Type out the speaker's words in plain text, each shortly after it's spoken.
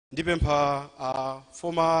ndipempha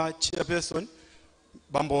former chairperson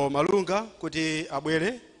Bambo Malunga kuti abwere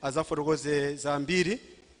azafotokoze za mbiri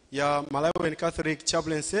ya Malawian Catholic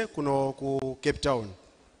Chaplaincy kuno ku Capetown.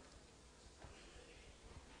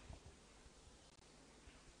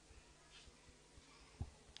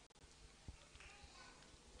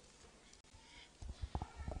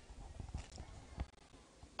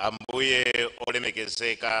 Ambuye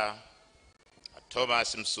olemekezeka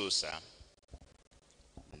Thomas Msusa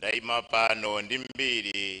ndaima pano ndi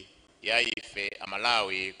mbiri ya ife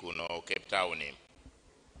Amalawi kuno Cape Town.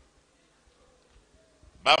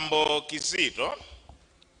 Bambo Kizito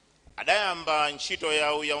adayamba ntchito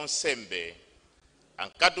yawo ya unsembe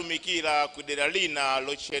ankatumikira ku dera lina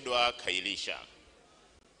lotchedwa Khairisha.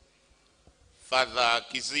 Father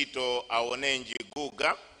Kizito aonenji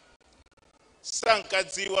Guga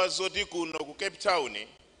sankadziwa zoti kuno ku Cape Town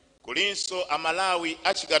kulinso Amalawi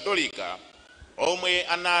achikatolika omwe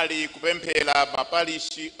anali kupemphera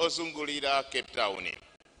mapalishi ozungulira Cape Town.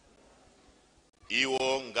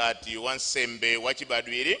 Iwo ngati wansembe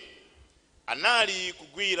wachibadwiri anali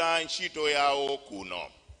kugwira ntchito yawo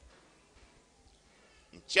kuno.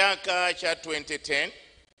 Mchaka cha 2010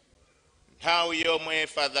 nthawi yomwe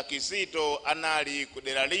Father Kizito anali ku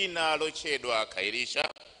dera lina lotchedwa Khairisha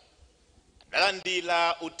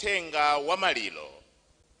adalandira uthenga wa maliro.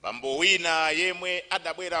 Bambo wina yemwe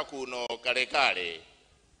adabwera kuno kalekale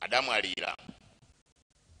adamwalira.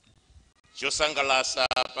 Chosangalasa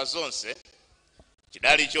pa zonse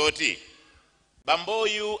chidali choti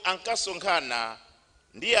bamboyu ankasonkhana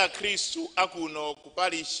ndi Akhristu akuno ku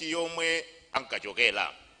parishi yomwe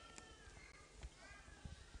ankachokera.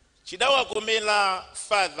 Chidawakomera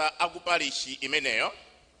Father akuparishi imeneyo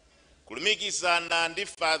kulumikizana ndi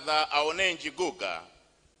Father aonenji Guga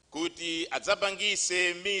kuti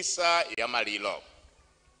adzapangise misa ya maliro.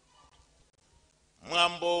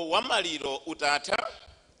 Mwambo wa maliro utatha,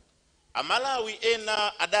 Amalawi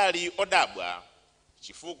ena adali odabwa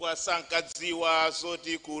chifukwa sankadziwa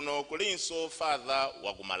zoti kuno kulinso Father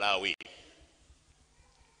wa ku Malawi.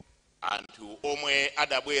 Anthu omwe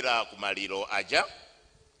adabwera ku maliro aja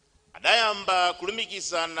adayamba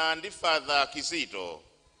kulumikizana ndi Father Kizito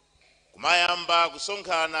kumayamba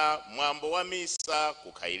kusonkhana mwambo wa misa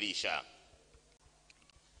ku Khairisha.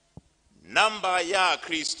 Namba ya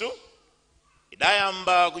Kristu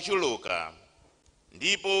idayamba kuchuluka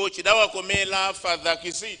ndipo chidawakomera Father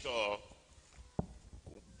Kizito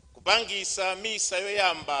kupangisa misa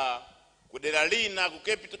yoyamba ku dera lina ku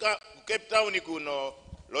Cape Town kuno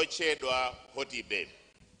lotchedwa Hotibe.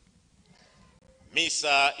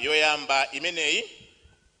 Misa yoyamba imeneyi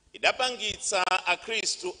idapangitsa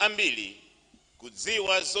Akhristu ambiri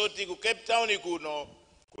kudziwa zoti ku Cape Town kuno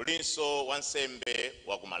kulinso wansembe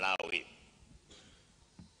wa ku Malawi.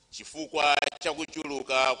 Chifukwa cha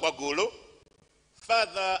kuchuluka kwa gulu,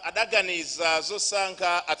 Father adaganiza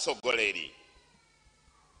zosankha atsogoleri.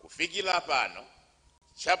 Kufikira pano,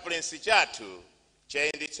 chaplaincy chathu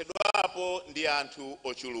chayendetsedwapo ndi anthu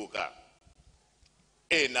ochuluka.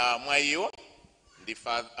 Ena mwa iwo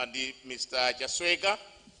ndi Mr. Chasweka,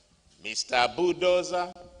 Mr.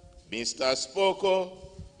 Bulldozer, Mr. Spoko,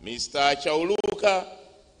 Mr. Chauluka,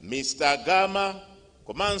 Mr. Gama,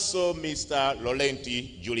 komanso Mr. Laurenti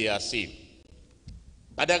Julius.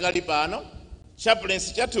 Padakali pano,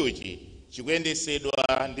 chaplaincy chathuchi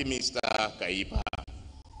chikuyendesedwa ndi Mr. Kaipa.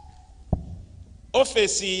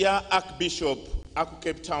 Ofesi ya Archbishop aku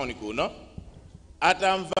Cape Town kuno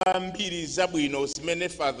atamva mbiri zabwino zimene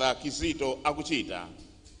Father Kizito akuchita,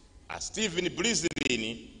 a Stephen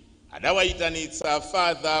Blizilini adawayitanitsa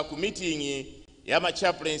Father ku meeting ya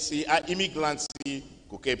machaplaincy a immigrants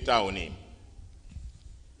ku Cape Town.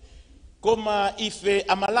 Koma ife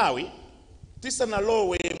Amalawi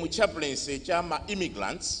tisanalowe mu chaplaincy cha ma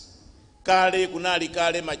immigrants, kale kunali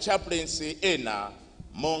kale machaplaincy ena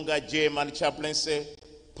monga German chaplaincy,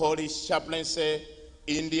 Polish chaplaincy,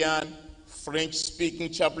 Indian, French speaking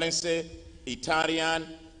chaplaincy, Italian,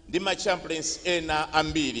 ndi machaplaincy ena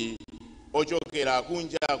ambiri ochokera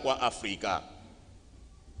kunja kwa Afrika.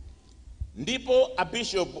 Ndipo a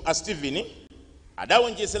Bishop a Stephen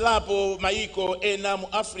adawonjezerapo maiko ena mu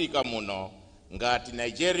Afrika muno ngati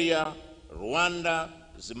Nigeria, Rwanda,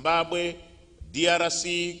 Zimbabwe, DRC,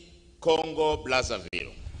 Congo,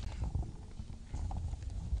 Brazzaville.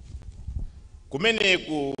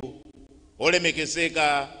 Kumeneku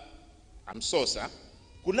olemekezeka Msusa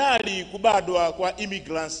kunali kubadwa kwa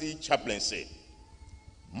immigrants chaplaincy.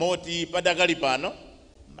 Moti padakali pano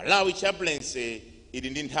Malawi chaplaincy ili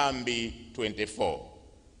ndi nthambi 24.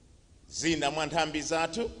 Zina mwa nthambi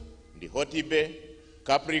zathu ndi Hotibe,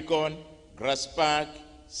 Capricorn, Grass Park,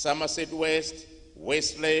 Somerset West,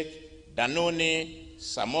 Westlake, Danone,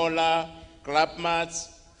 Samola, Clapmats,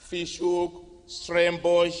 Fishhook,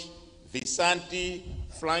 Stellenbosch, Visanti,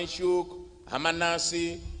 Franschhoek,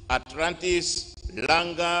 Hamanasi, Atlantis,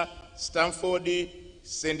 Langa, Stanford,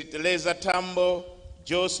 St. Teresa Tambo,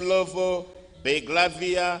 Joslovo,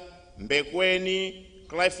 Beglavia, Mbekweni,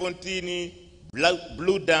 Clifontaine,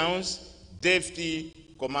 Blue Downs, Defty,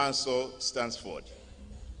 Komanso, Stansford.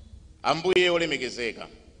 Ambuye olemekezeka.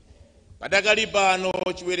 Padakali pano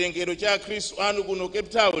chiwerengero cha Khristu anu kuno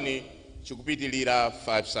Capetown chikupitilira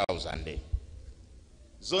 5,000.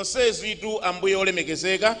 Zonsezi tu ambuye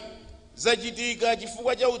olemekezeka zachitika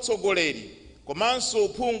chifukwa cha utsogoleri komanso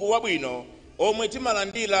uphungu wabwino omwe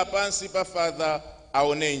timalandira pansi pa Father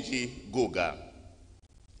Aonenji Guga.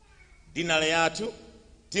 Dinale yathu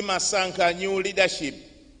timasankha new leadership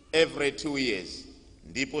every 2 years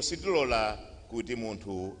ndipo sitilola kuti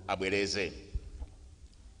munthu abwereze.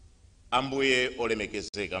 Ambuye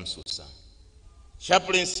olemekezeka Msusa.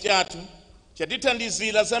 Chaplains chathu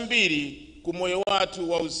chatithandizira zambiri ku moyo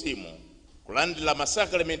wathu wauzimu kulandira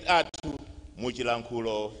masakramenti athu mu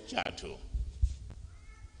chilankhulo chathu.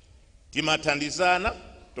 Timathandizana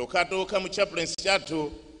tokha mu chaplains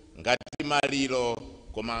chathu ngati maliro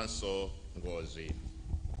komanso ngozi.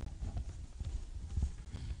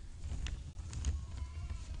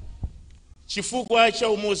 Chifukwa cha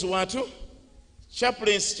umuzi wathu,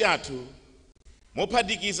 chaplains chathu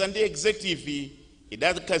mophatikiza ndi executive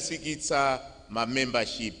idakhazikitsa ma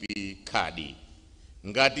membership card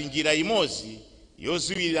ngati njira imodzi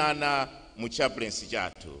yoziwirana mu chaplains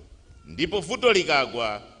chathu, ndipo vuto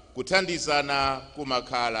likagwa kuthandizana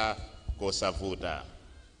kumakhala kosavuta.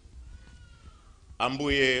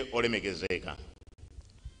 Ambuye olemekezeka.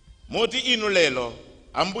 Moti inu lelo,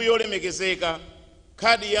 ambuye olemekezeka,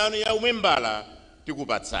 kadi yanu ya umembala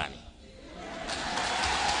tikupatsani.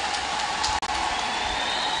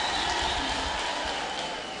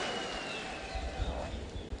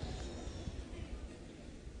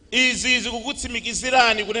 Izi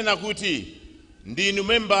zikukutsimikizirani kunena kuti ndinu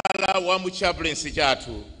membala wa mu chaplains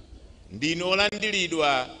chathu, ndinu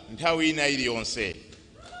olandiridwa nthawi ina iliyonse.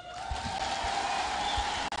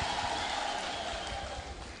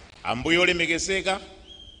 Ambuye olemekezeka,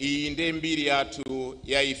 iyi ndi mbiri yathu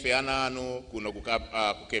ya ife ana anu kuno ku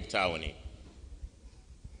Capetown.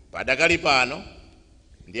 Padakali pano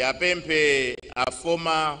ndi apemphe a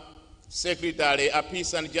former secretary a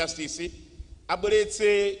peace and justice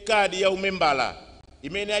abweretse kadi ya umembala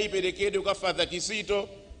imene ayiperekedwe kwa Father Kizito,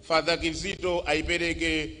 Father Kizito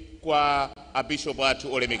ayipereke kwa Archbishop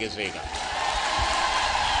athu olemekezeka.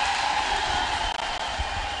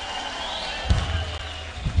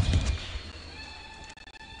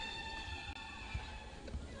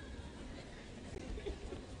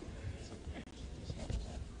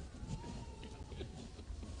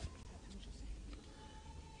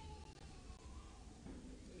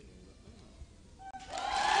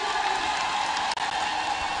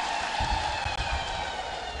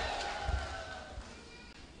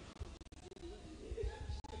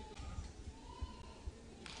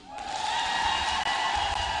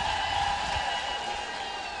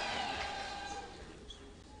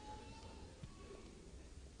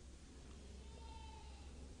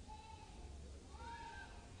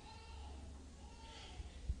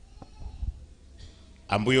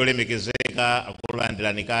 Ambuye olemekezeka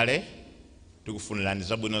akulandirani kale, tikufunirani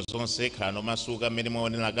zabwino zonse, khala nomasuka mmene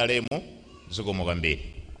mwaonera kalemo, zikomo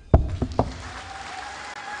kwambiri.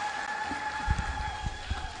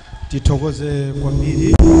 Tithokoze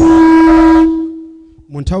kwambiri.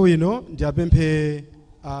 Mu nthawi ino ndi apemphe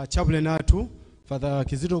chaplain athu Father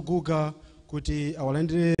Kizito Guga kuti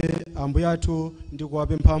awalandire ambuye athu ndi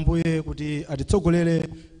kuwapempha ambuye kuti atitsogolere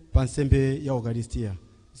pa nsembe ya Eucharistia.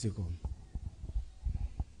 Zikomo.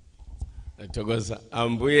 Togoza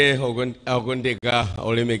ambuye okondeka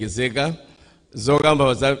olemekezeka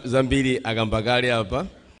zokamba zambiri akamba kale apa.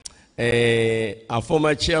 A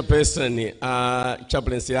former chairperson a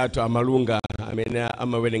chaplains yathu amalunga amene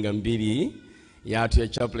amawerenga mbiri yathu ya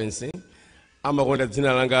chaplains amakonda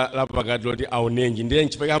dzina langa lapakati loti Aonenji ndiye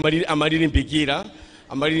nchipaka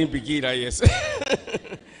amalilimbikira yes.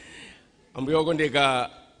 Ambuye okondeka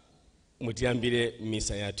mutiyambire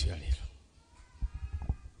misa yathu ya lero.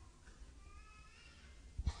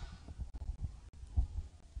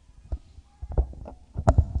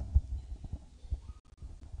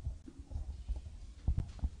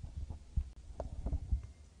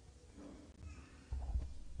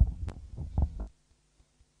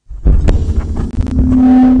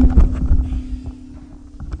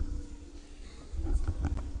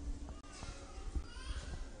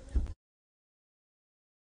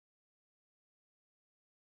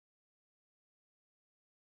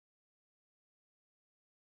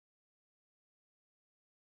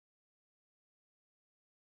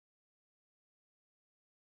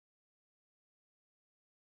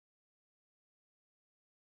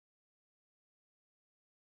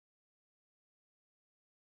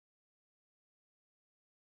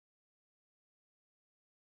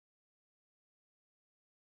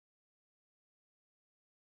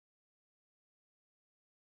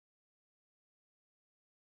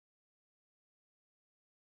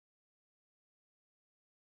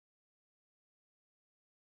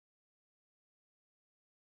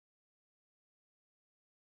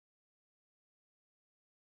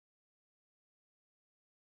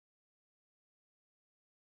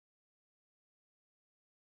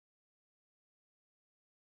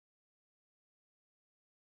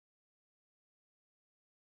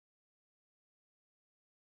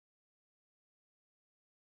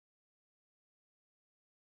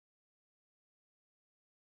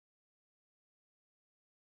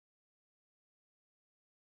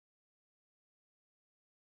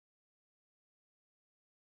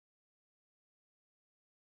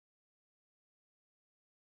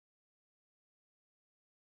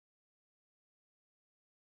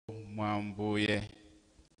 mwambuye.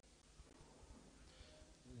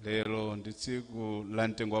 Lero ndi tsiku la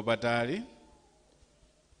mtengo wapatali.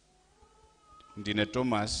 Ndine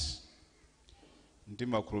Thomas,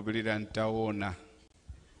 ndimakhulupirira ntaona.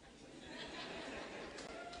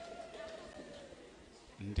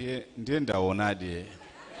 Ndiye ndaonadi.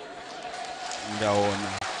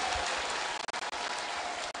 Ndaona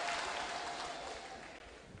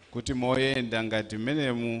kuti moyenda ngati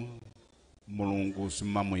menemu Mulungu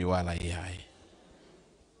simamuyiwala iyayi.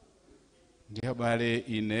 Ndi abale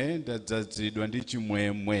ine ndadzazidwa ndi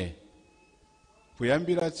chimwemwe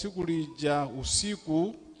kuyambira tsiku lija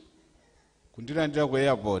usiku kundilandira ku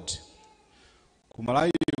airport ku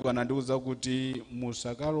Malawi anandiuza kuti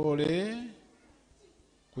musakalole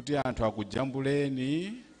kuti anthu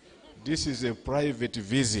akujambuleni, this is a private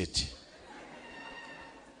visit.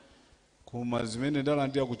 Koma zimene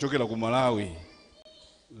ndalandira kuchokera ku Malawi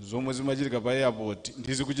zomwe zimachitika pa airport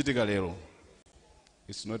ndizi kuchitika lero.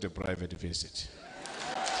 It's not a private visit.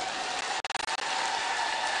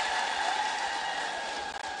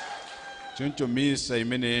 Choncho misa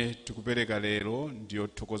imene tikupereka lero ndiyo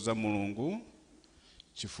thokoza Mulungu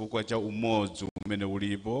chifukwa cha umodzi umene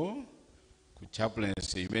ulipo ku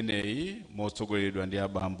chaplaincy imeneyi motsogoleredwa ndi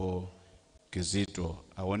abambo Kizito.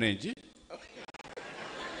 Aonenji?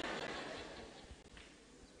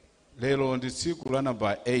 Lero ndi tsiku la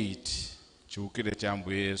namba 8 chiukire cha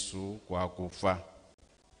Ambuye Yesu kwa akufa.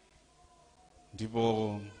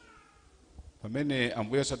 Ndipo pamene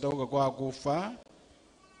Ambuye Yesu atauka kwa akufa,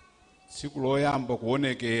 tsiku loyamba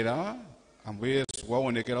kuonekera Ambuye Yesu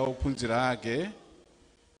kwaonekera ophunzira ake,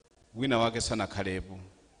 wina wake sanakhalepo.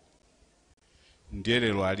 Ndiye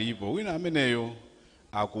lero alipo wina ameneyo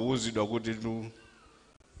akuwuzidwa kuti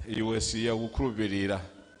iwe siya kukhulupirira.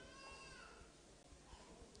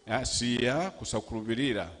 Siya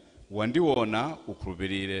kusakhulupirira, wandiona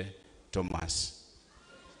ukhulupirire Thomas.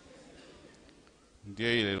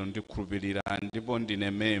 Ndiye lero ndikhulupirira ndipo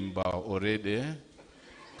ndine member already.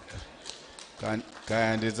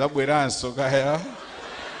 Kaya ndidzabweranso kaya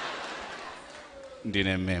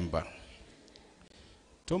ndine member.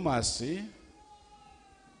 Thomas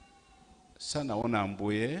sanaona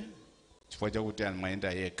Ambuye chifukwa chakuti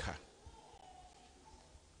amayenda yekha.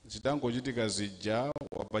 Zitangochitika zija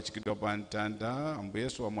wapachikidwa pa mtanda, Ambuye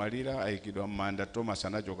Yesu amwalira, ayikidwa m'manda, Thomas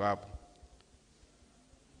anachokapo.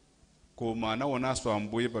 Koma anaonanso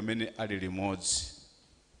Ambuye pamene ali limodzi.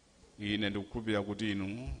 Ine ndikukhulupirira kuti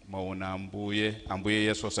inu maona Ambuye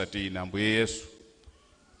Yesu osati ine, Ambuye Yesu,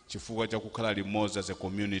 chifukwa cha kukhala limodzi as a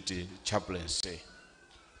community chaplaincy.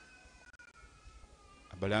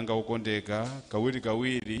 Abale anga okondeka,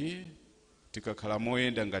 kawiri tikakhala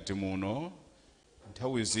moyenda ngati muno,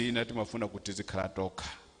 nthawi zina timafuna kuti zikhala tokha.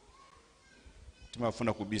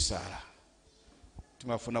 Timafuna kubisala,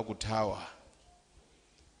 timafuna kuthawa.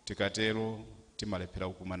 Tikatero timalephera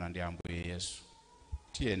kukumana ndi Ambuye Yesu.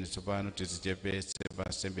 Tiyeni tsopano tizichepetse pa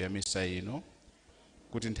nsembe ya misa ino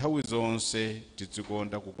kuti nthawi zonse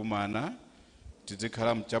tizikonda kukumana,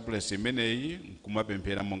 tizikhala mchaplaincy imeneyi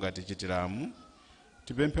nkumapemphera monga tichitiramu.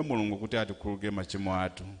 Tipemphe Mulungu kuti atikhululukire machimo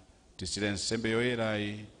athu, tisire nsembe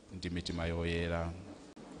yoyerayi ndi mitima yoyera.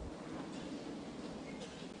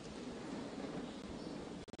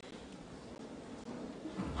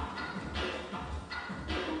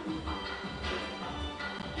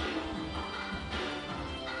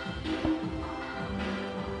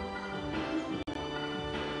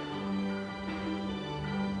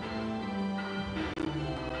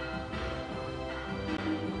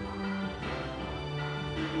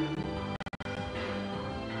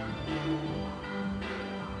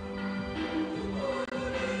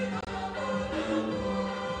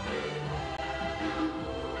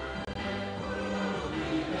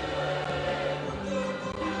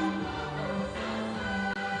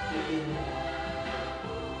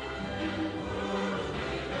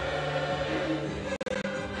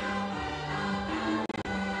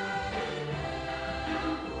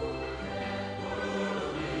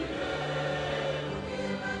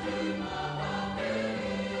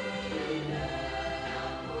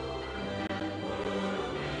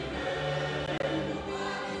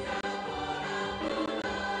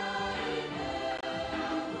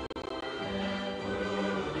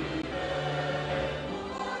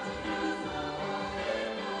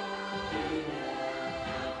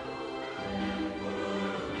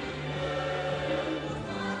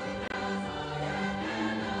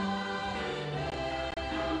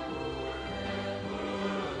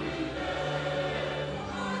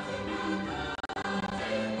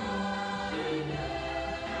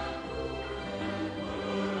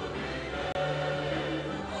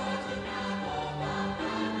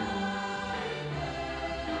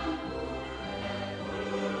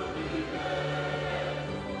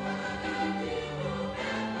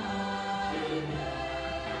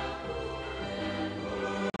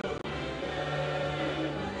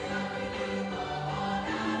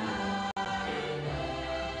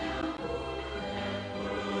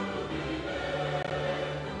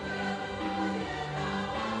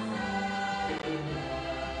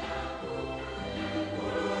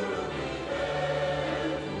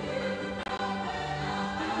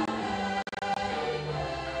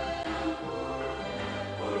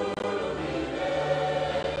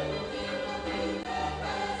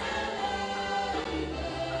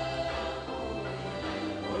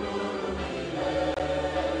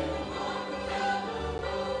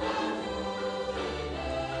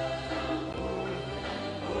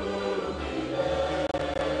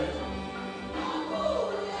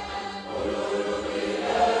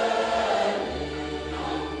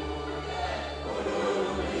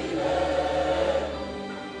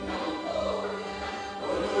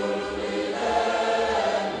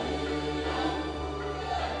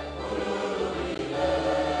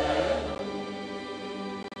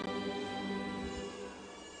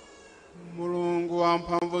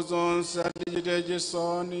 wamphamvu zonse atichite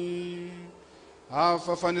chisoni,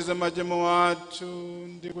 afafanize machimo athu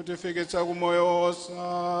ndi kutifikitsa ku moyo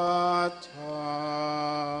wosatha.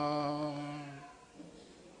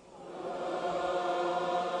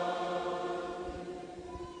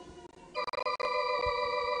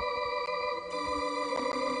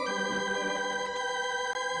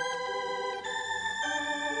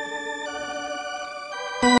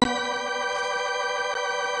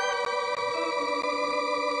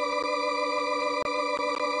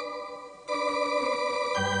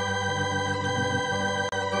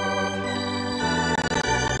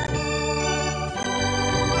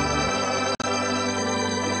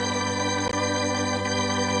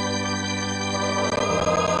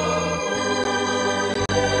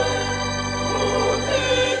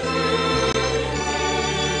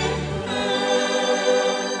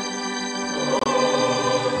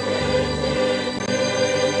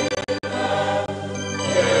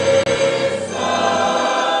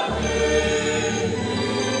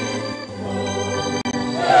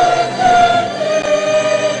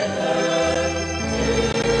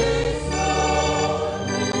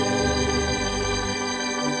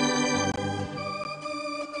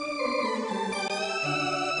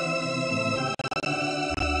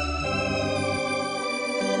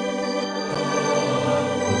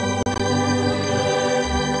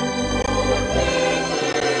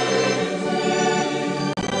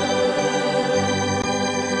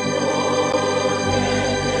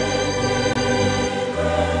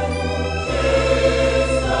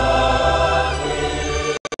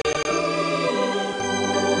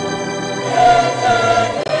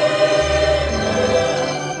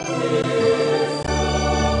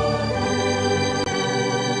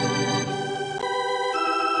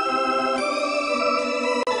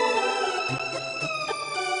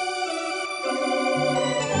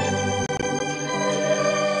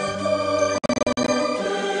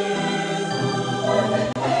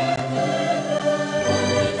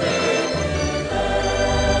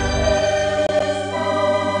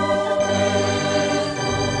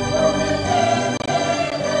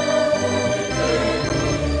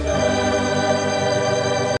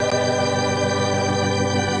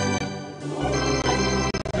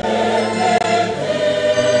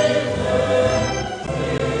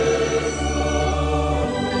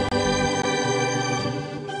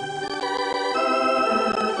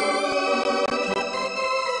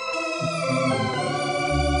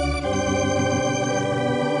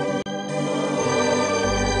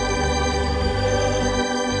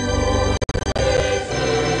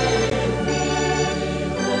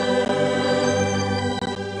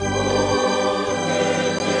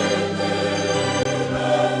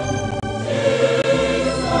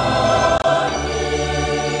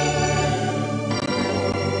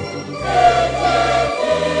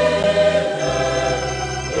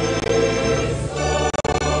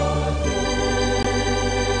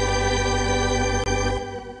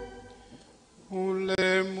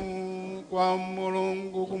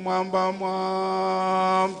 mwamba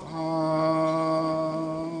mwamba.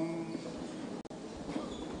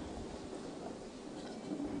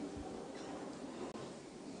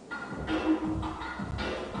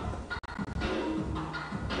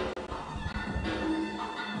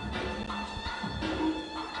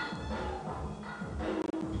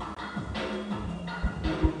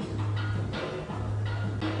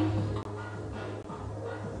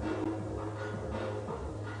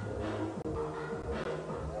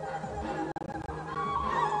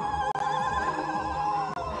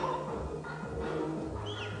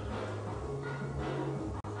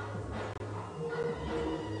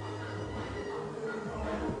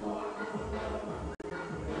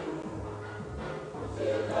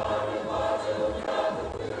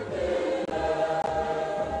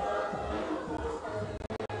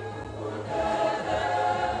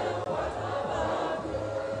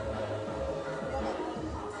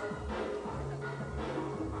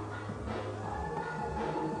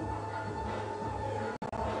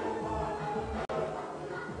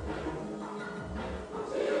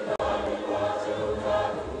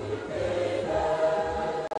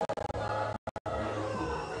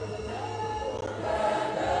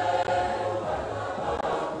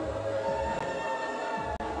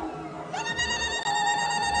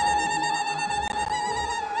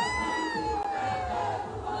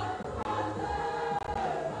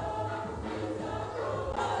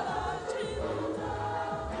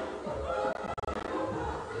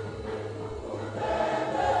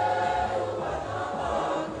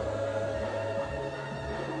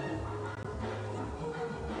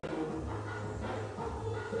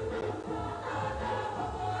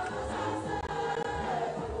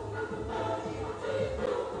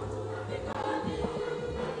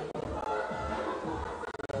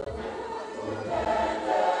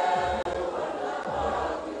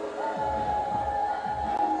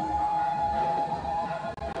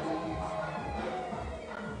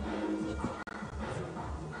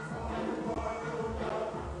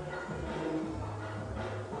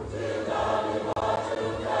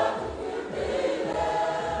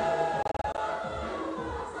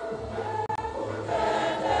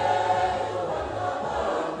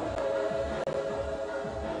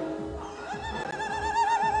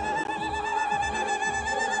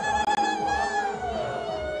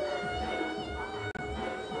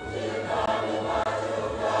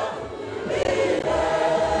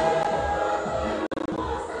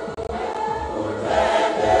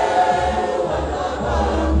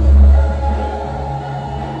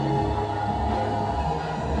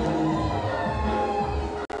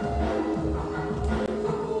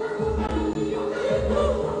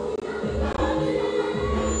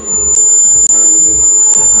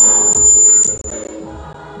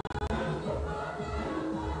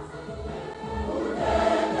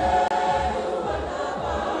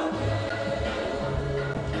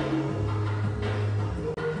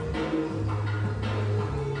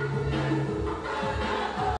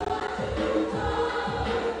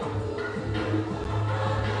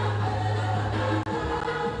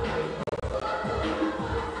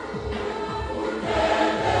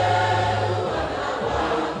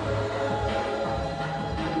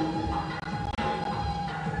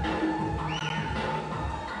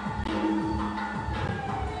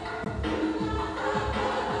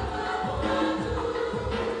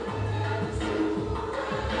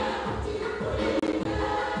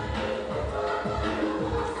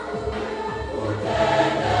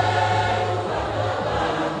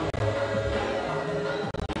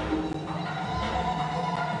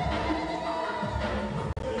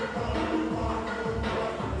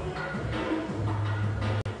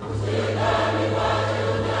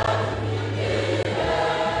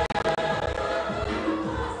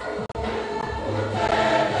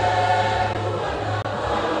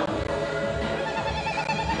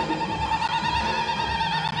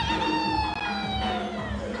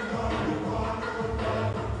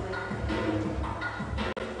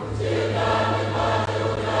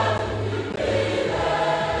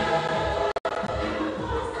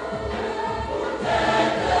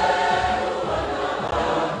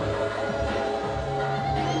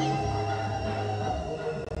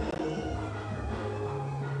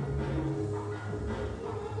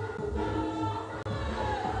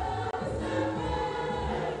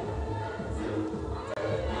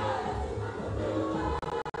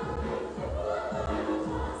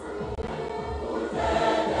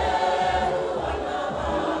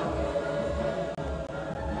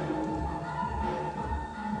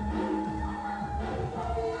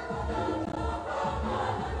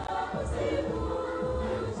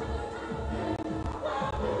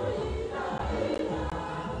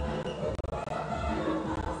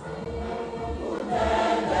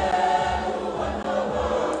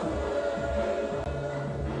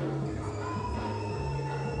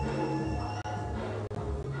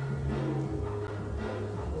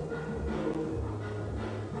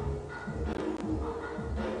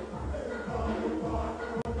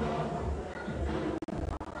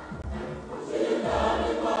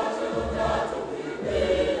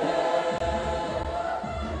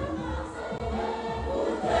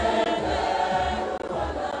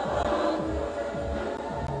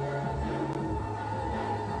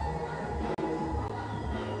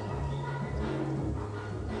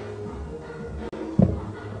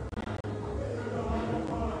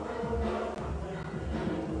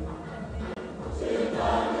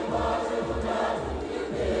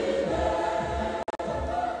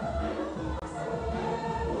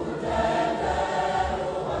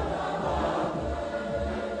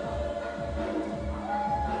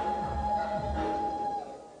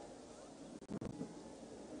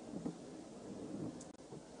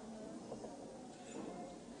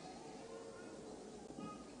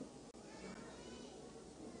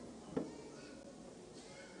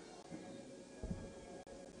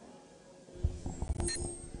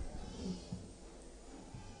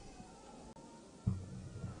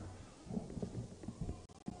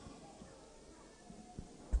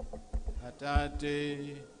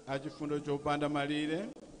 Tate achifundo chopanda malire,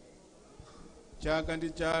 chaka ndi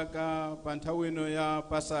chaka pa nthawi ino ya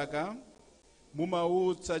Pasaka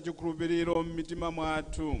mumautsa chikhulupiriro m'mitima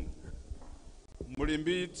mwathu,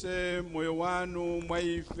 mulimbitse moyo wanu mwa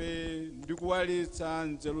ife ndi kuwalitsa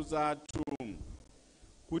nzeru zathu,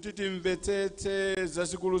 kuti timvetsetse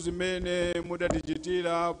zazikulu zimene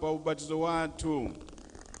mudatichitira pa ubatizo wathu,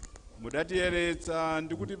 mudatiyeretsa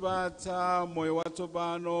ndi kutipatsa moyo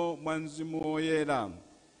watsopano mwa Mzimu Woyera,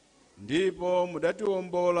 ndipo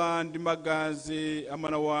mudatiwombola ndi magazi a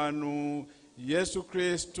mwana wanu Yesu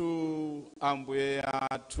Khristu Ambuye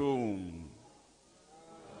athu.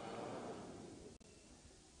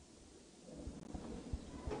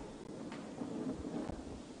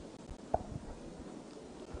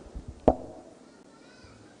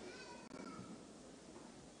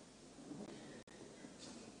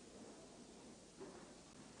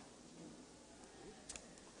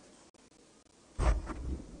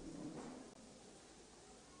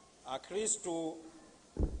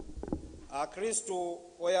 Akristu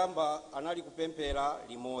oyamba anali kupemphera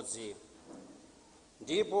limodzi,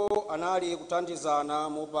 ndipo anali kuthandizana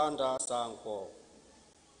mopanda sankho.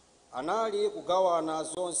 Anali kugawana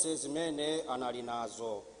zonse zimene anali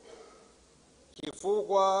nazo,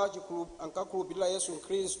 chifukwa ankakhulupirira Yesu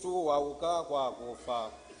Khristu wauka kwa akufa.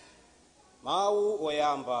 Mawu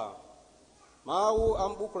oyamba, mawu a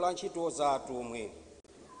m'buku la ntchito za atumwi.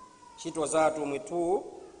 Ntchito za atumwi 2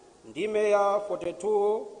 ndime ya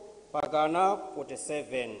 42 pakana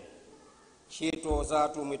 47. Ntchito za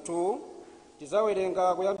atumwi 2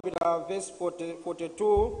 tizawerenga kuyambira verse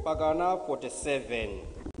 42 pakana 47.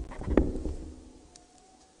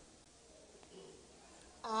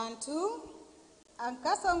 Anthu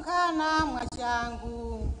ankasonkhana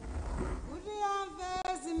mwachangu kuti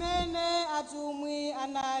amve zimene atumwi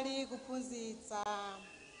anali kuphunzitsa.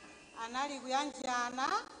 Anali kuyanjana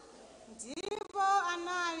ndipo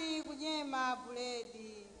anali kunyema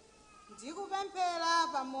buledi ndi kupemphera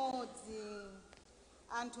pamodzi.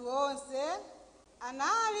 Anthu onse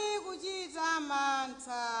anali kuchita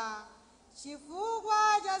mantha chifukwa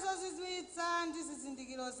cha zozizwitsa ndi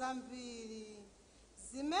zizindikiro zambiri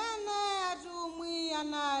zimene atumwi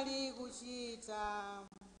anali kuchita.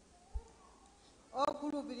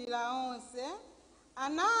 Okhulupirira onse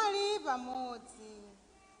anali pamodzi,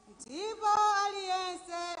 ndipo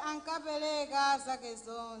aliyense ankapereka zake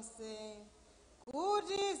zonse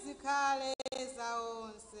kuti zikhale za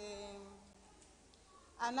onse.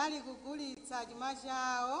 Anali kugulitsa chuma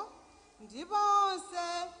chawo ndipo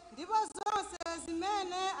zonse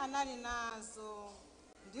zimene anali nazo,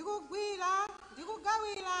 ndi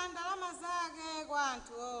kugawira ndalama zake kwa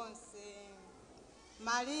anthu onse,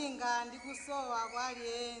 malinga ndi kusowa kwa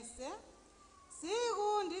aliyense.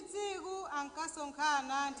 Tsiku ndi tsiku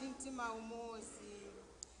ankasonkhana ndi mtima umodzi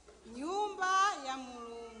m'nyumba ya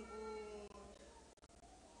Mulungu,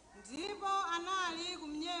 ndipo anali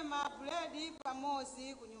kunyema buledi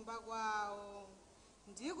pamodzi ku nyumba kwawo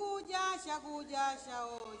ndi kudya chakudya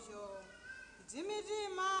chawocho ndi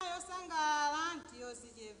mitima yosangalala ndi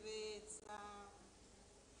yodzichepetsa.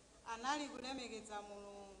 Anali kulemekeza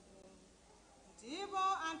Mulungu, ndipo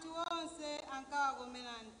anthu onse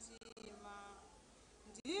ankawakomera mtima,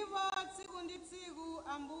 ndipo tsiku ndi tsiku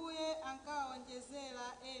Ambuye ankawonjezera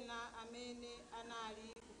ena amene anali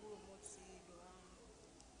kupulumutsidwa.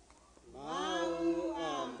 Mawu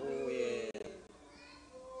a Ambuye.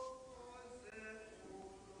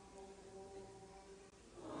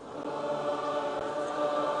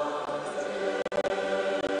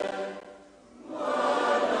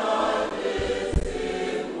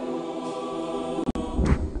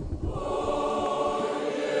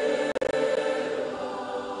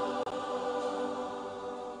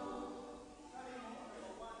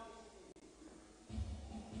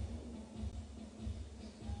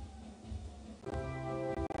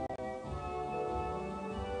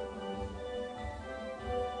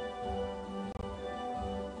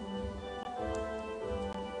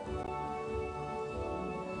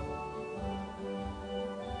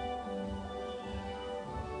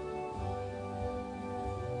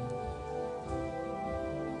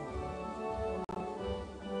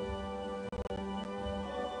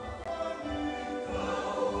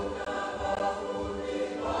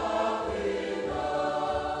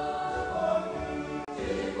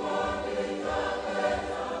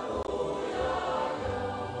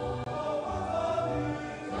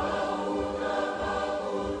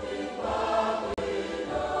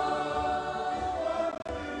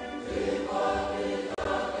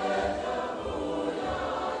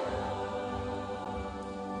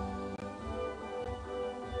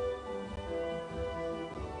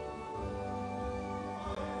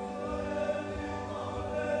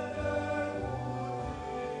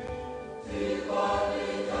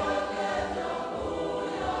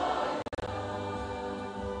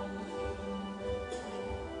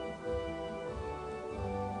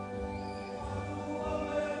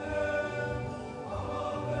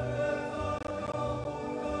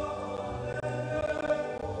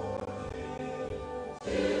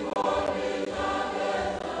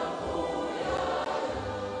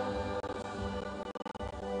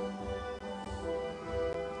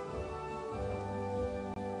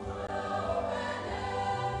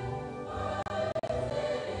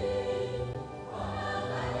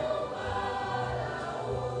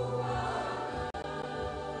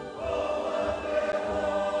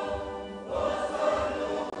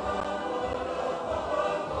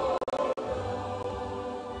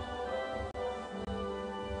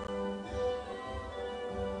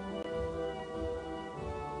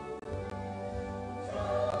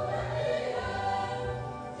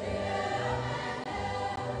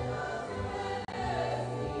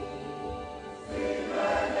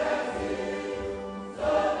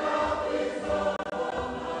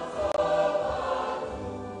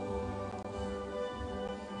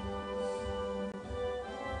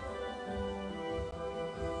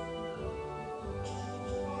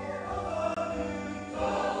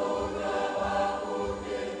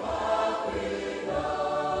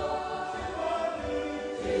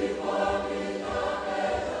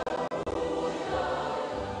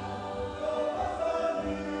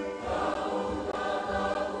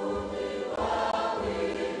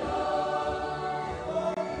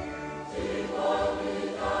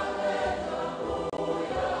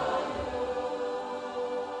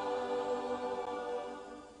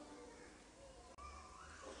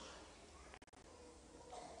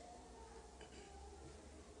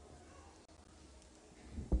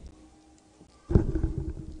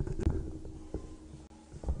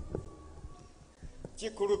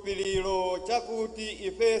 chikhulupiriro chakuti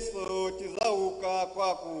ifeso tizauka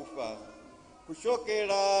kwa kufa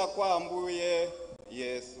kuchokera kwa Ambuye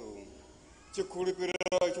Yesu.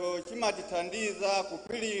 Chikhulupirocho chimatithandiza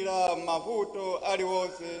kupirira mavuto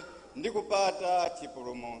aliwonse ndi kupata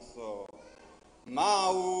chipulumutso.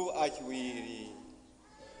 Mawu achiwiri.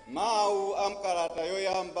 Mawu amkalata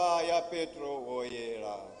yoyamba ya Petro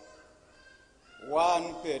woyera.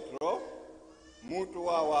 1 Petro mutu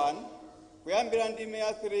wa 1 kuyambira ndime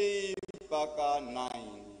ya 3 mpaka 9.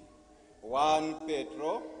 1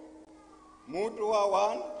 Petro mutu wa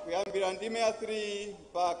 1 kuyambira ndime ya 3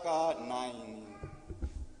 mpaka 9.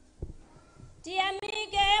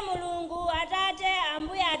 Tiyamike Mulungu Atate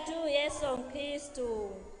Ambuye athu Yesu Khristu.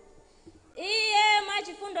 Iye mwa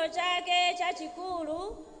chifundo chake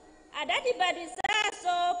chachikulu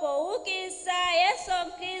adatibatisanso poukitsa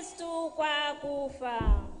Yesu Khristu kwa kufa.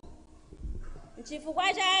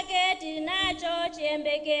 N'chifukwa chake tili nacho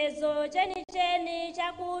chiyembekezo chenicheni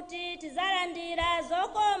chakuti tizalandira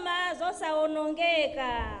zokoma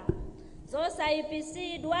zosawonongeka,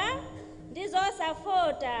 zosayipisidwa ndi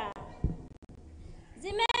zosafota,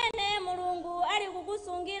 zimene Mulungu ali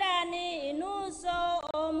kukusungirani inunso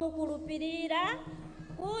omukhulupirira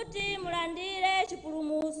kuti mulandire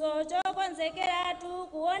chipulumutso chokonzekeratu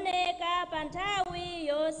kuoneka pa nthawi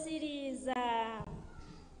yosiriza.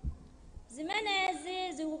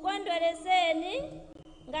 Zimenezi zikukondwereseni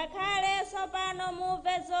ngakhale tsopano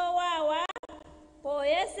mumve zowawa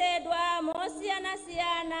poyesedwa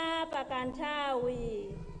mosiyanasiyana pa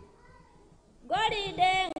kanthawi.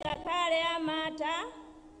 Golide ngakhale amatha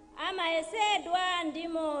amayesedwa ndi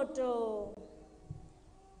moto.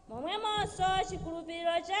 Momwemonso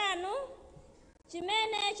chikhulupiriro chanu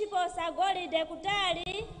chimene chiposa golide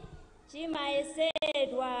kutali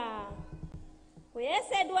chimayesedwa.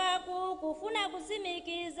 Kuyesedwaku kufuna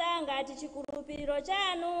kusimikiza ngati chikhulupiriro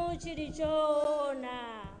chanu chili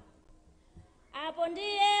choona. Apo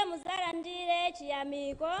ndiye muzalandire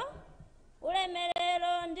chiyamiko,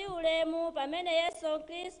 ulemerero ndi ulemu pamene Yesu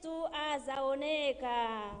Khristu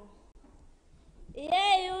azaoneka.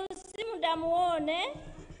 Iyeyu simudamuone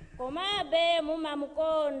komabe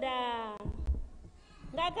mumamukonda.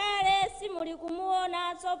 Ngakhale simuli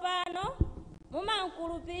kumuona tsopano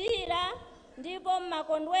mumamukhulupirira ndipo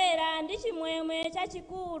mmakondwera ndi chimwemwe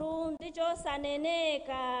chachikulu ndi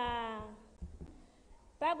chosaneneka.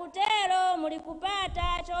 Pakutero muli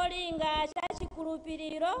kupata cholinga cha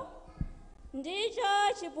chikhulupiriro ndicho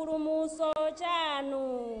chipulumutso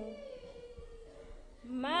chanu.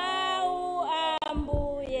 Mawu a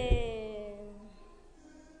Ambuye.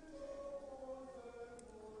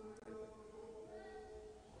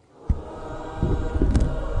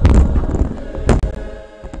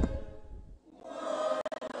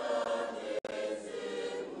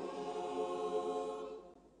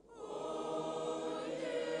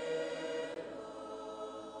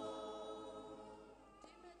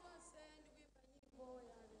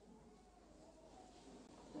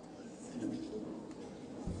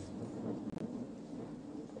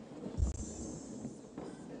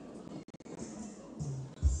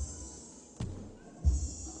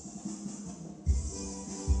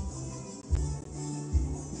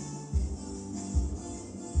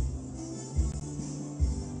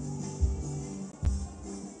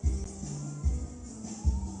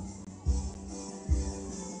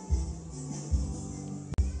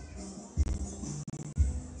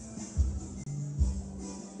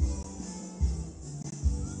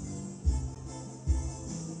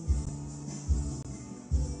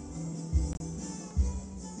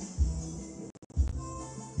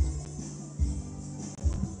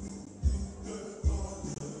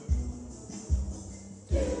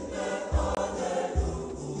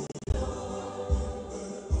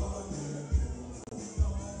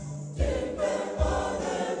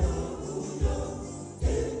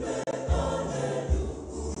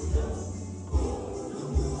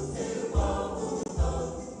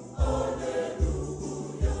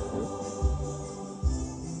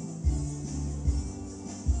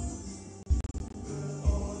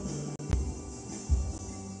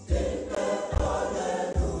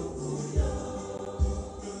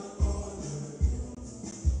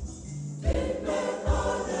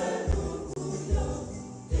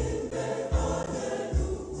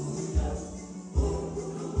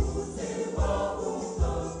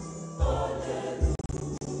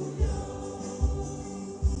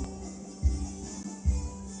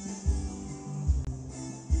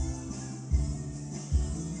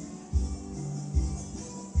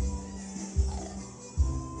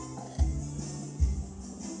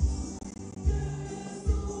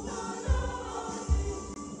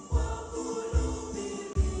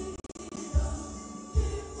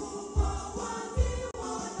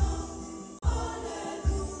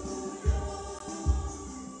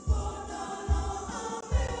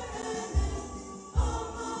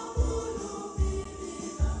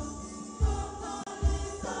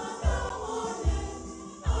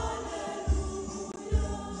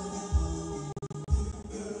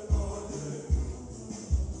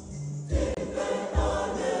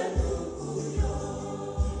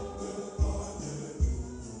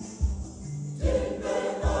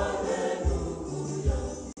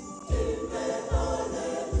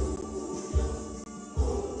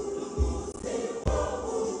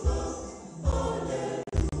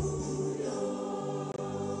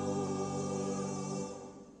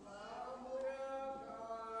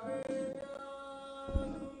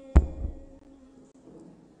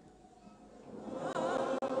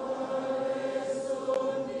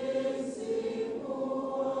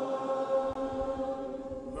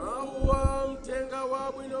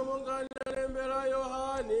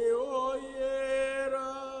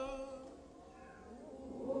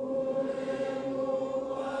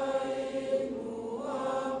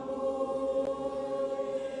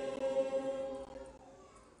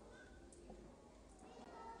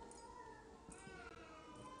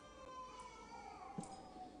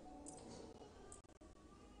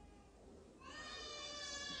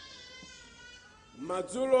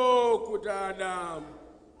 madzulo kutada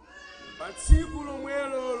pa tsiku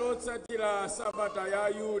lomwelo lotsatira sabata ya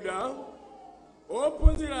Ayuda,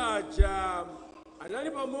 ophunzira aja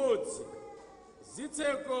anali pamodzi.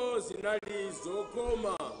 Zitseko zinali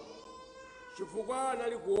zokoma chifukwa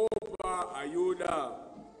anali kuopa Ayuda.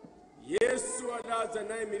 Yesu adadza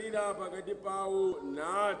nayimirira pakati pawo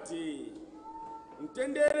nati,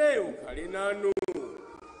 mtendere ukhale nanu.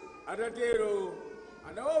 Atatero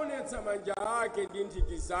adawaonetsa manja ake ndi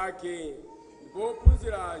nthiti zake, ndipo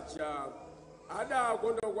ophunzira aja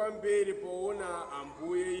adakondwa kwambiri poona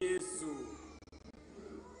Ambuye Yesu.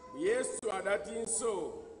 Yesu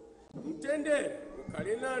adatinso, mtendere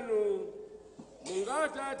ukhale nanu. Monga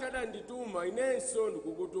Atate adandituma, inenso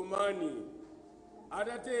ndikukutumani.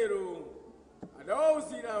 Atatero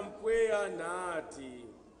adawawuzira mpweya nati,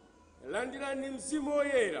 landirani Mzimu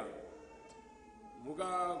Woyera.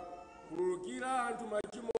 Mukakhululukira anthu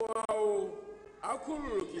machimo awo,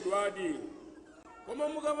 akhululukidwadi. Koma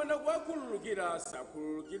mukapanda kuwakhululukira,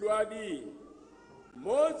 sakhululukidwadi.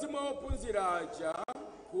 Mmodzi mwa ophunzira aja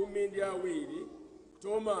khumi ndi awiri,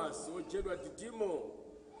 Tomasi otchedwa Didimo,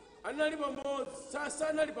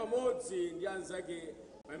 sanali pamodzi ndi anzake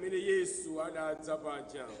pamene Yesu adadza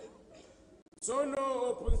paja. Tsono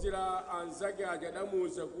ophunzira anzake aja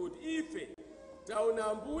adamuwuza kuti, ife taona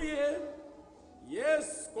Ambuye.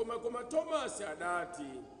 Yesu koma Tomasi adati,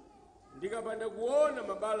 ndikapanda kuona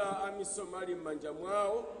mabala a misomali m'manja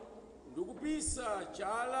mwawo, ndikupisa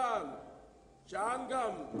chala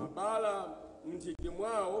changa mabala m'nthiti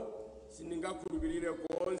mwawo, sindingakhulupirire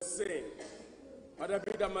konse.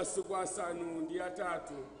 Patapita masiku asanu ndi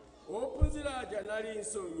atatu, ophunzira aja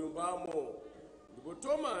analinso m'nyumbamo, ndipo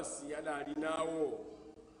Tomasi adali nawo.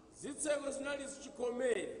 Zitseko zinali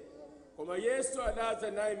zichikomere, koma Yesu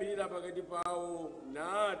adadza nayimirira pakati pawo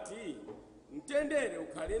nati, mtendere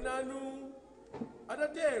ukhale nanu.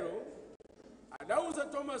 Atatero adawuza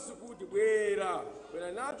Tomasi kuti, bwera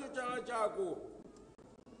nacho chala chako,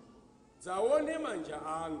 dzaone manja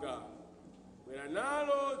anga. Bwera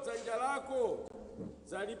nalo dzanja lako,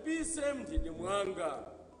 dzalipise m'nthiti mwanga.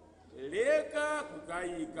 Leka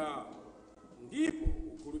kukayika, ndipo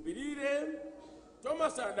ukhulupirire.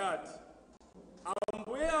 Tomasi adati,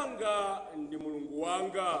 Ambuye anga ndi Mulungu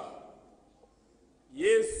wanga.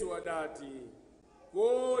 Yesu adati,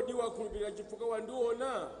 kodi wakhulupirira chifukwa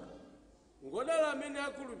wandiona? Ngodala amene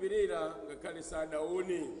akhulupirira ngakhale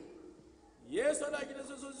sadaone. Yesu adachita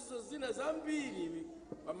zonse zina zambiri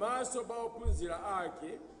pamaso pa ophunzira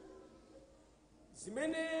ake,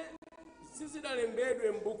 zimene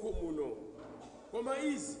sizidalembedwe m'buku muno, koma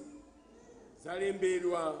izi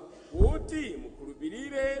zalembedwa kuti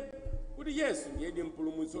mukhulupirire kuti Yesu ndiye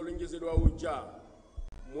mpulumutsi wolonjezedwa uja,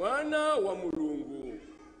 Mwana wa Mulungu,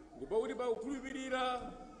 ndipo kuti pa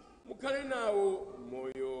kukhulupirira mukhale nawo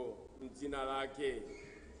moyo m'dzina lake.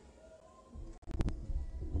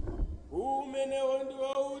 Umenewo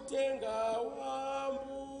ndiwo uthenga wa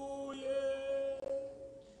Ambuye.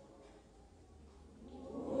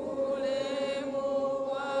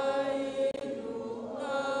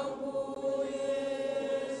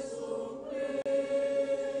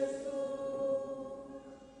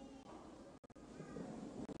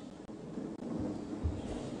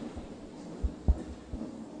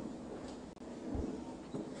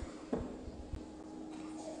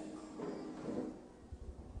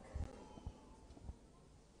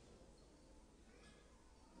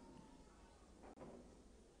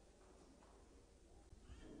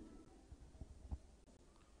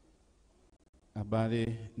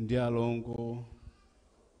 Abale ndi alongo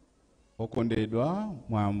okondedwa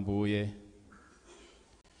mwa Ambuye,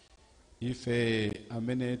 ife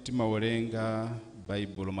amene timawerenga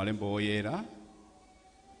Baibulo, malembo oyera,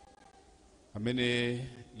 amene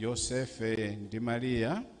Yosefe ndi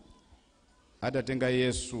Mariya adatenga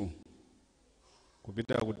Yesu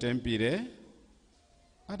kupita ku tempile,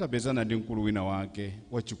 adapezana ndi mkulu wina wake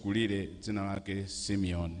wachikulire dzina lake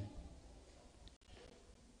Simeoni.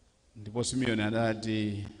 Ndipo Simeoni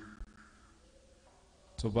adati,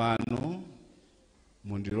 tsopano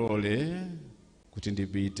mundilole kuti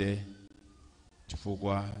ndipite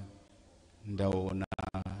chifukwa ndaona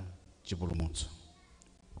chipulumutso.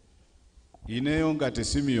 Ineyo ngati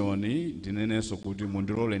Simeoni ndinenenso kuti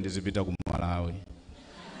mundilole ndizipita ku Malawi,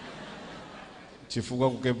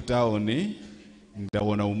 chifukwa ku Capetown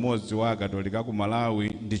ndaona umodzi wa Akatolika ku Malawi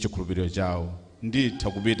ndi chikhulupiriro chawo, nditha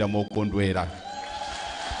kupita mokondwera.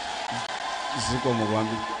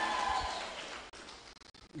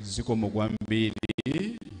 Zikomo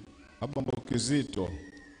kwambiri abambo Kizito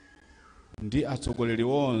ndi atsogoleri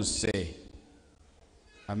onse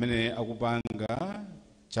amene akupanga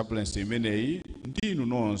chaplaincy imeneyi ndinu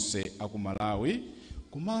nonse aku Malawi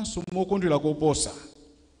komanso mokondwera koposa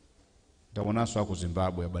ndaonanso aku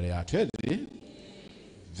Zimbabwe abale athu edi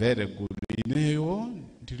very good. Ineyo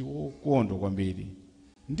ndili wokondwa kwambiri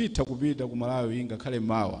nditha kupita ku Malawi ngakhale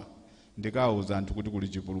mawa ndikauza anthu kuti kuli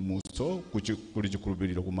chipulumutso kuli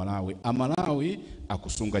chikhulupiriro ku Malawi. Amalawi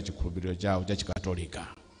akusunga chikhulupiriro chawo cha chikatolika.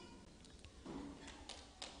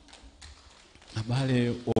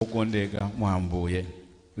 Abale okondeka mwa Ambuye,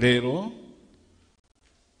 lero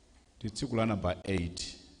ndi tsiku la namba 8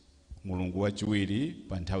 mulungu wachiwiri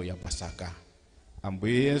pa nthawi ya Pasaka.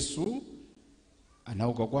 Ambuye Yesu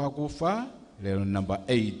anauka kwa akufa, lero namba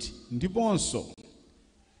 8. Ndiponso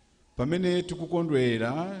pamene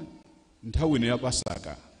tikukondwera nthawi ino ya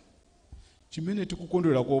Pasaka, chimene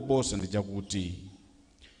tikukondwera koposa ndi chakuti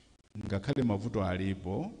ngakhale mavuto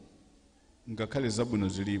alipo, ngakhale zabwino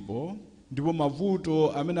zilipo, ndipo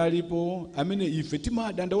mavuto amene alipo amene ife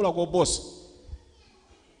timadandaula koposa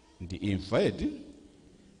ndi imfa.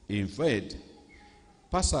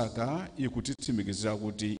 Pasaka ikutitsimikizira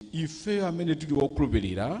kuti ife amene tili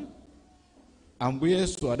wokhulupirira Ambuye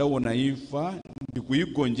Yesu adaona imfa ndi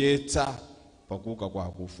kuyigonjetsa pakuuka kwa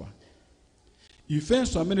akufa.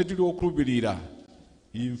 Ifenso amene tili wokhulupirira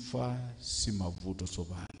imfa si mavuto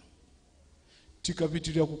tsopano.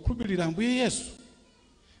 Tikapitirira kukhulupirira Ambuye Yesu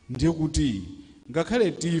ndiye kuti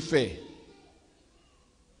ngakhale tife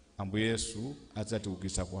Ambuye Yesu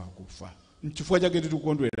adzatiukitsa kwa akufa. N'chifukwa chake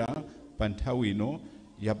tikukondwera pa nthawi ino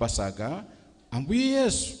ya Pasaka. Ambuye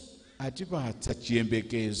Yesu atipatsa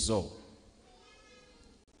chiyembekezo,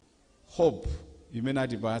 hope imene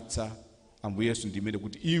atipatsa Ambuye Yesu ndi imene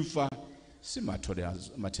kuti imfa si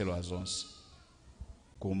mathero azonse,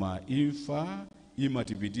 koma imfa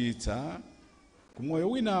imatipititsa ku moyo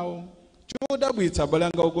winawo. Chodabwitsa abale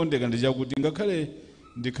anga okondeka ndi chakuti ngakhale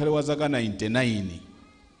ndikhale wa zaka 99,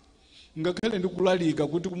 ngakhale ndikulalika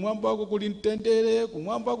kuti kumwambako kuli mtendere,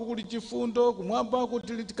 kumwambako kuli chifundo, kumwambako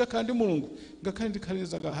tikakhala ndi Mulungu, ngakhale ndikhale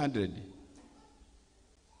zaka 100,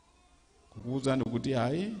 kukuwuzani kuti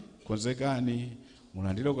ayi konzekani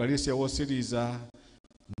mulandire ukalisiya wosiriza,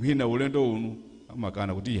 mwina ulendo uno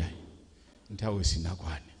amakana kuti ayi nthawi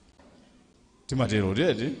sinakwane. Timatero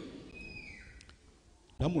tete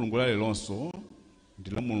la Mulungu la lelonso ndi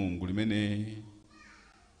la Mulungu limene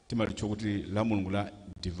timalitcho kuti la Mulungu la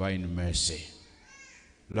divine mercy,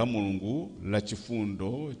 la Mulungu la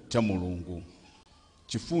chifundo cha Mulungu,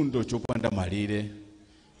 chifundo chopanda malire,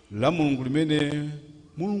 la Mulungu limene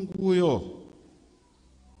Mulungu uyo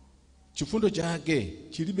chifundo chake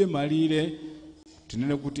chilibe malire.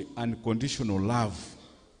 Tinene kuti unconditional love,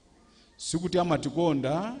 sikuti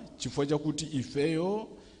amatikonda chifukwa chakuti ifeyo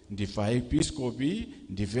ndife aepiskopi,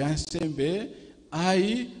 ndife ansembe,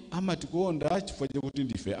 ayi amatikonda chifukwa chakuti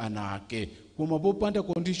ndife ana ake, koma popanda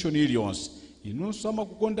condition iliyonse. Inunso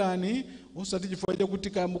amakukondani osati chifukwa chakuti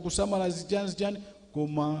mukusamala zichani,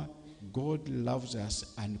 koma God loves us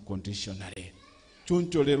unconditionally.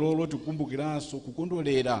 Choncho lero tikumbukiranso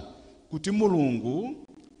kukondolera kuti Mulungu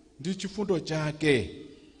ndi chifundo chake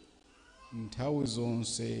nthawi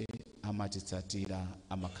zonse amatitsatira,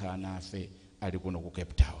 amakhala nafe ali kuno ku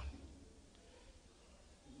Capetown.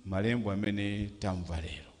 Malembo amene tamva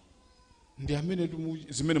lero ndi amene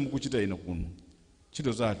zimene mukuchita ino kuno,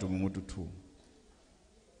 ntchito zathu mumututu.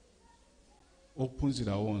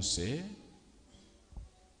 Ophunzira onse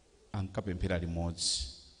ankapemphera limodzi,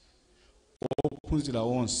 ophunzira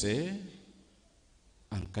onse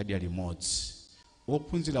ankadya limodzi,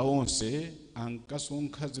 ophunzira onse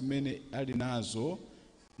ankasonkha zimene ali nazo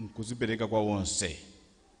nkuzipereka kwa onse.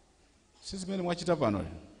 Si zimene mwachita pano,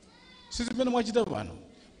 si zimene mwachita pano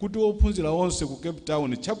kuti ophunzira onse ku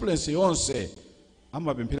Capetown, chaplaincy yonse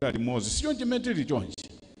amapemphera limodzi. Siyo chimene tili chonchi.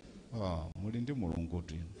 Muli ndi Mulungu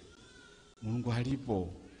tu. Mulungu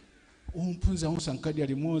alipo. Ophunzira onse ankadya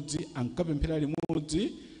limodzi, ankapemphera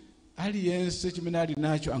limodzi, aliyense chimene ali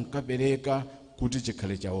nacho ankapereka kuti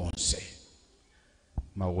chikhale cha onse.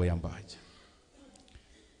 Mawu oyambaja.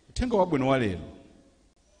 Uthenga wabwino wa lero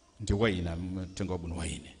ndi wa ine, uthenga wabwino wa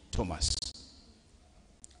ine Thomas.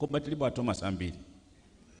 Koma tilipo Thomas ambiri.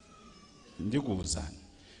 Ndikuwuzani,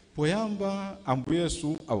 poyamba Ambuye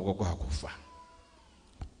Yesu auka kwa akufa,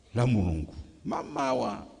 la Mulungu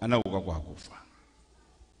mamawa anauka kwa akufa,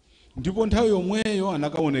 ndipo nthawi yomweyo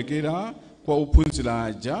anakaonekera kwa ophunzira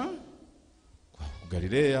aja kwa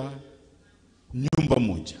Galileya nyumba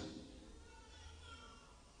moja.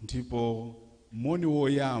 Ndipo moni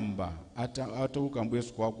woyamba atauka Ambuye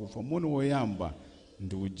Yesu kwa akufa, moni woyamba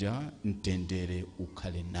ndi uja mtendere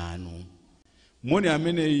ukhale nanu. Moni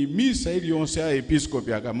amene misa iliyonse ya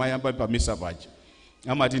episkopi akamayamba pa misa paja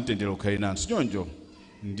amati mtendere ukhale nanu. Sichoncho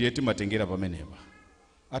ndiye timatengera pamenepa.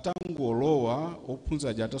 Atangolowa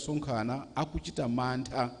ophunzira aja atasonkhana akuchita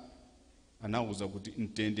mantha, anawuza kuti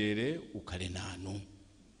mtendere ukhale nanu.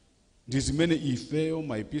 Ndi zimene ifeyo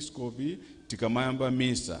maepiskopi tikamayamba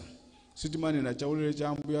misa sitimanena chaulere cha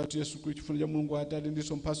Ambuye athu Yesu Khristu chifundo cha Mulungu Atate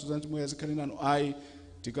ndiso mphatso za Mzimu Woyera zikhale nanu. Ayi,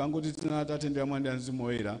 tikangoti tina Atate ndi Mwana ndi Mzimu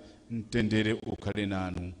Woyera, mtendere ukhale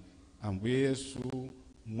nanu. Ambuye Yesu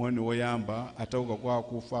mwini woyamba atauka kwa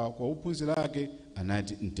akufa kwa ophunzira ake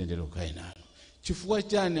anati mtendere ukhale nanu. Chifukwa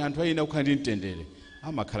chani anthu ayina kukhala ndi mtendere?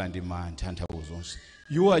 Amakhala ndi mantha nthawi zonse.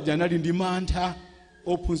 Iwo aja anali ndi mantha,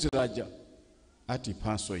 ophunzira aja ati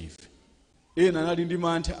phanso ife. Ena anali ndi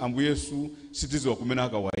mantha, Ambuye Yesu sitiziwa kumene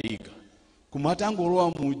akawayika. Koma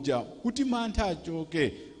atangolowa muja kuti mantha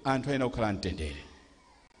achoke, anthu ayina kukhala mtendere.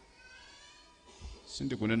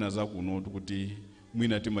 Sindikunena za kunotu kuti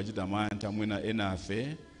mwina timachita mantha, mwina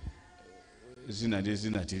enafe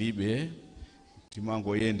zina tilibe,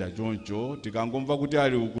 timangoyenda choncho, tikangomva kuti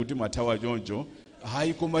ali ukuti mathawa choncho.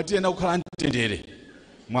 Hayi, koma tiyena kukhala mtendere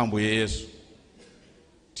mwa Ambuye Yesu.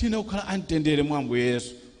 Tiyena kukhala mtendere mwa Ambuye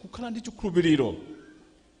Yesu, kukhala ndi chikhulupiriro.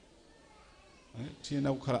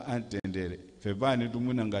 Tiyena kukhala mtendere. Fepani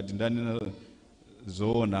tumwina ngati ndanena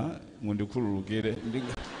zoona mundikhululukire.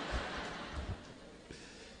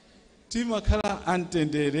 Timakhala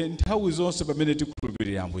mtendere nthawi zonse pamene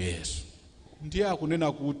tikhulupirira Ambuye Yesu. Ndiye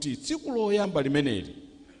akunena kuti tsiku loyamba limeneli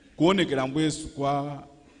kuonekera Ambuye Yesu kwa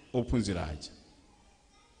ophunzira aja,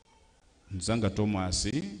 mzanga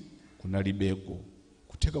Tomasi kunalibeko,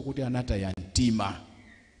 kutheka kuti anataya mtima.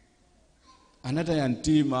 Anataya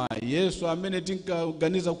mtima Yesu amene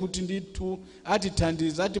tinkaganiza kuti ndithu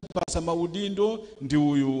atithandiza, atipasa maudindo, ndi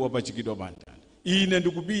uyu wapachikidwa pa mtanda. Ine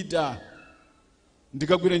ndikupita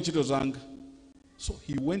ndikagwire ntchito zanga. So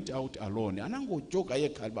he went out alone. Anangochoka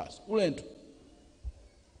yekha basi ulendo.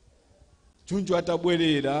 Choncho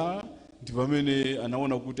atabwerera ndi pamene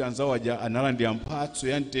anaona kuti anzawo aja analandira mphatso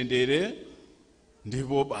ya mtendere,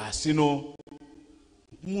 ndipo basi no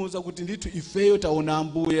kumuwuza kuti ndithu ifeyo taona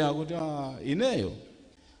Ambuye. Akuti ineyo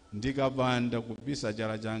ndikapanda kupisa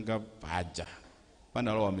chala changa paja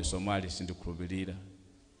panalowa misomali sindikhulupirira.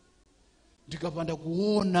 Ndikapanda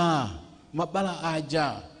kuona mabala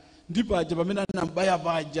aja ndipo aja pamene anambaya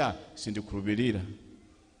paja sindikhulupirira.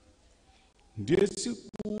 Ndiye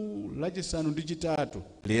tsiku lachisanu ndi chitatu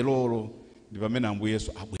lelolo ndi pamene Ambuye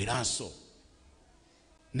Yesu abweranso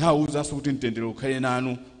nawuzanso kuti mtendere ukhale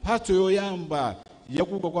nanu. Mphatso yoyamba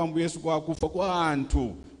yakuuka kwa Ambuye Yesu kwa akufa kwa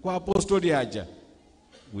anthu, kwa apostoli aja,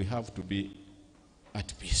 we have to be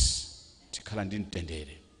at peace, tikhala ndi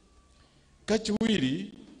mtendere.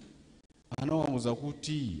 Kachiwiri anawawuza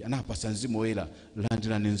kuti anapasa Mzimu Woyera,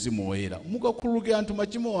 landirani Mzimu Woyera mukakhululukira anthu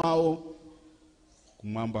machimo awo,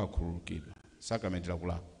 kumwamba akhululukidwa. Sakramenti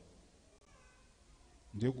lakulapa.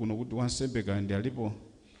 Ndiye kuno kuti wansembe kandi alipo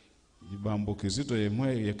Bambo Kizito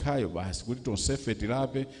yemwe yekhayo basi kuti tonsefe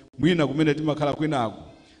tilape, mwina kumene timakhala kwinako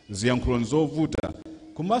ziyankhulo nzovuta.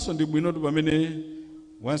 Komanso ndi bwino pamene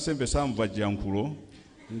wansembe samva ziyankhulo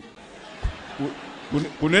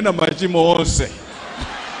kunena machimo onse.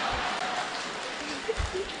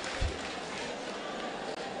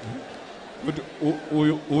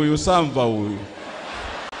 Uyu samva uyu.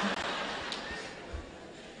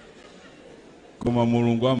 Koma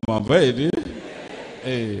Mulungu amamva eti.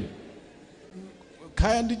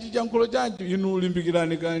 Kaya ndi chiyankhulo chanju inu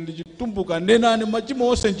ulimbikirani kandi chitumbuka, nenani machimo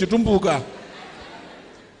onse nchitumbuka.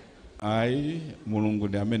 Ayi, Mulungu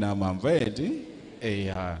ndi amene amamva eti.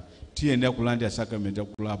 Tiyeni kulandira sakramenti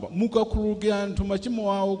yakulapa. Mukakhululukira anthu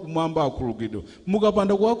machimo awo, kumwamba akhululukidwa.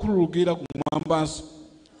 Mukapanda kuwakhululukira, kumwambanso.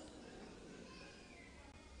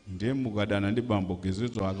 Ndiye mukadana ndi Bambo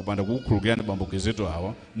Kizito akapanda kukhululukira ndi Bambo Kizito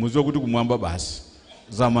awa, muziwe kuti kumwamba basi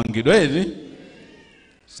zamangidwa eti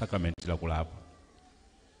sakramenti lakulapa.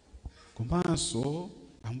 Komanso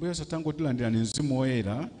Ambuye Yesu atangotilandirani Mzimu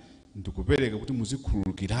Woyera ndikupereka kuti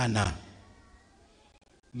muzikhululukirana.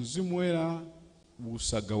 Mzimu Woyera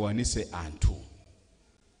usagawanise anthu.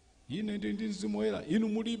 Ine ndi Mzimu Woyera, inu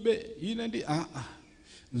mulibe, ine ndi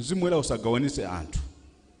Mzimu Woyera usagawanise anthu.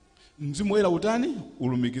 Mzimu Woyera utani?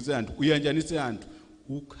 Ulumikize anthu, uyanjanise anthu.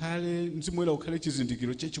 Ukhale Mzimu Woyera ukhale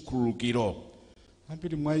chizindikiro chechikhululukiro.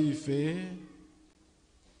 Ambiri mwa ife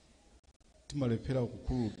timalephera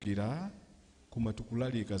kukhululukira, koma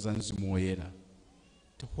tikulalika za Mzimu Woyera.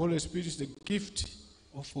 The Holy Spirit is the gift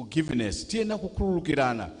of forgiveness. Tiyena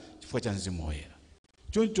kukhululukirana chifukwa cha Mzimu Woyera.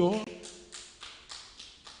 Choncho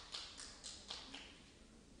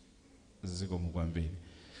ziko mukwambiri.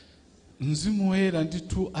 Mzimu Woyera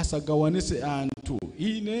ndithu asagawanise anthu.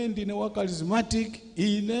 Ine ndine wa charismatic,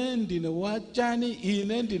 ine ndine wa chani,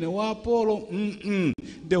 ine ndine wa Apollo.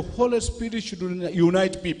 the Holy Spirit should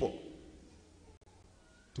unite people.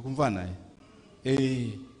 Tukumvana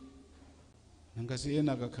nangasi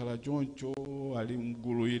ena kakhala choncho ali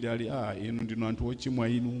mgulu ili ali inu ndinu anthu ochimwa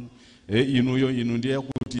inu inuyo inu ndiye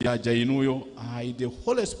kuti aja inuyo the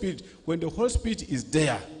Holy Spirit, when the Holy Spirit is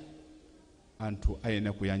there, anthu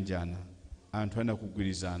ayena kuyanjana, anthu ayena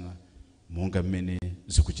kugwirizana monga mmene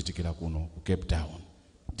zikuchitikira kuno ku Cape Town.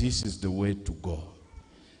 This is the way to go.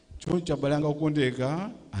 Choncho abale anga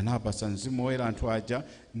okondeka anapasa mzimu woyera anthu aja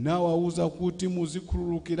nawauza kuti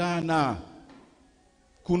muzikhululukirana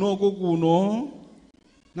kunoko kuno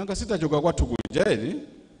nanga sitachoka kwathu kuja eri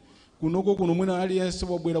kunoko kuno mwina aliyense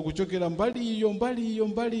wabwera kuchokera mbali iyo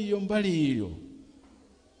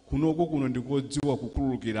kunoko kuno ndikodziwa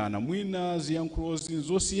kukhululukirana mwina ziyankhulo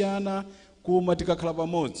zosiyana koma tikakhala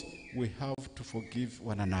pamodzi we have to forgive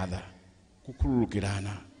one another.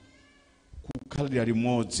 Kukhululukirana kukhalira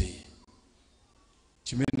limodzi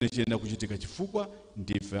chimene chiyenda kuchitika chifukwa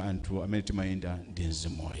ndife anthu amene timayenda ndi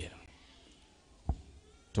mzimu woyera.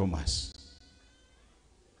 Thomas,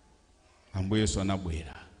 Ambuye Yesu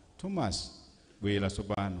anabwera. Thomas, bwera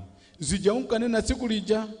tsopano. Zija unkanena tsiku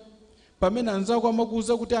lija pamene anzako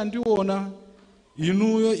amakuuza kuti andiona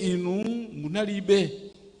inuyo inu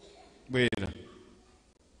munalibe. Bwera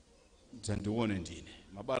dzandione ndine,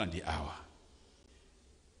 mabala ndi awa.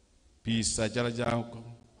 Pisa chala chako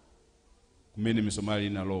kumene misomali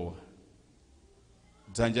inalowa,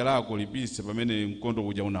 dzanja lako lipise pamene mkondo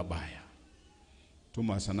uja unabaya.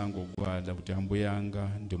 Thomas anangogwada kuti Ambuye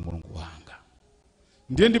anga ndi Mulungu wanga.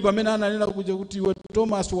 Ndiye ndi pamene ananena kuja kuti iwe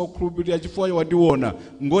Thomas wakhulupirira chifukwa wadiona,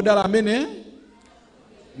 ngodala amene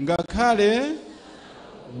ngakhale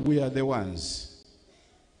we are the ones.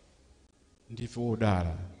 Ndife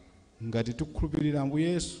wodala ngati tikukhulupirira Ambuye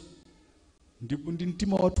Yesu ndipo ndi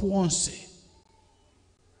mtima wathu wonse.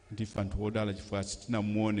 Ndife anthu wodala chifukwa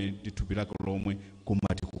tinamuone ndi thupi lake lomwe koma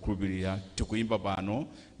tikukhulupirira, tikuyimba pano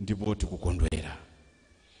ndipo tikukondwera.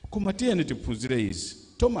 Koma tiyeni tiphunzire izi.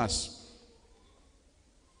 Thomas,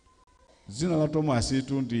 zina la Thomas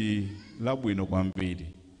itu ndi labwino kwambiri.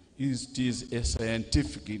 It is a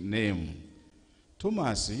scientific name.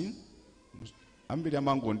 Thomas ambiri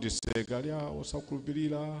amangondiseka ali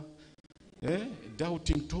osakhulupirira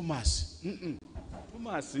doubting Thomas.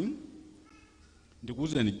 Thomas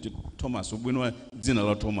ndikuuzeni Thomas ubwino dzina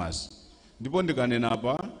la Thomas. Ndipo ndikanena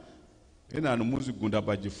apa ena anu muzigunda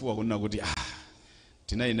pa chifuwa kunena kuti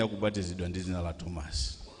tinayenera kubatizidwa ndi dzina la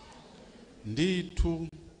Thomas. Ndithu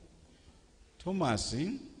Thomas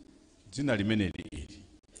dzina limene lili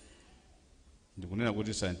ndikunena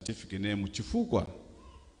kuti scientific name chifukwa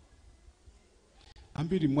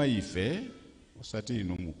ambiri mwa ife osati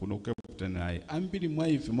inu kuno Capetown naye ambiri mwa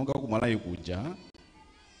ife monga kumalawi kuja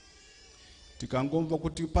tikangomva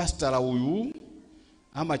kuti pastora uyu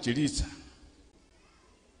amachilitsa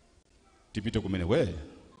tipite kumene we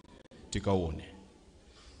tikaone.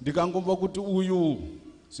 Ndikangomva kuti uyu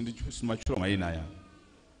simachula mayina aya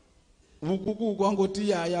ukuku angoti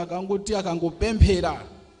yaya akangoti akangopemphera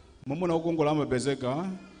momona ukongola amapezeka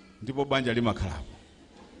ndipo banja limakhalapo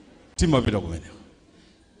timapita kumeneko.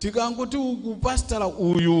 Tikangoti uku pastora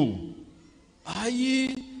uyu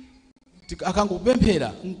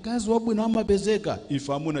akangopemphera mkazi wabwino amapezeka,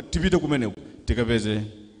 ife amuna tipite kumeneko tikapeze.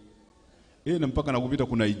 Ena mpaka nakupita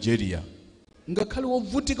ku Nigeria ngakhale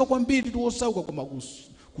wovutika kwambiri tiwosauka koma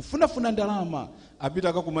kufunafuna ndalama apita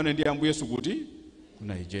akakumana ndi Ambuye Yesu kuti ku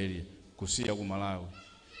Nigeria, kusiya ku Malawi,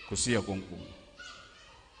 kusiya konkuno.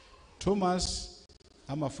 Thomas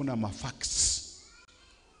amafuna mafacts,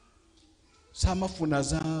 samafuna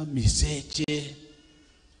za miseche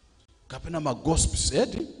kapena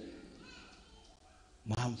magospels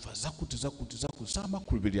mwamva zakuti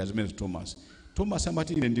samakhulupirira zimene Thomas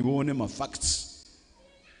amati ine ndione mafacts.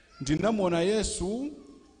 Ndinamuona Yesu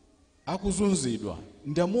akuzunzidwa,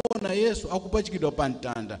 ndamuona Yesu akupachikidwa pa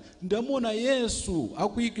mtanda, ndamuona Yesu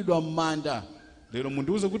akuyikidwa m'manda. Lero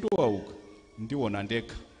mundiuze kuti wauka ndiona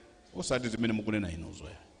ndekha osati zimene mukunena inozo.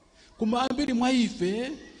 Koma ambiri mwa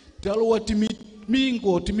ife talowa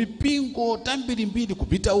timipingo tambirimbiri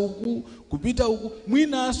kupita uku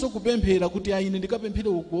mwinaso kupemphera kuti ine ndikapemphera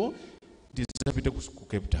uko ndizapita ku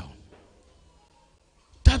Cape Town.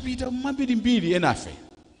 Tapita mambirimbiri enafe.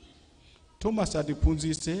 Thomas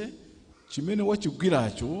atiphunzitse chimene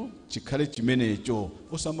wachigwiracho chikhale chimenecho,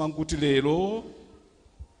 osamanguti lero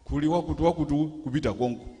kuli wakuti kupita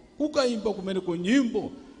konko ukayimba kumeneko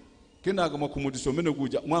nyimbo kenaka mwakhumuditso umene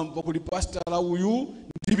kuja mwamva kuli pastora uyu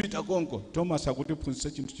ndipita konko. Thomas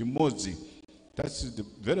akutiphunzitsa chinthu chimodzi. That's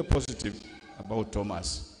very positive about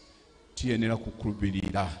Thomas. Tiyenera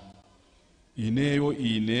kukhulupirira. Ineyo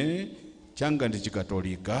ine changa ndi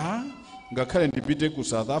chikatolika, ngakhale ndipite ku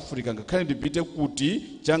South Africa, ngakhale ndipite kuti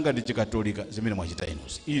changa ndi chikatolika. Zimene mwachita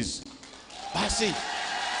inozi izi basi.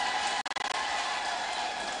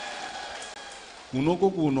 Kunoko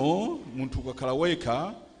kuno munthu ukakhala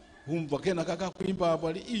wekha umva kena kakakuimba apo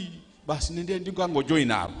ali basi ndiye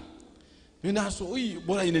ndingangojoin apo. Inaso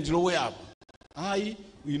bora ine ndilowe apo. Ayi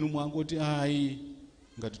inu mwangoti ayi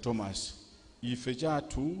ngati Thomas ife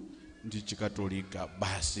chathu ndi chikatolika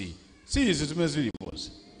basi. Sizi zimene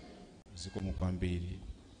zilipozi zikomo kwambiri.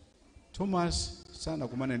 Thomas sana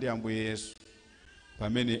kumana ndi Ambuye Yesu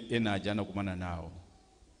pamene ena ajana kumana nawo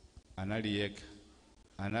anali yekha,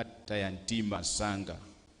 anataya mtima sanga,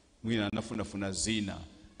 mwina anafunafuna zina,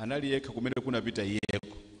 anali yekha kumene kunapita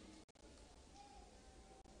yeko.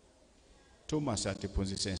 Thomas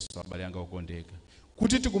atiphunzitsenso abale anga okondeka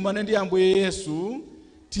kuti tikumane ndi Ambuye Yesu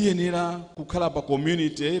tiyenera kukhala pa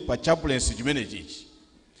community, pa chaplaincy chimene chichi.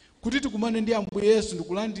 Kuti tikumane ndi Ambuye Yesu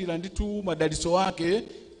ndikulandira ndithu madalitso wake,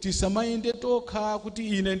 tisamayende tokha kuti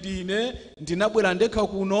ine ndine ndinabwera ndekha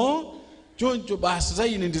kuno choncho basi za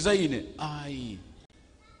ine ndi za ine. Ayi.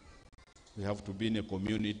 We have to be in a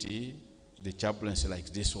community, the chaplaincy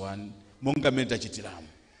like this one, monga mene tachitiramu.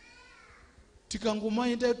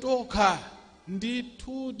 Tikangomayenda tokha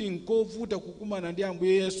ndithu ndinkovuta kukumana ndi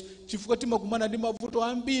Ambuye Yesu chifukwa timakumana ndi mavuto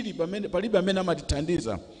ambiri palibe amene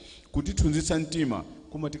amatithandiza kutithunzitsa mtima.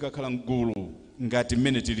 Koma tikakhala mgulu ngati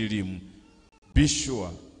mmene tililimu, be sure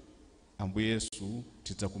Ambuye Yesu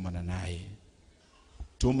tidzakumana naye.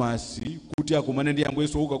 Thomas kuti akumane ndi Ambuye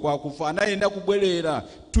Yesu uka kwa kufa anayenda kubwerera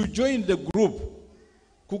to join the group,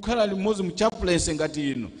 kukhala limodzi mu chaplaincy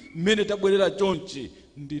ngati ino mmene tabwerera chonchi.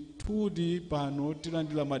 Ndithudi pano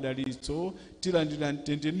tilandira madalitso, tilandira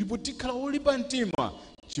mtendere, ndipo tikhala olimba mtima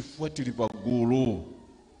chifukwa tili pa gulu.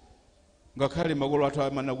 Ngakhale makolo athu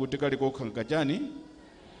amana kuti kali kokha nkachani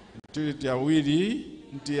tili awiri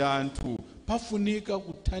ndi anthu, pafunika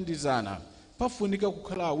kuthandizana, pafunika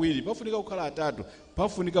kukhala awiri, pafunika kukhala atatu,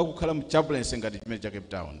 pafunika kukhala mu chaplaincy ngati chimene cha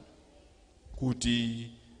Capetown kuti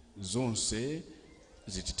zonse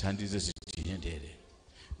zitithandize zitiyendere.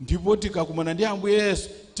 Ndipo tikakumana ndi Ambuye Yesu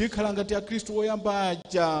tikhala ngati akhristu oyamba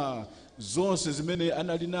aja, zonse zimene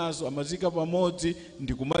anali nazo amazika pamodzi,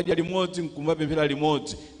 ndikumadya limodzi, nkumapemphera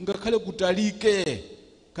limodzi, ngakhale kutalike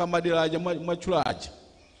kamadera aja mwachulaja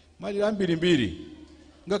madera ambirimbiri,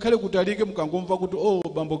 ngakhale kutalike mukangomva kuti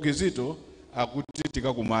bambo Kizito akuti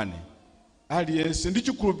tikakumane aliyense ndi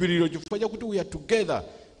chikhulupiriro chifukwa chakuti we are together,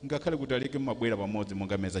 ngakhale kutalike mabwera pamodzi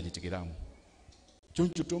monga meza chitikiramu.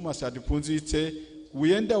 Choncho Thomas atiphunzitse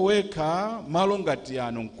kuyenda wekha malo ngati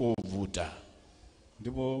ano nkovuta.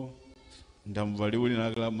 Ndipo ndamva liwu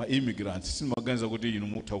linakala ma immigrants, simaganiza kuti inu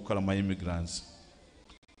mutha kukhala ma immigrants.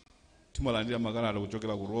 Timalandira makalata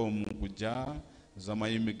kuchokera ku Rome kuja za ma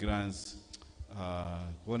immigrants,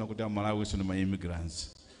 kuona kuti Malawi sino ma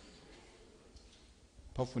immigrants.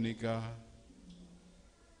 Pafunika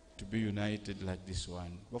to be united like this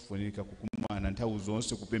one. Pafunika kukumana nthawi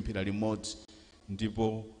zonse kupemphera limodzi,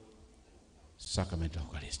 ndipo sacrament of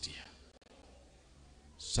Eucharistia.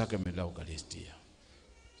 Sacrament of Eucharistia.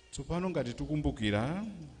 Tsopano ngati tikumbukira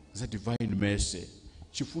za divine mercy,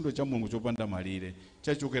 chifundo cha Mulungu chopanda malire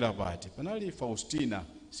chachokera pati. Panali Faustina,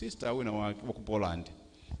 sister wina wa ku Poland,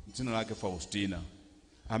 dzina lake Faustina,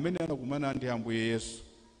 amene anakumana ndi Ambuye Yesu,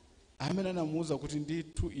 amene anamuwuza kuti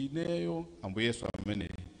ndithu ineyo Ambuye Yesu amene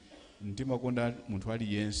ndimakonda munthu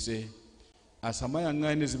aliyense,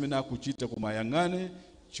 asamayang'ane zimene akuchita koma ayang'ane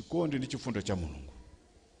chikondi ndi chifundo cha Mulungu.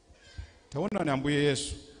 Taonani Ambuye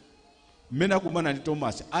Yesu mmene akumana ndi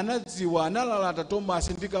Thomas, anadziwa, analalata Thomas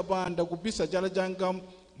ndikapanda kupisa chala changa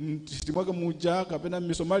mtimwake muja kapena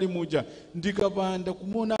misomali muja, ndikapanda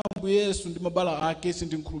kumona Ambuye Yesu ndi mabala ake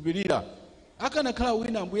sindinkhulupirira. Akanakhala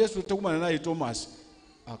wina Ambuye Yesu takumana naye Thomas,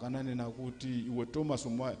 akananena kuti iwe Thomas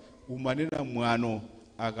umanena mwano,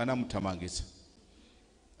 akanamuthamangitsa.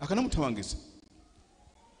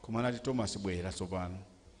 Koma anati Thomas bwera tsopano,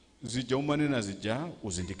 zija umanena zija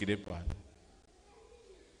uzindikire pano.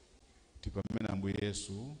 Tipamene Ambuye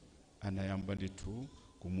Yesu anayamba ndithu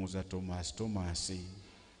kumuuza Thomas, Thomas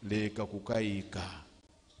leka kukayika.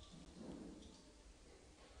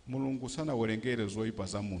 Mulungu sana werengere zoyipa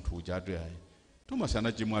za munthu uja atu yaye. Thomas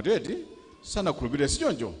anachimwa ati sana khulupirira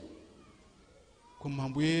sichoncho. Koma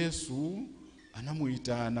Ambuye Yesu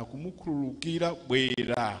anamuyitana kumukhululukira,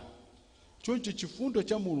 bwera. Choncho chifundo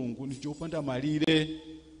cha Mulungu ni chopanda malire,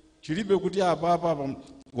 chilibe kuti apa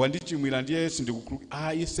wandichimwira ndiye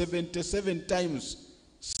sindikukhululukira. 77 times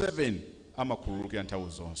 7 amakhululukira nthawi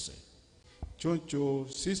zonse. Choncho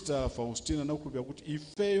sister Faustina anakhulupirira kuti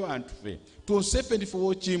ifeyo anthufe tonsefe ndife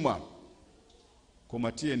wochimwa,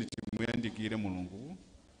 koma tiyeni timuyandikire mulungu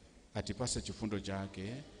atipase chifundo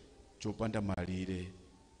chake chopanda malire,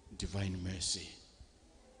 divine mercy.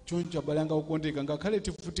 Choncho abale anga okondeka, ngakhale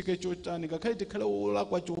tifutike chotani, ngakhale tikhale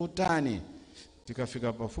olakwa chotani,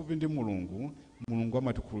 tikafika pafupi ndi mulungu, mulungu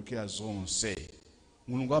amatikhululukira zonse.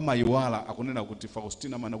 Mulungu amayiwala, akunena kuti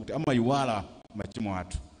Faustina amana kuti amayiwala machimo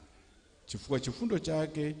athu, chifukwa chifundo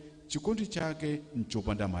chake, chikondi chake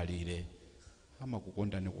nchopanda malire.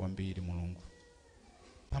 Amakukondani kwambiri mulungu,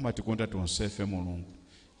 amatikonda tonsefe mulungu.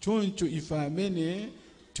 Choncho ife amene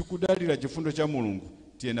tikudalira chifundo cha mulungu,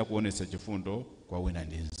 tiyena kuonesa chifundo kwa wina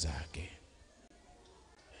ndi nzake.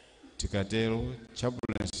 Tikatero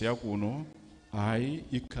chaplaincy yakuno ayi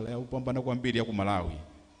ikhala yaupambana kwambiri ya ku Malawi.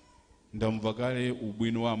 Ndamva kale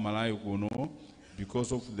ubwino wa Malawi kuno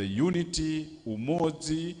because of the unity,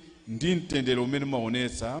 umodzi ndi mtendere umene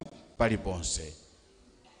maonesa paliponse.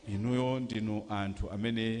 Inuyo ndinu anthu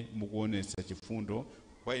amene mukuonesa chifundo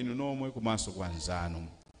kwa inu nomwe komanso kwa anzanu.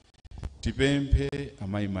 Tipemphe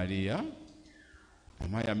amayi Maria,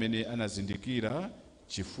 amayi amene anazindikira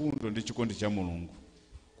chifundo ndi chikondi cha mulungu,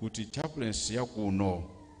 kuti chaplaincy yakuno,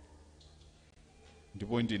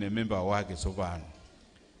 ndipo ndine member wake tsopano,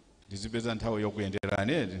 ndizipeza nthawi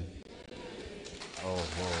yokuyenderani.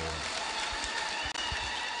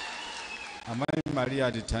 Amayi Maria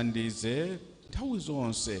atithandize nthawi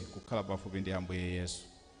zonse kukhala pafupi ndi Ambuye Yesu,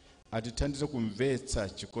 atithandize kumvetsa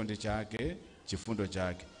chikondi chake, chifundo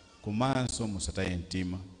chake, komanso musataye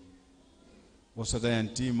mtima. Osataya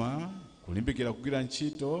mtima, kulimbikira kugwira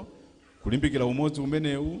ntchito, kulimbikira umodzi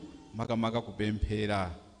umenewu, makamaka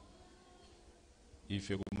kupemphera.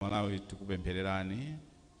 Ife ku Malawi tikupemphererani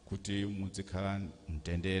kuti muzikhala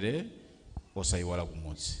mtendere, osayiwala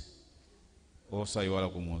kumudzi. Osayiwala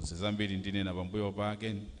kumudzi. Zambiri ndinena pambuyo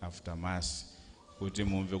pake after mass kuti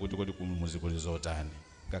mumve kuti kumudzi kuli zotani,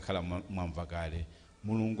 ngakhala mwamva kale.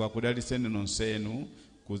 Mulungu akudaliseni nonsenu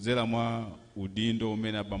kudzera mwa udindo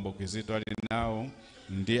umene abambo Kizito ali nawo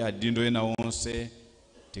ndi adindo ena onse.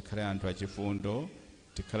 Tikhale anthu achifundo,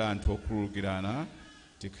 tikhale anthu okhululukirana,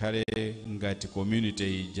 tikhale ngati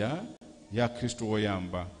community ija ya Khristu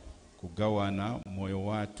woyamba, kugawana moyo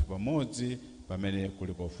wathu pamodzi pamene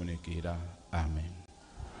kuli kofunikira. Amen.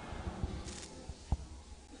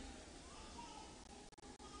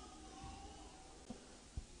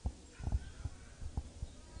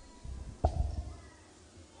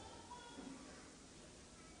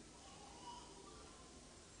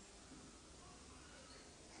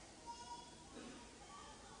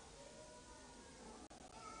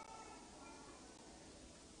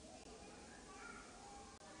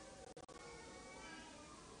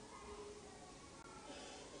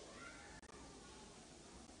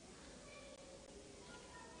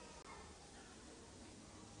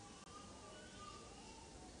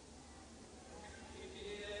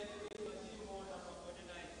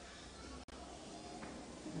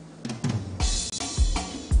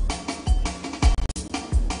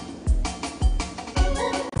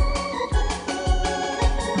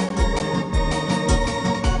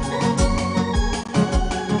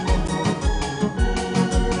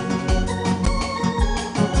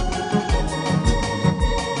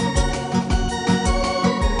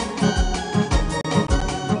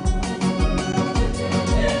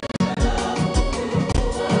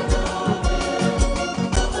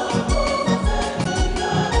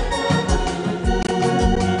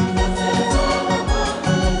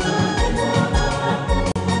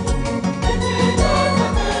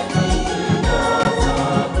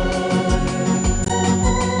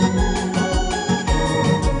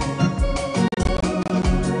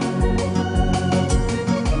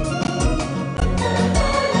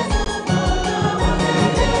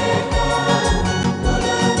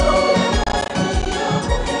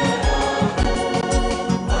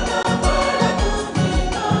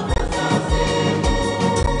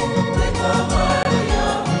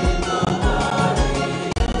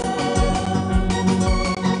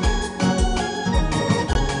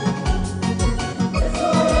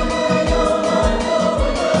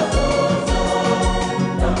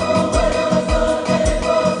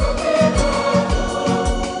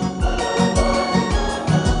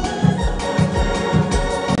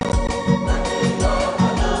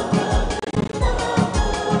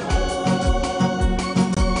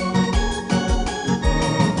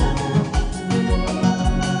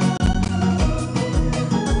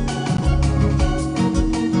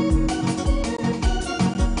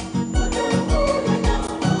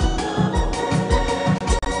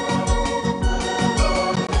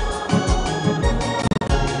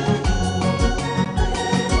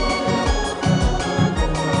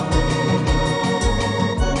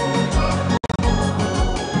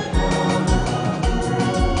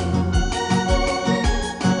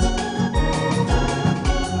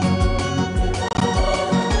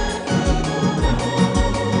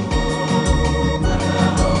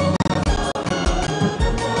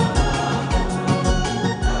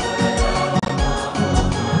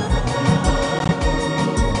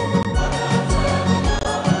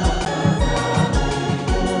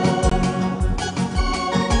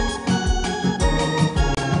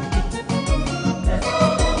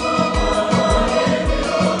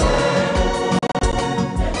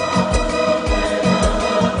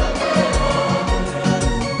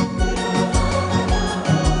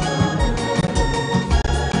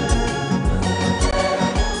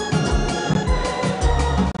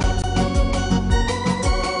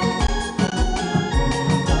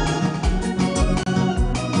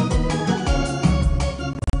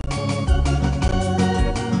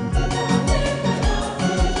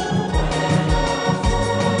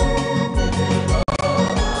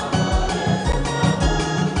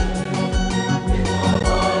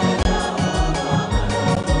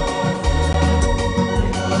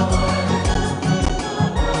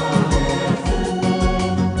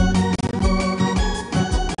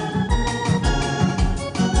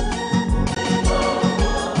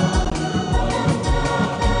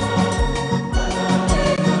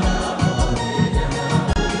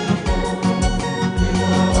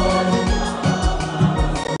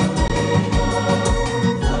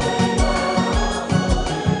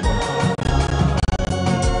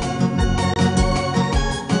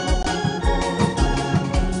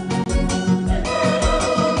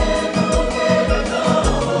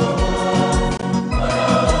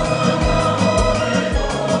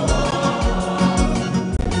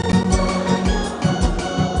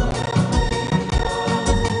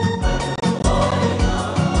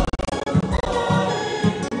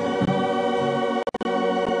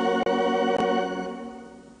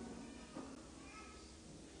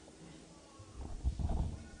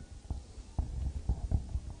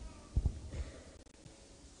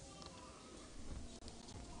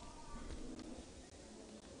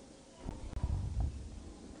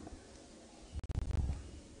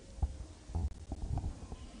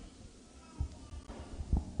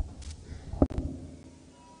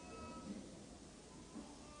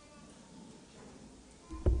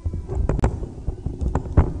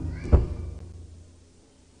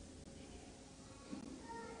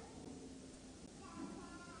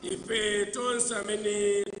 ife tonse amene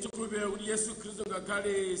tikhulupirira kuti Yesu Khristu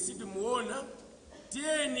ngakhale sitimuona,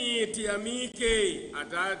 tiyeni tiyamike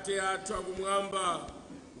Atate athu akumwamba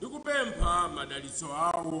ndi kupempha madalitso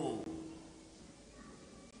awo.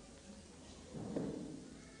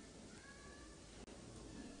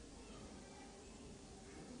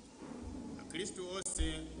 Akristu onse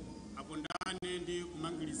akondane ndi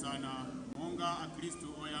kumangilizana monga Akristu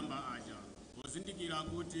oyamba aja, pozindikira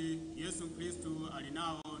kuti Yesu Khristu ali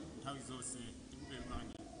nawo nthawi zonse.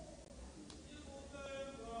 Tikupemphani.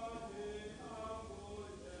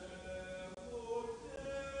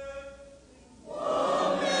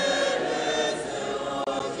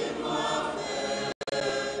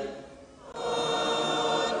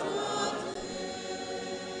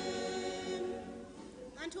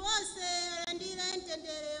 Anthu onse alandira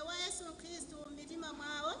mtendere wa Yesu Khristu m'mitima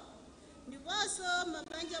mwawo ndiponso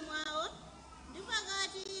m'mabanja mwawo ndi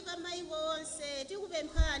pakati pa mayiko onse.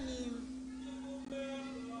 Tikupemphani.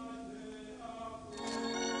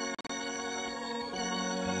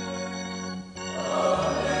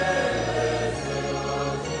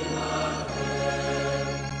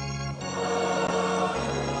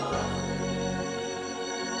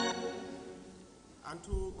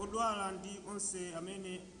 Anthu odwala ndi onse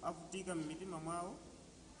amene avutika m'mitima mwawo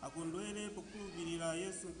akondwere pokhulupirira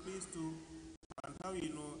Yesu Khristu pa nthawi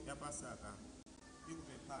ino ya Pasaka.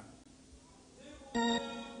 Tikupemphani.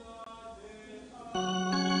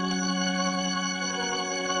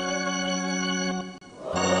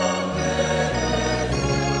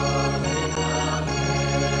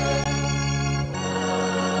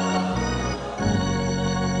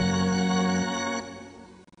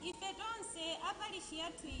 Ife tonse aparishi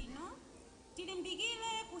yathu ino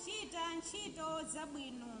tilimbikire kuchita ntchito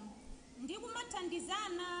zabwino ndi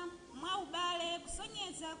kumathandizana mwa ubale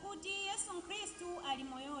kusonyeza kuti Yesu Khristu ali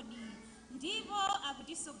moyodi ndipo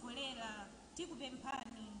akutisogolera.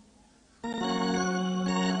 Tikupemphani.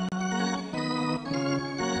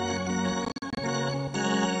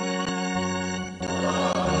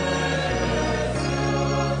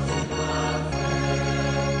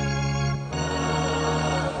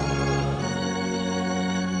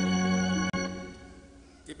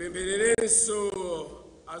 Tipemphererenso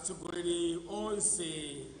atsogoleri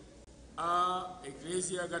onse a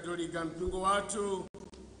Ecclesia Katolika mpingo wathu,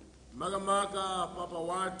 makamaka Papa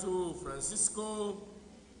wathu Francisco,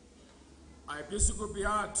 Archbishop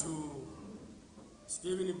athu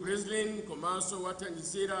Stephen Breslin, komanso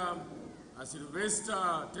wathandizira a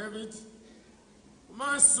Sylvester David,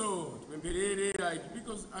 komanso tipempherere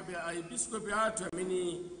Archbishop athu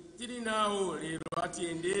amene tili nawo lero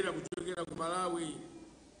atiyendera kuchokera ku Malawi,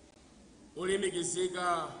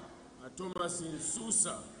 olemekezeka Thomas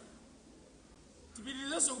Msusa.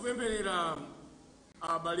 Tipitirizenso kupempherera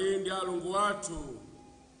abale ndi alongo athu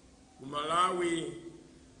ku Malawi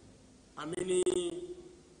amene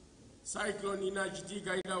cyclone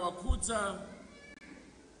inachitika inawakhudza,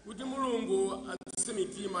 kuti Mulungu adzuse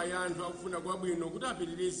mitima ya anthu akufuna kwabwino kuti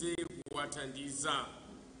apitirize kuwathandiza.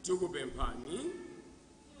 Tikupemphani.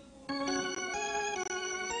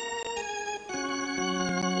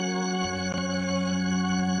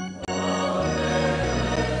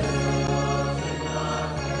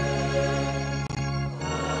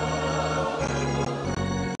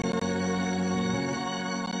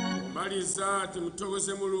 Kumaliza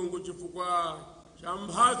timuthokoze Mulungu chifukwa cha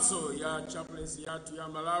mphatso ya chaplaincy yathu ya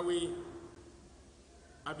Malawi,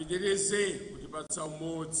 apitirize kutipatsa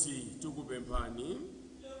umodzi. Tikupemphani.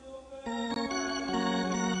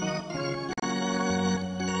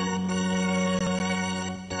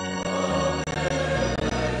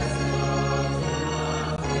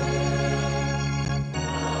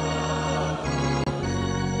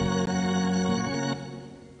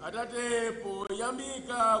 Atate,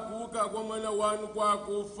 poyamika kuuka kwa mwana wanu kwa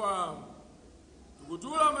akufa,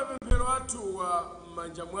 tikutula mapemphero athu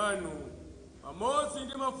m'manja mwanu pamodzi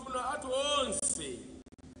ndi mafuno athu onse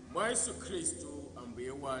mwa Yesu Khristu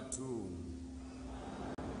Ambuye wathu.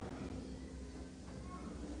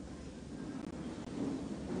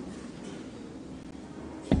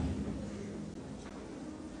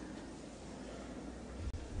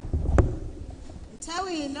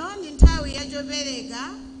 Nthawi ino ndi nthawi ya chopereka.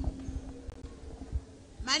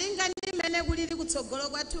 Malinga ndi mmene kulili kutsogolo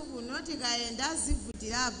kwathu kuno tikayenda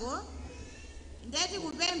zivutirapo, ndeti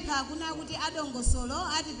kupempha kuna kuti adongosolo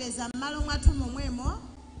atipeza m'malo mwathu momwemo,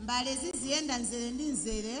 mbale ziziyenda nzere ndi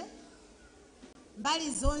nzere mbali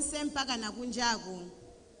zonse mpaka nakunjako.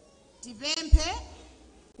 Tipemphe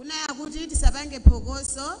kuna yakuti tisapange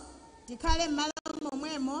phokoso, tikhale m'malo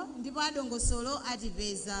momwemo ndipo adongosolo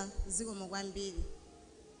atipeza. Zikomo kwambiri.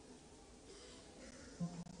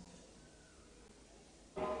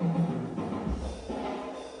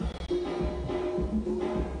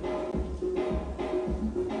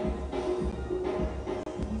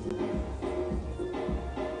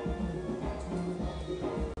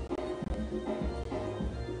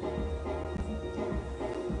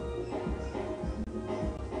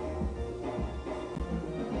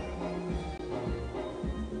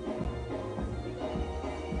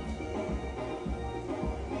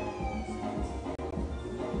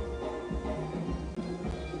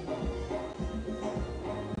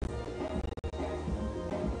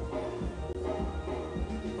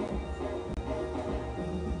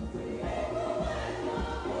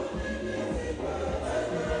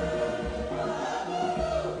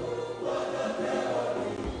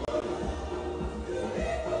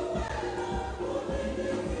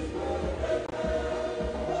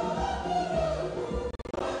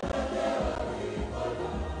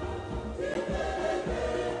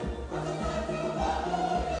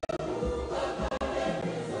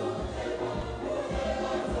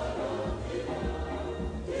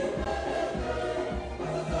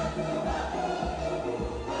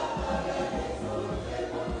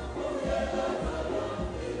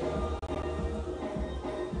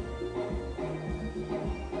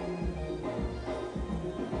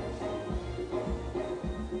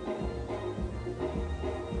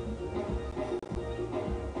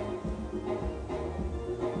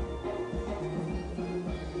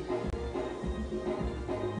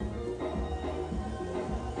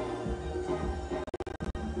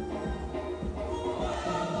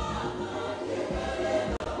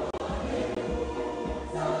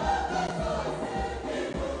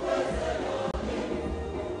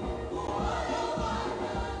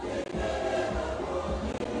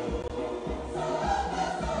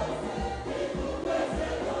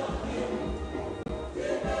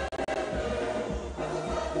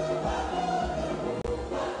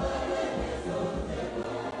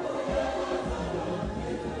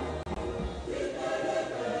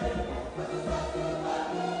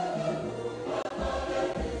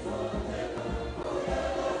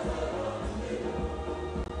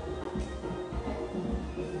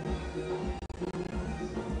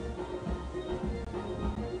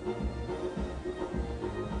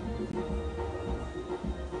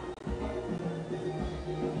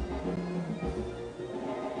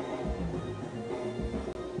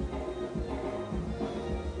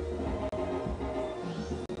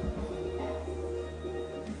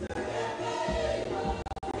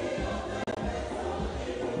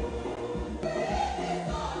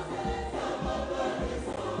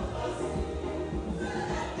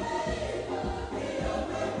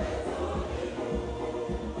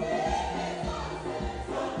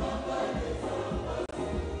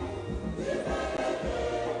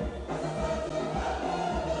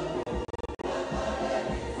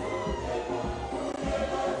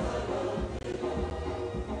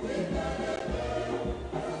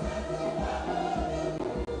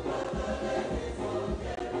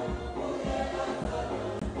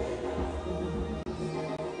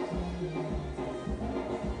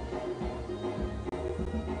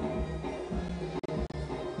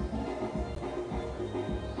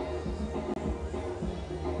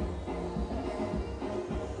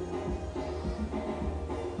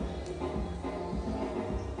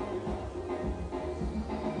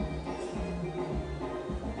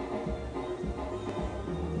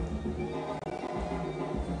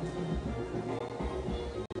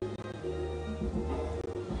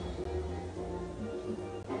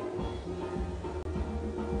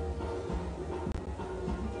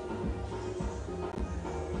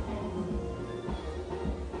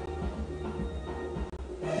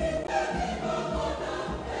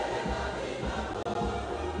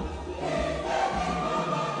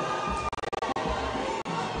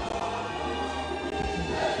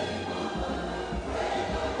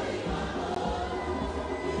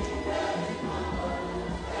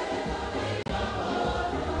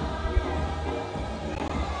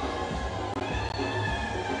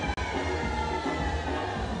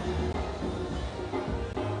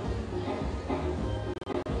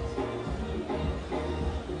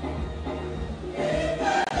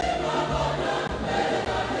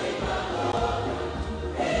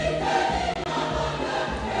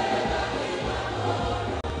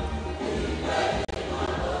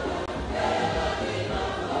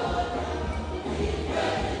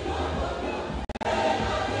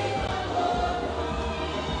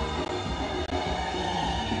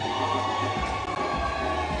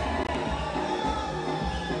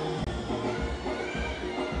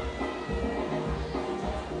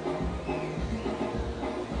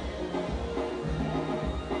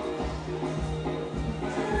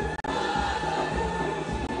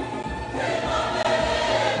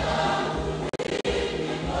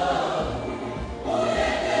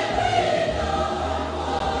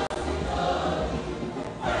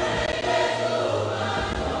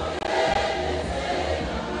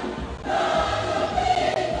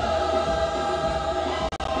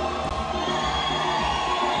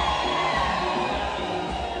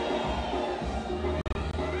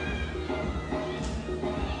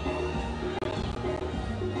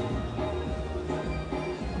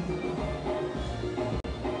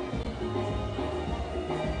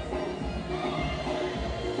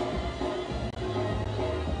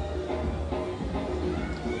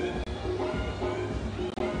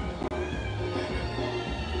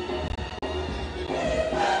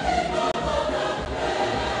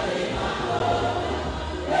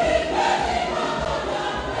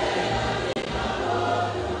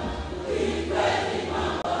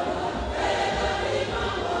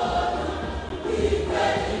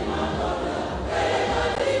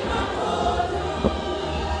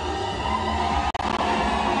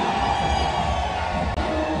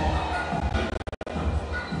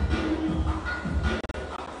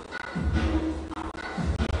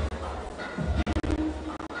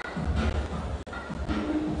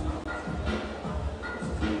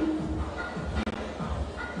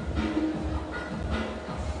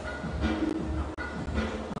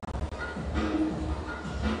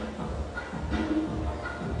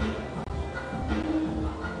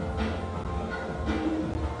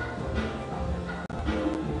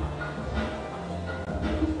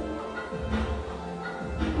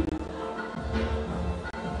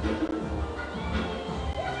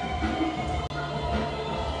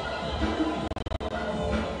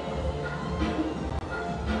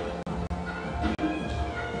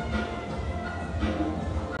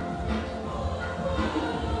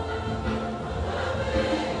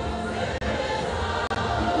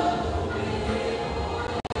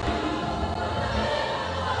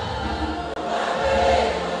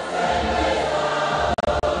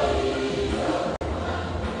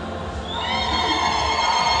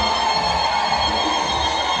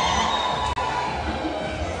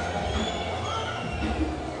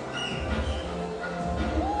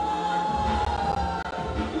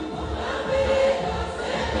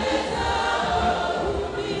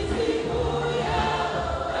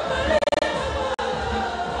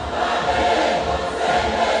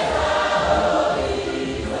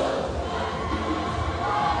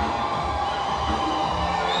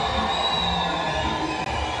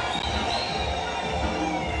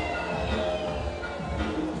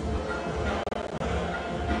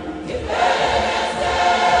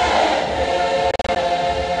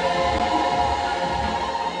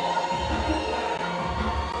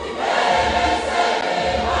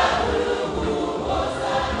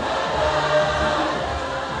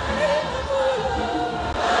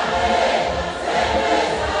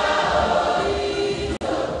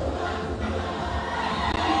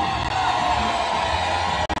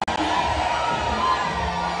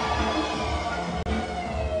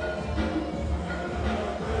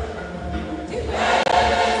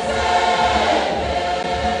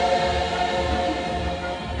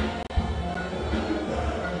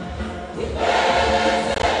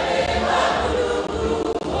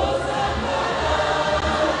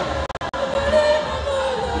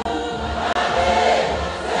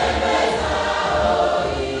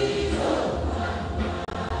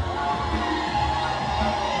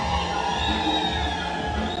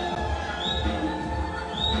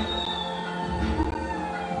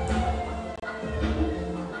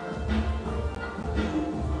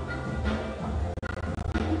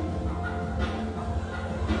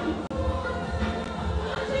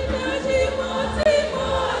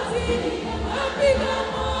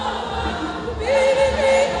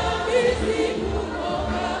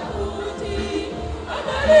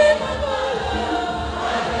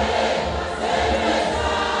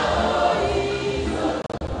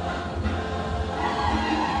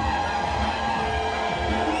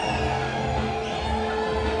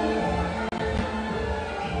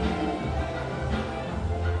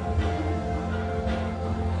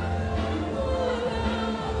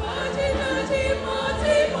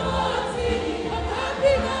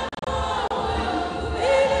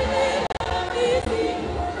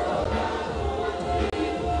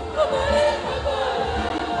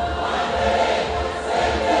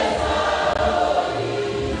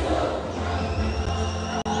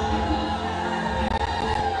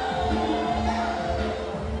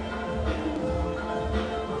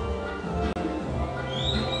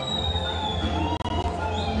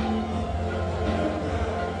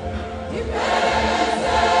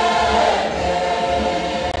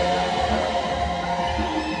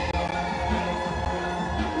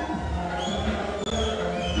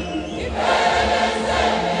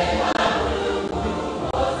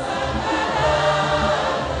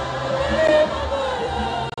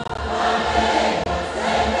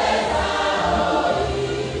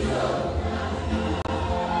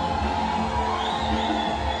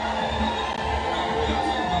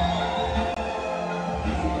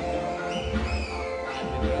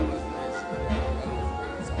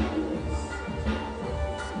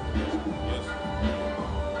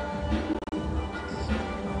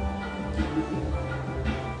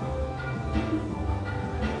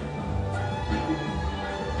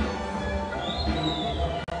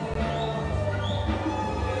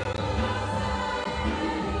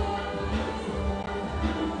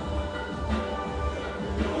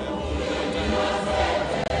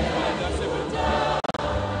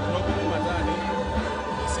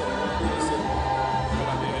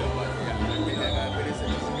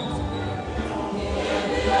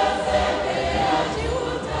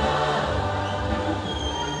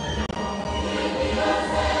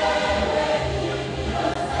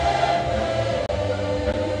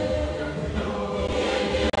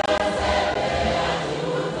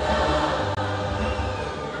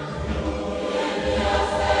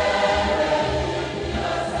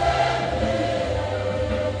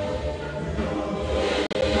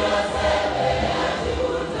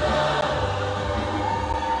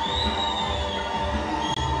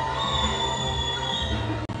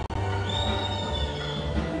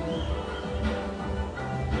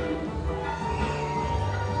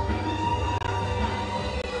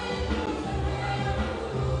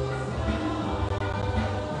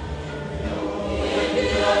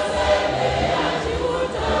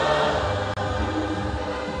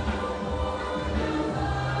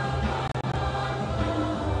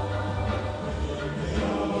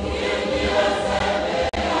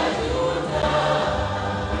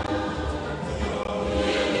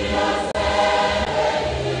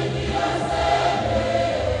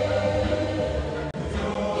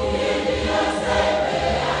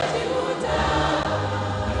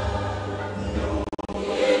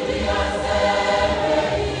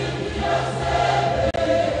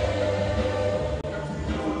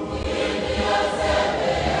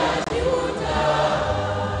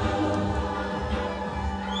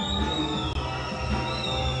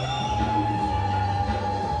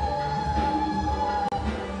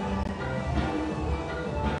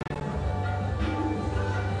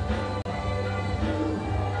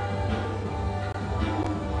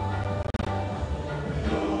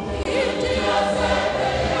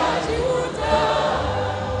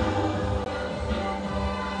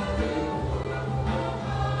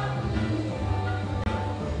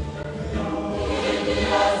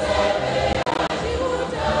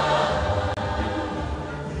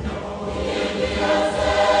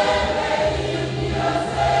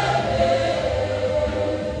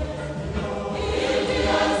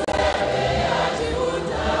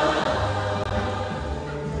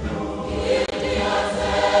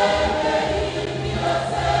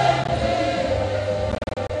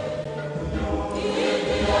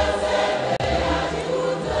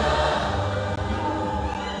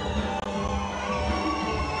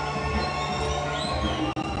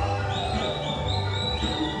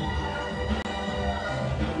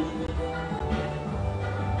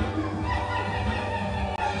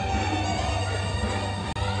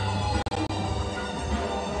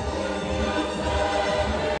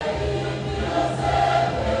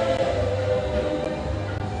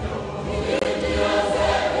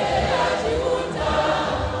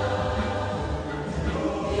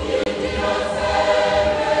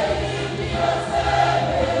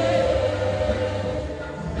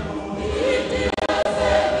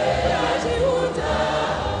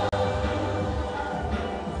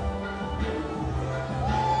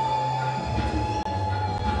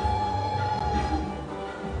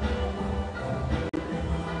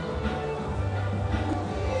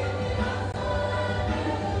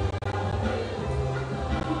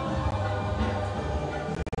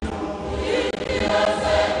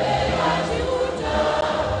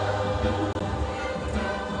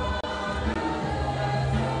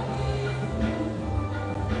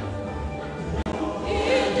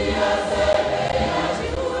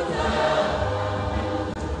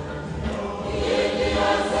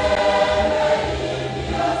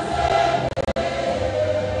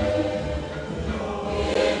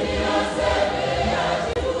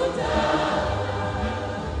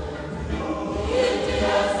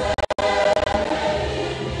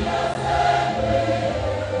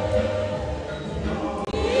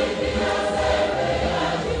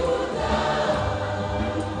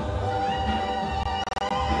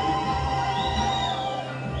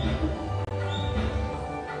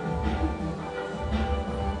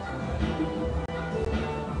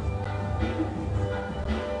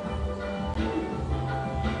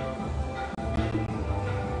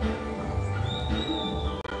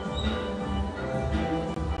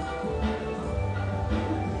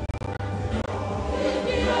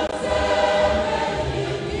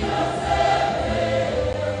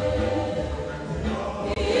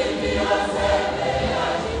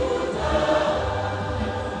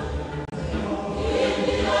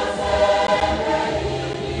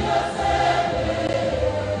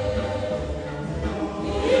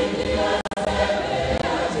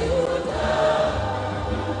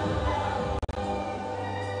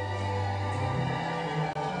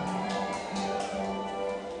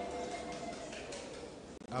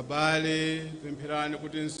 Abale, pempherani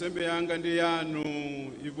kuti nsembe yanga ndi yanu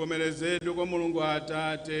ivomerezedwe kwa Mulungu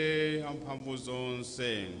Atate amphamvu zonse.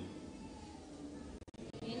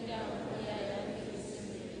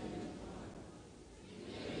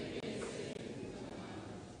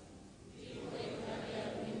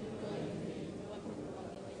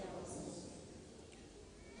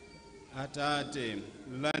 Atate,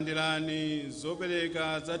 landirani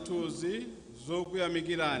zopereka zathuzi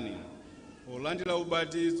zokuyamikirani. Olandira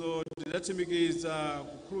ubatizo tidatsimikiza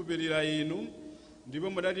kukhulupirira inu ndipo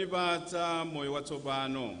mudatipatsa moyo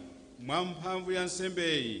watsopano. Mwa mphamvu ya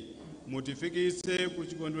nsembeyi mutifikitse ku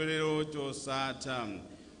chikondwerero chosatha.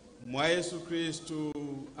 Mwa Yesu Khristu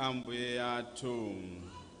Ambuye athu.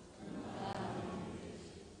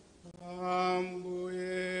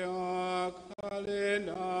 Ambuye akhale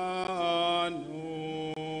nanu.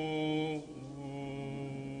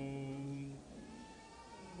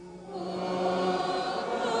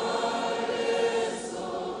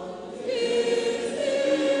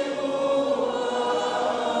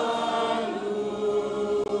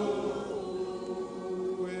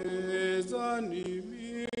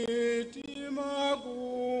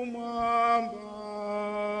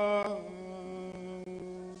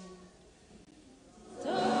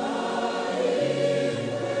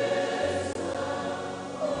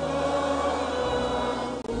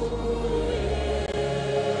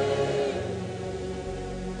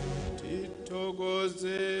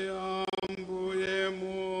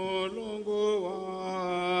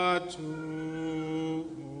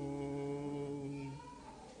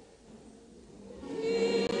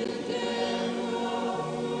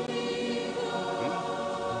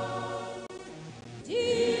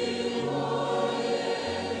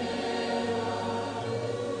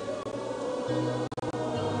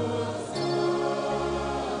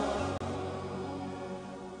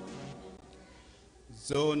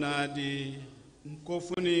 Zonadi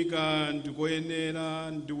nkofunika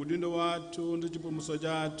ndikoyenera ndi udindo wathu ndi chipulumutso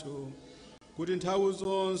chathu kuti nthawi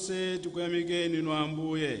zonse tikuyamikeni inu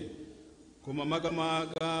Ambuye, koma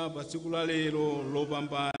makamaka pa tsiku la lero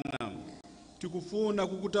lopambana tikufuna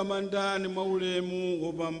kukutamandani mwa ulemu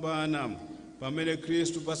wopambana pamene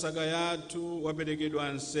Khristu Pasaka yathu waperekedwa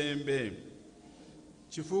nsembe.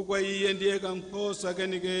 Chifukwa iye ndiye kankhosa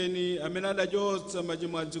kenikeni amene adachotsa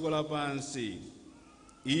machimo a dziko lapansi.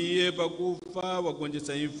 Iye pakufa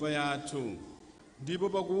wagonjetsa imfa yathu, ndipo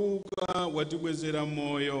pakuuka watibwezera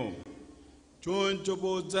moyo. Choncho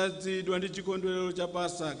podzazidwa ndi chikondwerero cha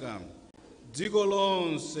Pasaka, dziko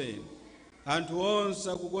lonse, anthu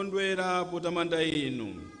onse akukondwera potamanda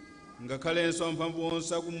inu, ngakhalenso amphamvu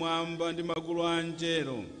onse akumwamba ndi magulu a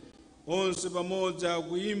angelo, onse pamodzi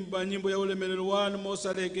akuimba nyimbo ya ulemerero wanu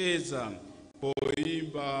mosalekeza,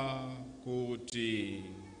 poimba kuti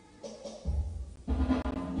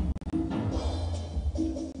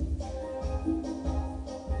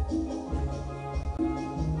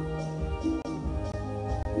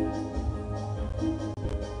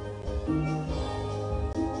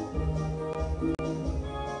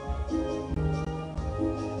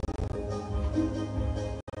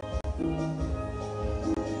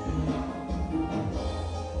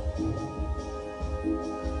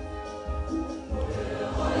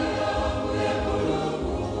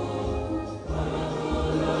Hallelujah.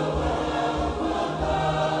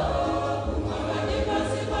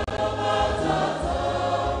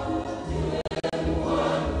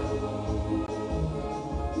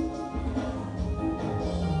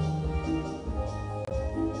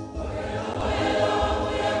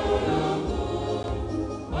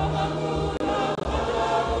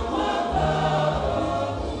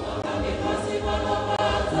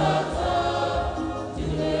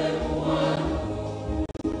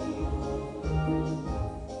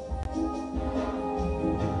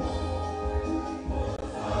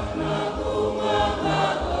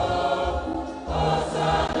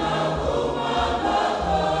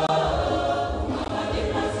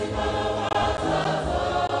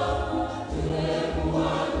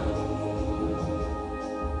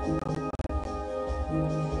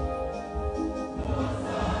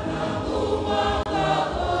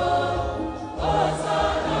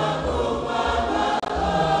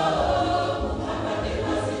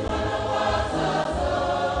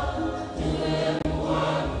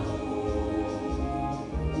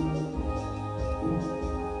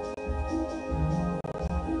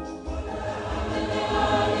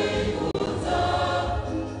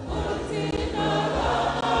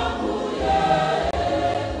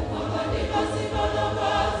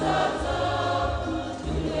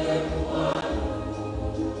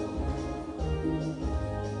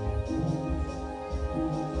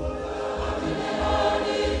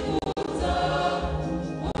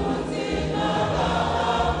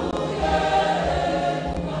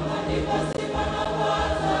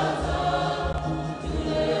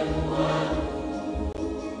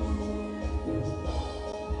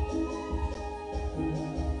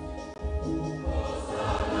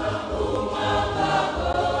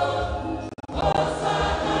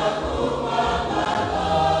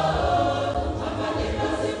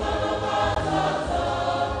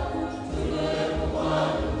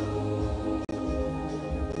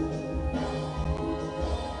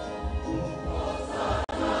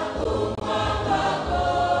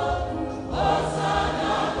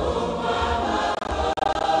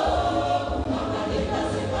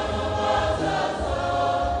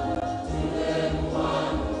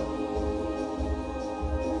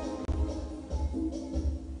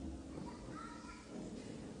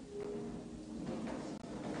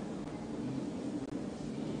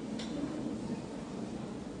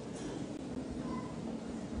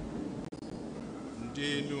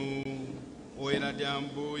 ndinu oyera ndi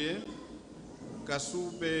Ambuye,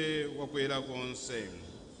 kasupe wakwera konse.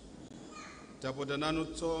 Tapota nanu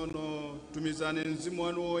tsono, tumizani Mzimu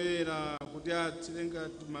wanu woyera kuti atsike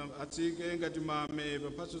ngati mame pa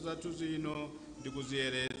mphatso zathu zino ndi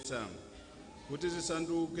kuziyeretsa, kuti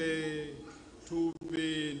zisanduke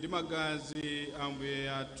thupi ndi magazi a Ambuye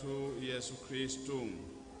athu Yesu Khristu.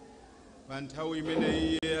 Pa nthawi imene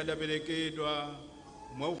iye adaperekedwa,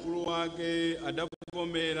 mwaufulu wake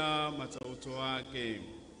adavomera masautso ake.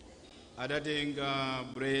 Adatenga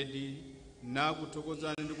buledi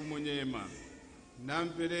nakuthokozani ndi kumunyema,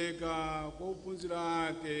 nampereka kwa ophunzira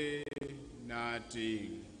ake nati,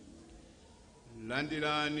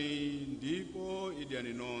 landirani ndipo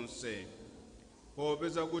idyani nonse,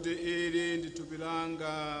 popeza kuti ili ndi thupi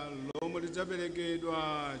langa lomwe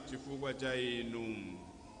lidzaperekedwa chifukwa cha inu.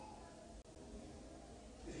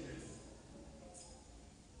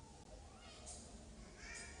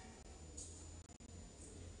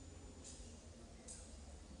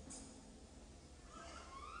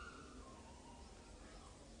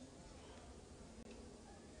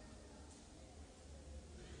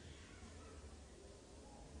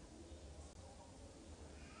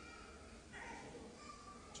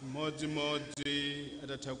 Chimodzimodzi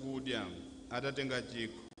atatha kudya, adatenga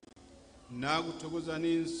chikho,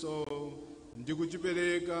 nakuthokozaninso ndi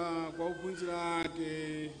kuchipereka kwa ophunzira ake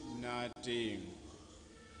nati,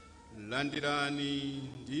 landirani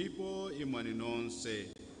ndipo imwani nonse,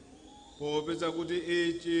 popeza kuti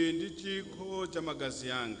ichi ndi chikho cha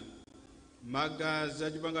magazi anga, magazi a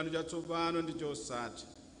pangano chatsopano ndi chosatha,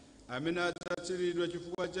 amene adzatsiridwa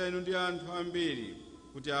chifukwa cha inu ndi anthu ambiri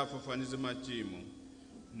kuti afafanize machimo.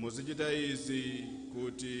 Muzichita izi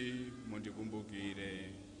kuti mundikumbukire.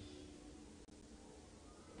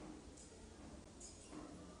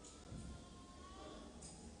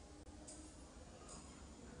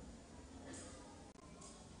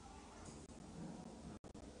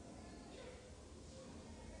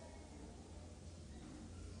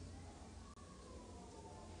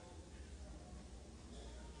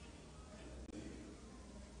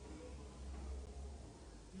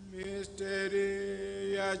 Misteri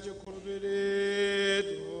ya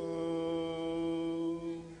chikhulupiriro.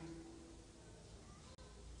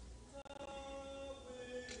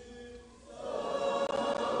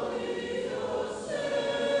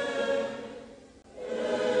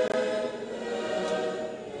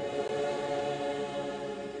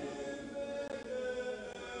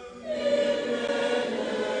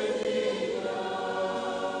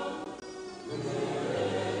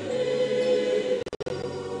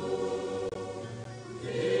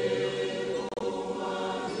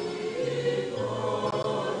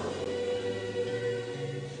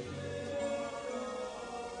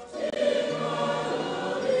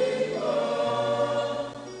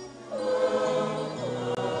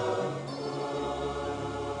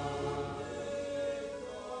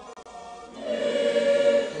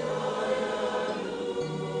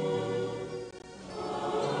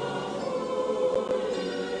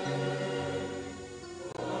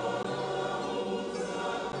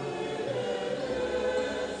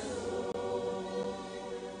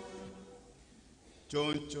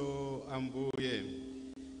 Choncho Ambuye,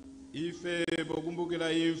 ife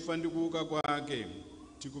pokumbukira imfa ndi kuuka kwake,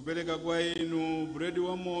 tikupereka kwa inu buledi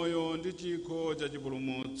wa moyo ndi chikho cha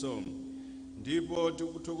chipulumutso, ndipo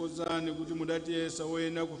tikuthokozani kuti mudatiyesa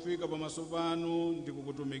woyenera kufika pamaso panu ndi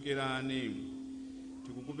kukutumikirani.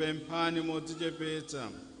 Tikukupemphani modzichepetsa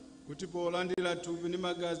kuti polandira thupi ndi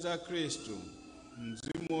magazi a Khristu,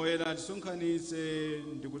 Mzimu woyera atisonkhanitse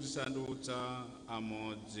ndi kutisandutsa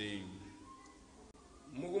amodzi.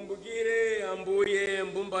 Mukumbukire Ambuye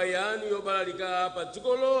mbumba yanu yobalalika pa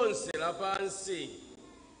dziko lonse lapansi,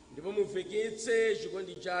 ndipo mufikitse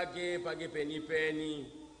chikondi chake pake penipeni,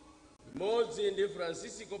 limodzi ndi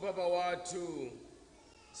Francisco papa wathu,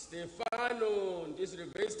 Stefano ndi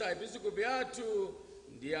Silvesta episkopi athu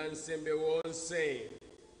ndi ansembe wonse.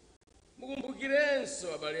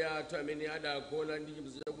 Mukumbukirenso abale athu amene adagona ndi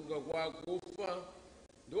chimbizo chakuuka kwa akufa,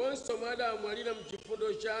 ndi onse omwe adamwalira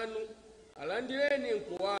mchifundo chanu, alandireni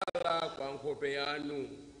nkuwala kwa nkhope yanu.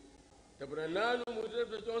 Tapota nanu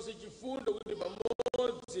mutitepe chonse chifundo kuti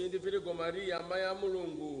pamodzi ndi Virgo Maria amayi a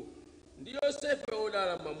Mulungu ndi Yosefe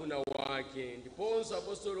odala mwamuna wake, ndiponso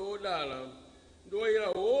apostolo odala ndi oyera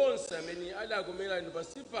wonse amene adakomera inu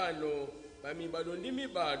pansi pano pa mibado ndi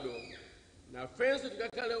mibado, nafenso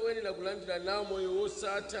tikakhale oyenera kulandira nawo moyo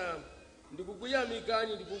wosatha ndi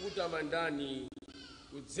kukuyamikani ndi kukutamandani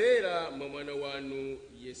kudzera mwa mwana wanu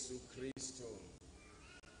Yesu Khristu.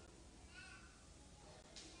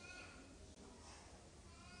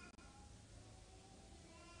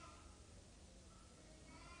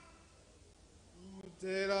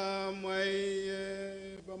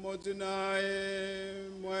 limodzi naye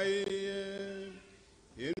mwa iye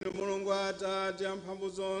inu mulungu atate amphamvu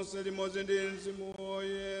zonse limodzi ndi mzimu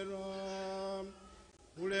woyera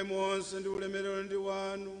ulemu wonse ndi ulemerero ndi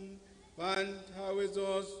wanu pa nthawi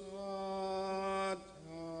zosatha.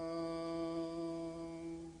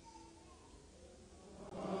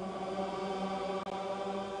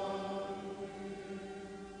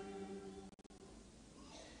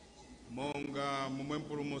 Monga momwe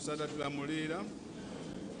mpulumutsi adatilamulira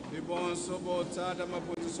ndiponso potsata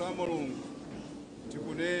maphunzitso a Mulungu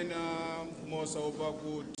tikunena mosaopa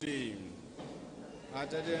kuti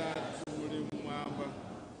Atate athu uli mmwamba,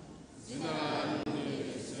 dzina lanu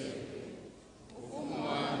liyeretsedwe, ufumu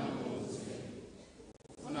wanu udze,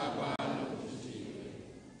 kufuna kwanu kuchitidwe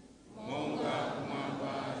monga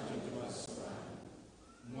kumwamba choncho pansi pano.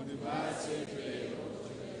 Mutipatse lero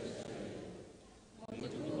chakudya chathu,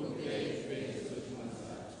 mutikhululukire ife zochimwa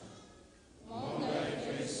zathu monga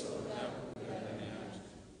ifenso takhululukira adani athu,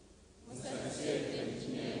 musatisiye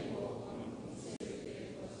m'chinyengo koma mutipeutse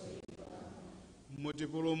kwa zoyipa.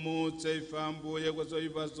 Mutipulumutse ife Ambuye kwa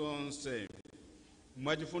zoyipa zonse.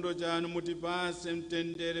 Mwachifundo chanu mutipatse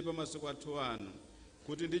mtendere pa masiku athu ano,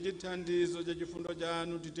 kuti ndi chithandizo cha chifundo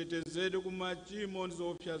chanu titetezedwe ku machimo ndi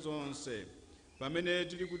zoopsa zonse, pamene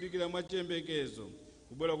tili kudikira mwachiyembekezo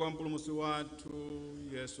kubwera kwa mpulumutsi wathu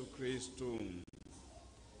Yesu Khristu.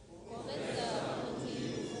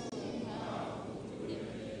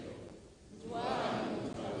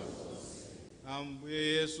 Ambuye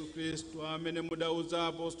Yesu Khristu amene mudauza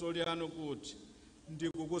apostoli anu kuti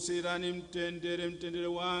ndikukusiyirani mtendere, mtendere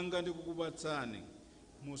wanga ndikukupatsani,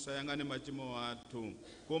 musayang'ane machimo athu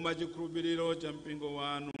koma chikhulupiriro cha mpingo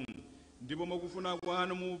wanu, ndipo mukufuna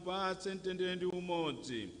kwanu mupatse mtendere ndi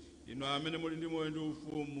umodzi, inu amene muli ndi moyo ndi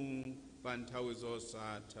ufumu pa nthawi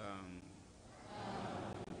zosatha.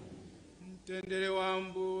 Mtendere wa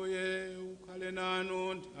Ambuye ukhale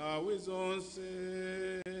nanu nthawi zonse.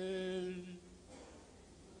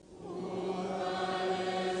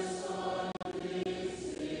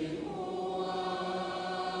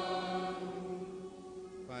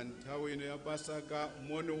 Pa nthawi ino ya Pasaka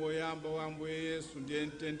moni woyamba wa Ambuye Yesu ndiye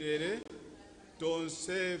mtendere.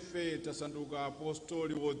 Tonsefe tasanduka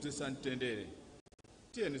apostoli wodzesa mtendere.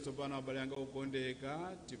 Tiyeni tsopano abale anga okondeka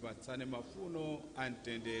tipatsane mafuno a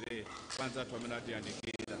mtendere kwa anzathu amene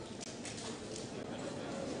atiyandikira.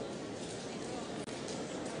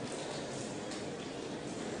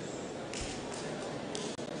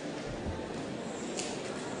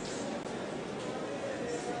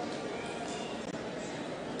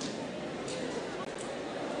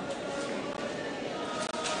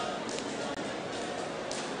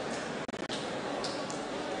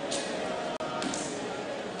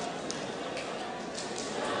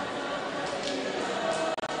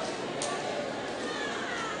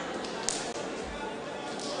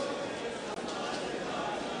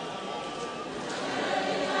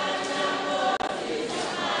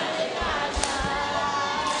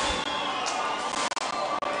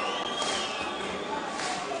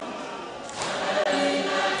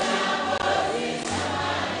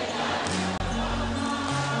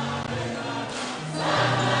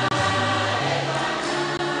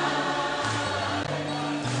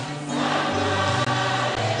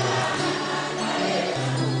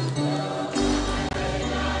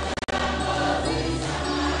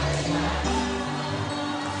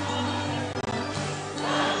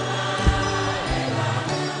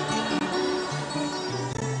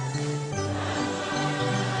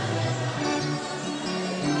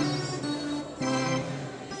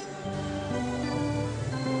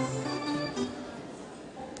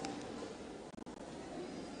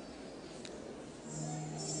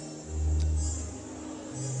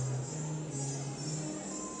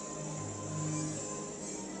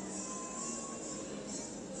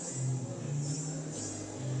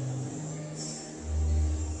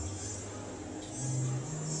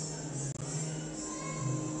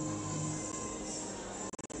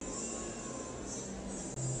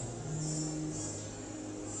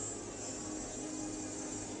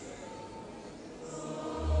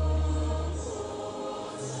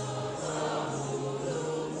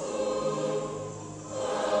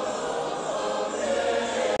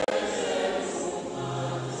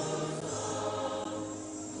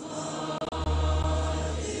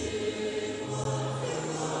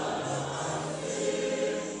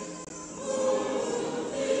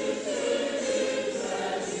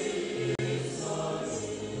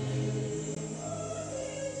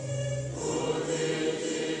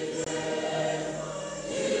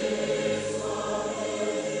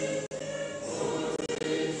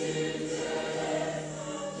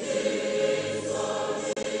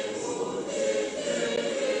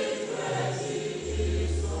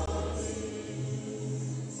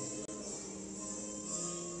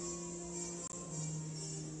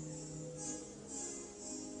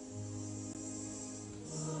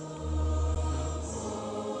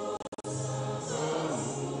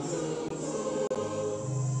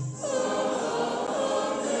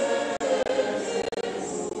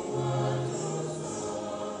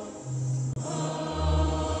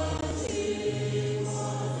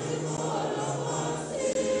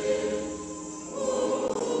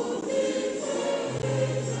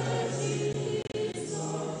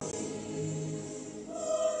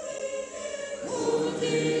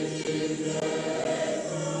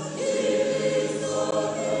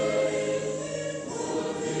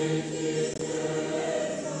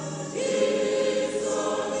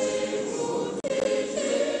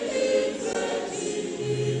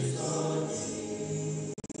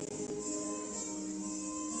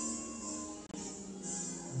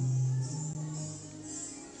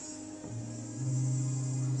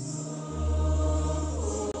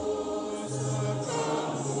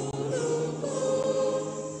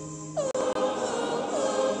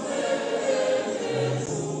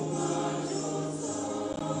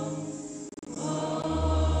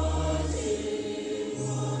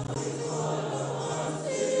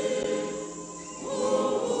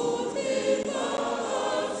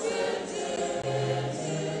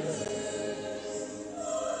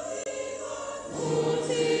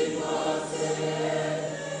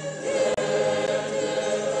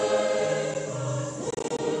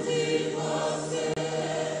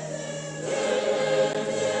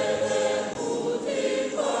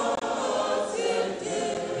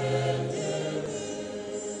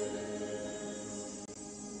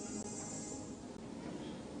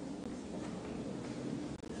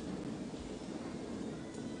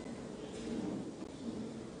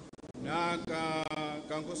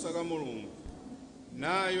 kankhosa ka mulungu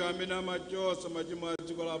nayo amene amachosa machimo a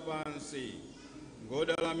dziko lapansi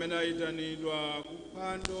ngodala amene ayitanidwa ku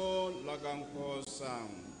phwando la kankhosa.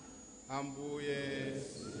 Ambuye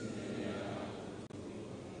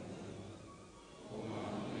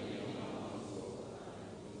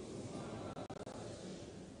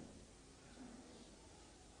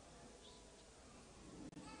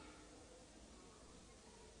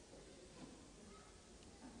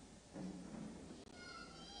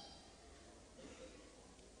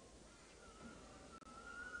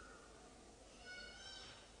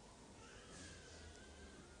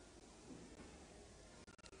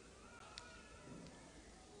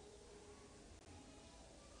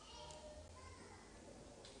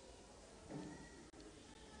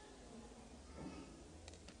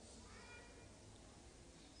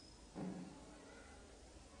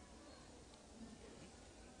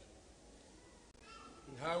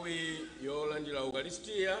nthawi yolandira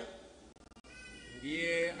ukaristiya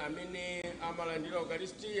ndiye amene amalandira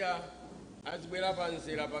ukaristiya azibwera pa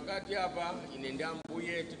nzera pakati apa. Ine ndi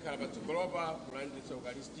Ambuye tikhala patsogolopa kulanditsa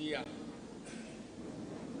ukaristiya.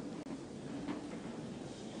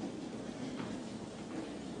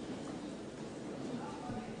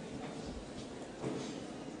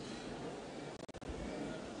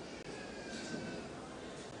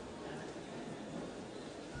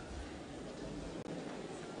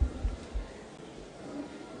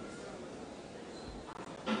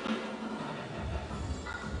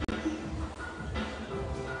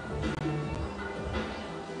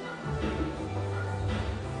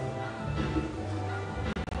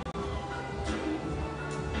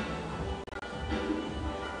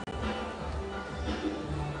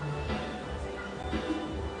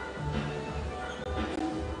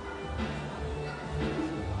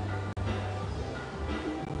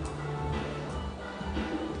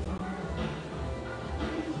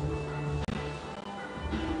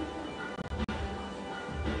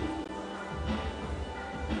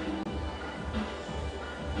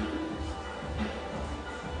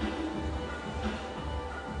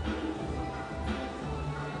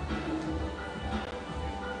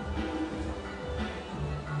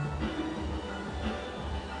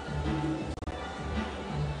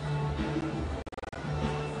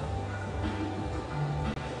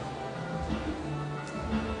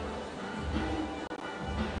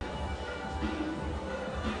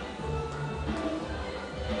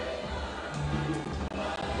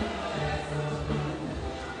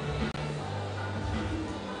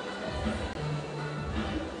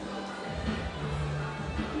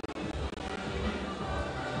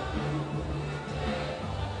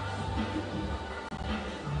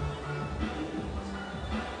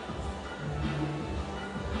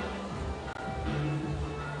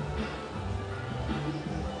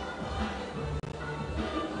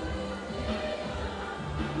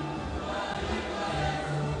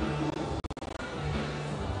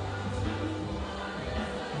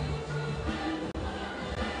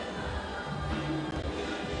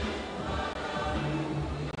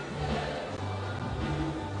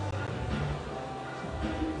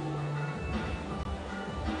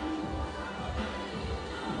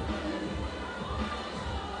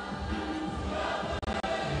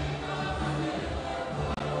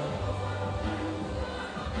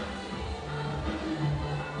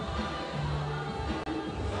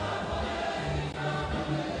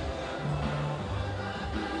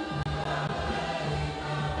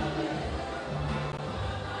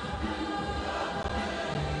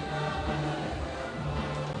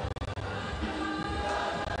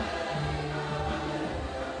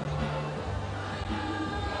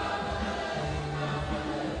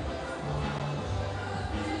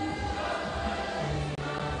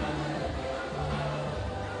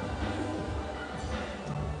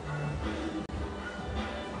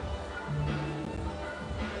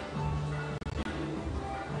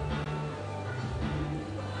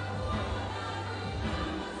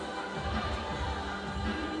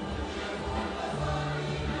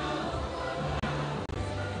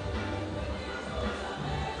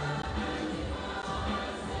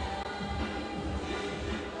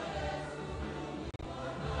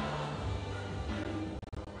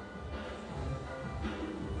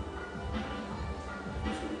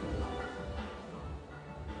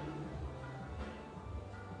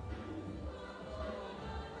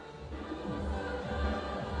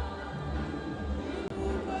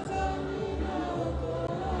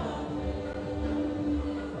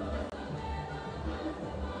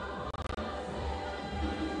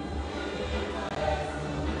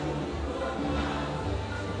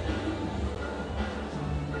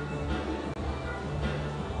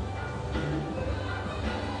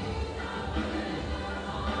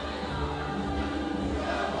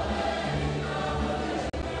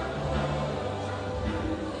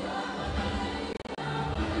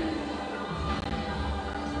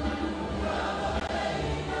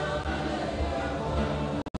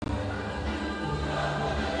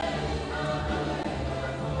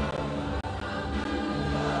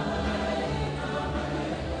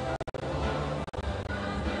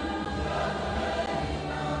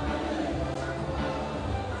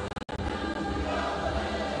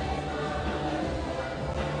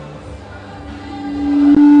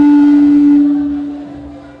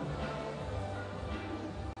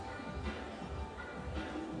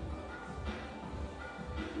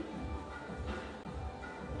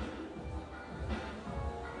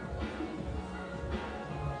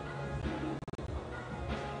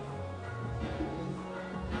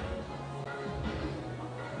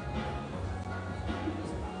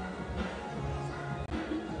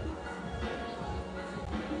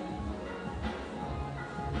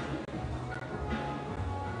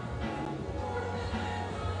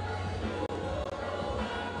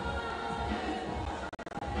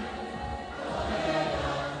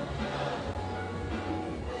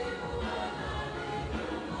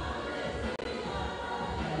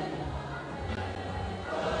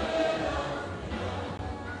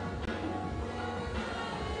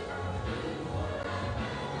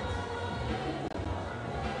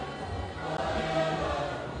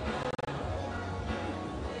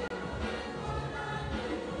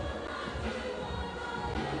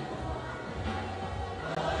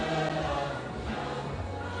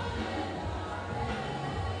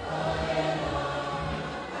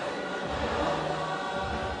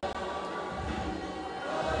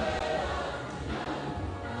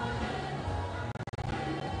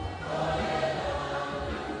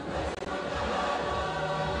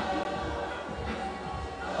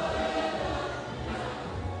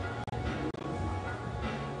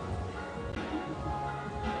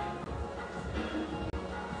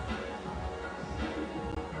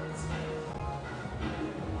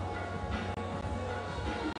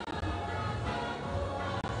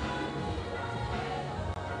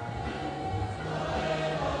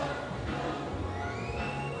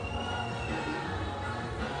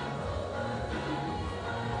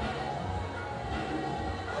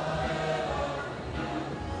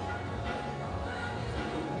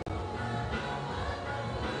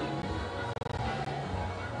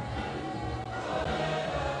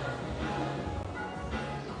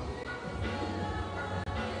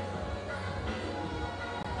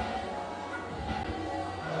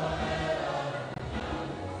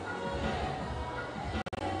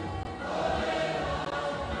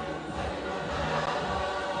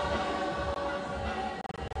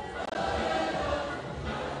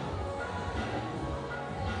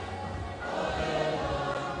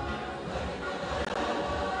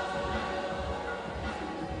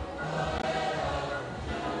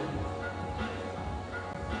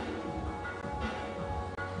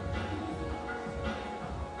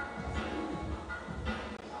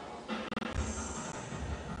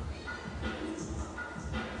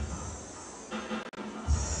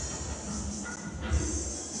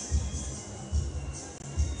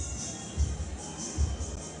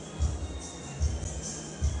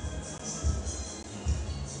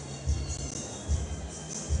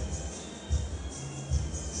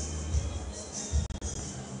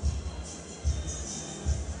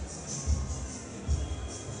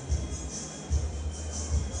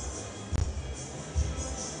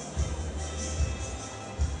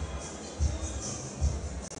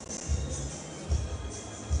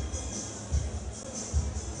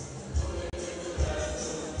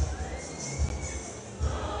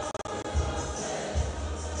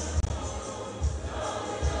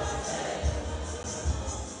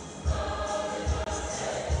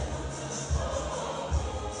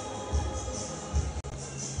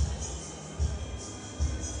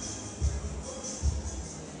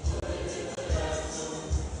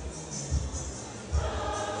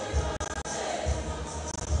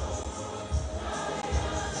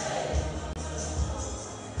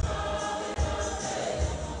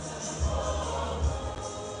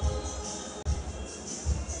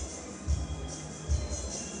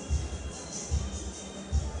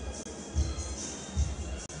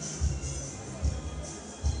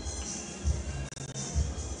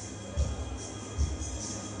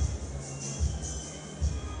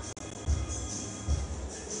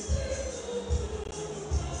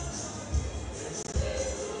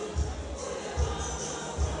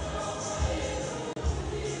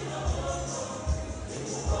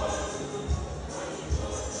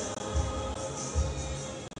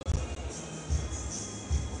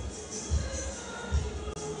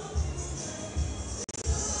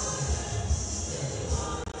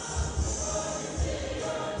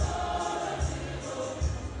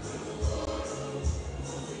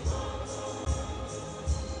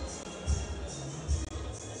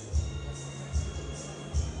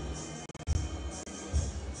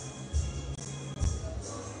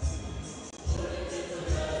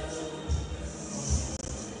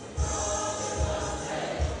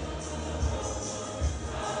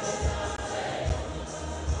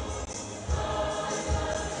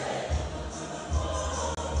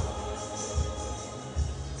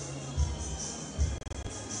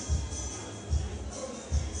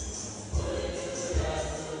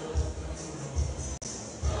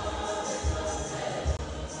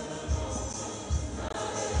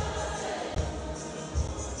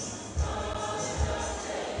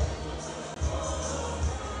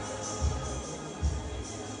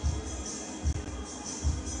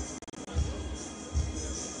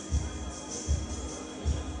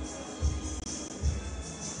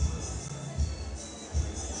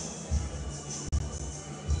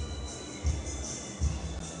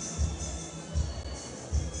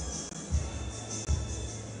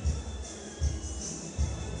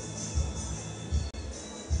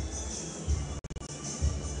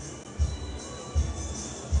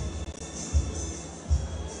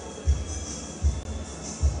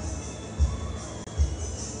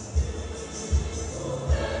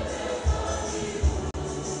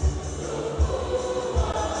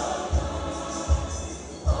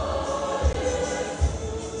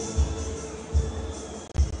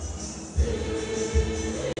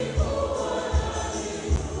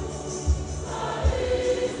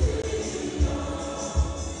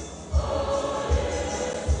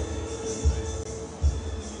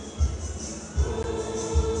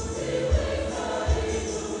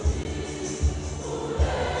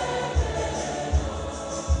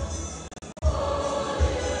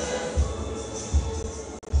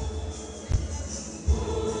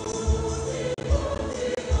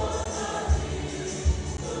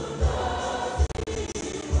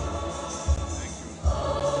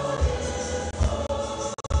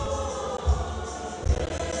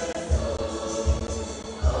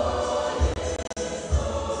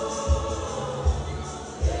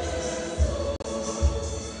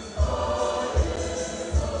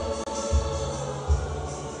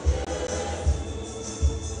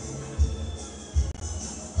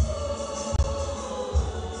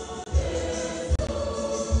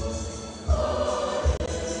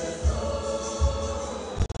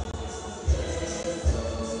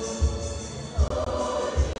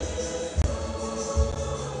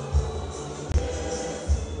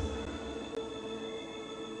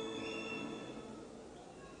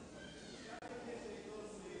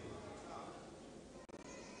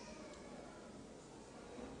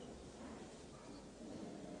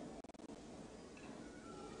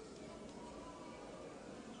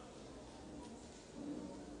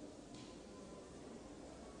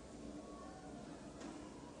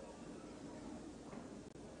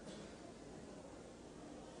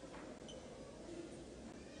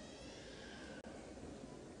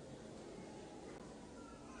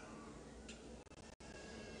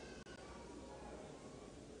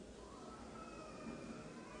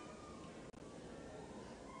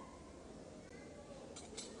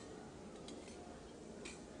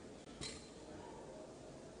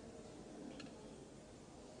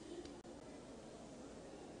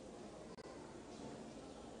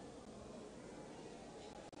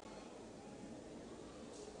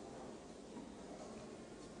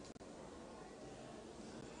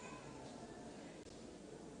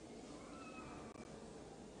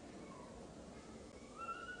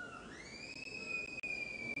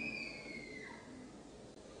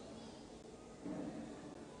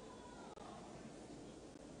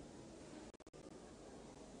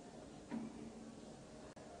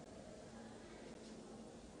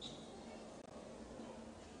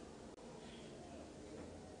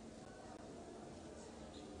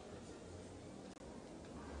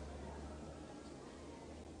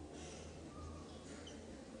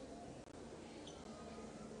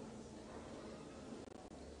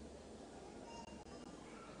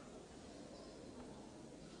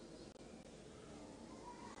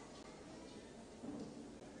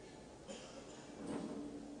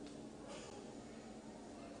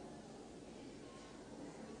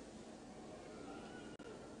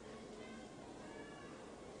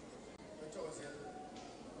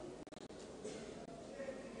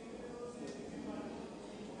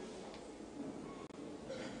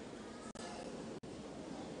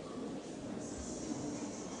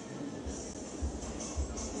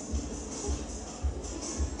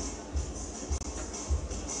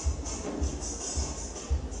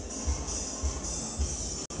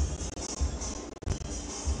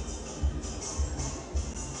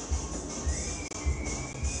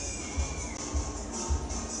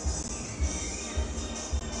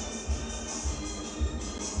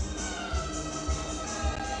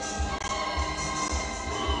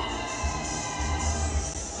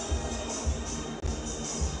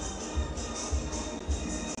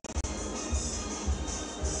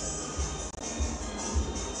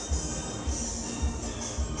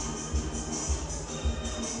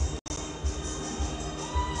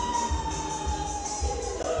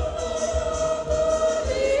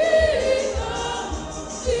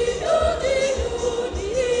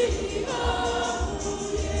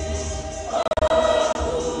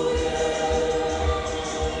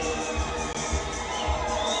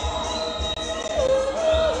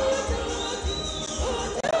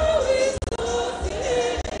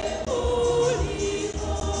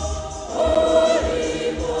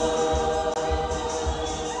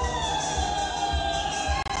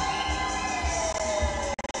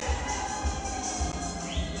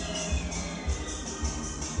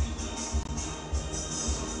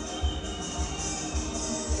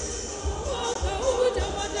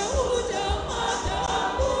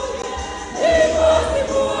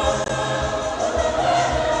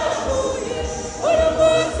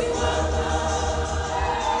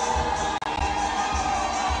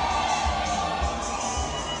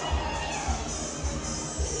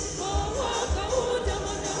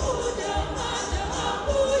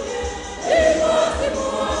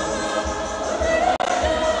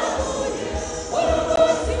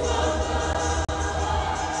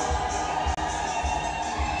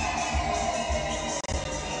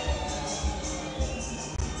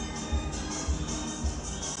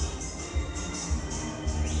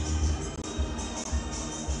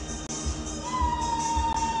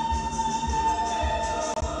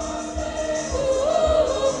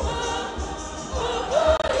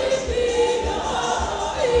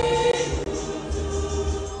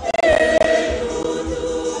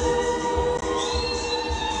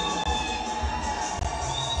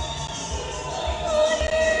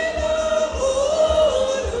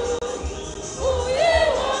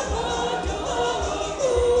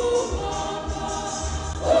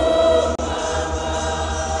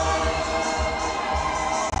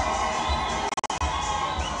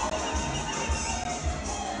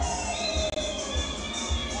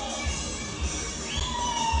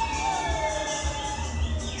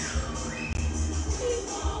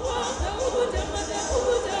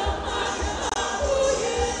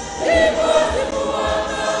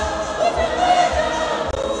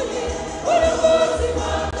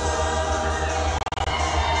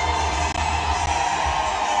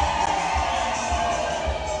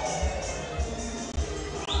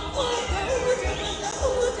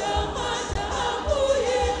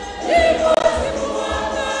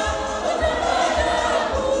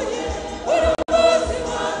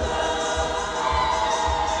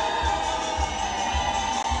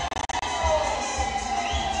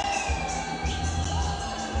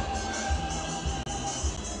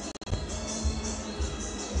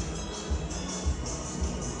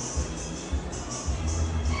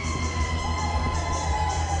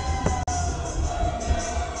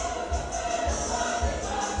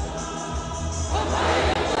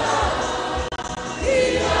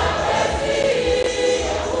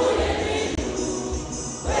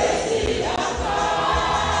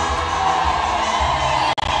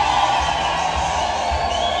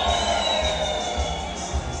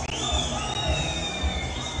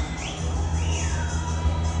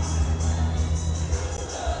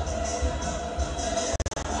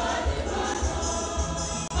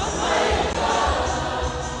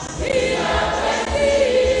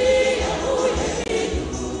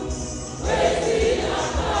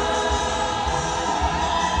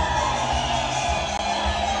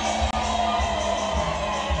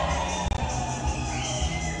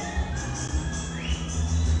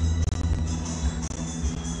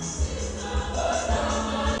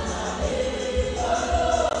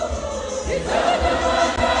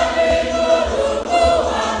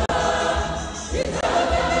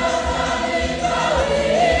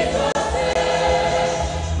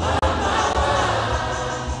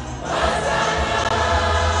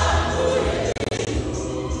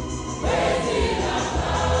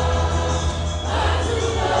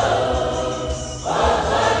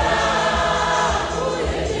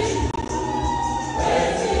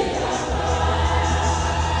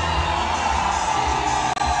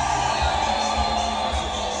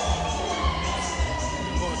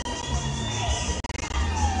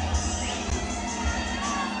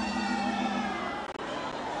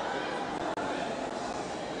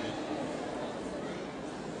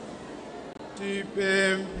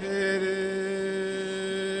 Tipemphere.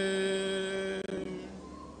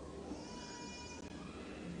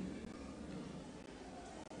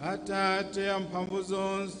 Atate amphamvu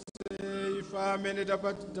zonse, ife amene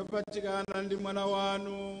tapatikana ndi mwana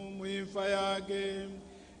wanu muimfa yake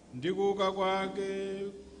ndi kuuka kwake,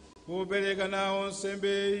 popereka nawo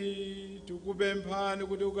nsembeyi, tikupemphani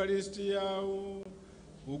kuti ukaristiyawo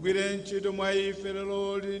ugwire ntchito mwa ife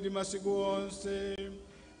lero ndi masiku onse,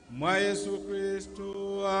 mwa Yesu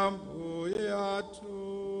Khristu Ambuye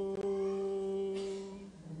athu.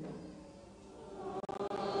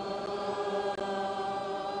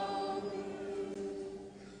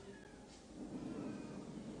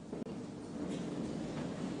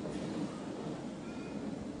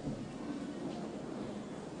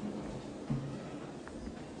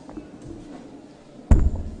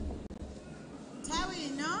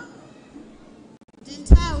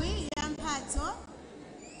 Nthawi ya mphatso,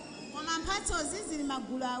 koma mphatsozi zili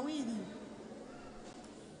magulu awiri.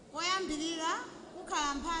 Poyambirira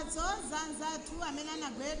kukhala mphatso za anzathu amene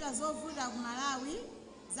anagweredwa zovuta ku Malawi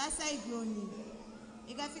za cyclone.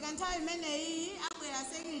 Ikafika nthawi imeneyi abwera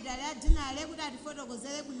sekretari ya dinale kuti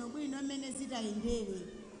atifotokozere bwinobwino mmene zitayendere.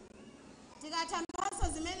 Tikatha mphatso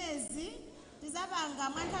zimenezi tizapanga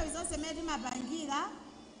mwa nthawi zonse mmene timapangira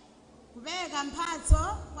kupereka mphatso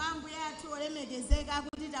kwa Ambuye athu olemekezeka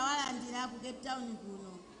kuti tawalandira ku Capetown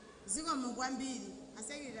kuno. Zikomo kwambiri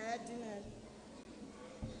asekretari ya dinale.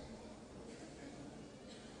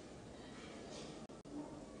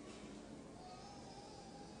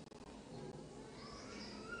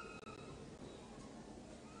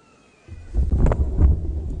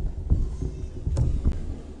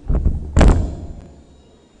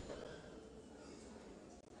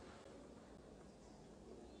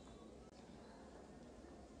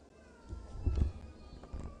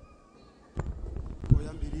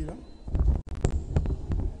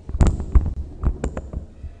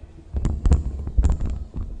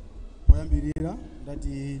 Poyambirira ndati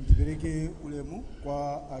ndipereke ulemu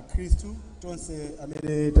kwa Akristu tonse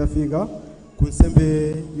amene tafika ku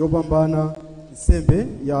nsembe yopambana, nsembe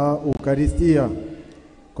ya Ukaristiya.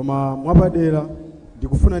 Koma mwapadera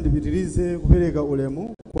ndikufuna ndipitirize kupereka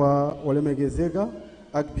ulemu kwa olemekezeka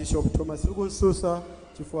Archbishop Thomas Msusa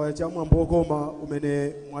chifukwa cha mwambo wokoma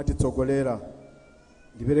umene mwatitsogolera.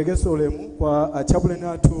 Ndiperekenso ulemu kwa achaplain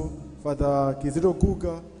athu Father Kizito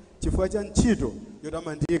Guga chifukwa cha ntchito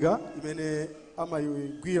yotamandika imene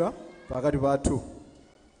amayigwira pakati pathu.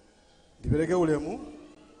 Ndipereke ulemu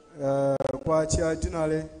kwa chair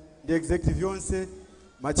dinale ndi executive yonse,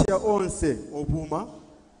 macheya onse opuma,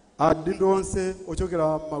 adindo onse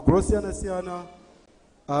ochokera magulu osiyanasiyana,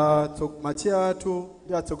 macheya athu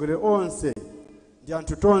ndi atsogoleri onse ndi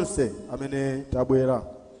anthu tonse amene tabwera.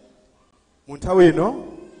 Mu nthawi ino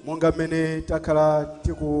monga mmene takhala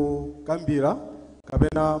tikukambira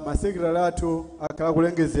kapena masekretari athu akhala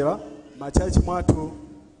kulengezera machachi mwathu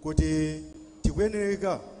kuti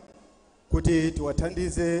tikuyenereka kuti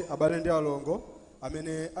tiwathandize abale ndi alongo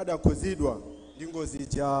amene adakhuzidwa ndi ngozi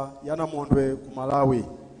ya namondwe ku Malawi.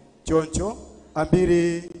 Choncho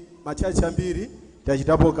ambiri machachi ambiri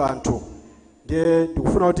tachitapo kanthu. Ndiye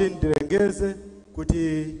ndikufuna kuti ndilengeze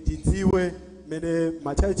kuti tidziwe mene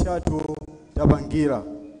machachi athu tapangira.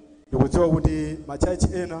 Ndikudziwa kuti machachi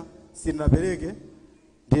ena sinapereke,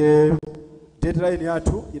 ndiye deadline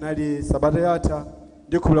yathu inali sabata yatha.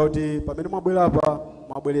 Ndikubwera kuti pamene mwabwera apa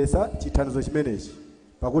mwabweresa chithandizo chimenechi.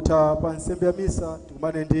 Pakutha pa nsembe ya misa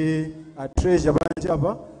tikumane ndi a treasure panja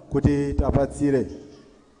apa kuti tapatsire.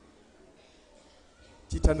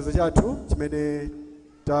 Chithandizo chathu chimene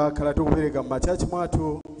takhala tikupereka m'machachi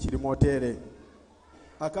mwathu chili motere.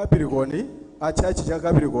 Akapirikoni, a chachi cha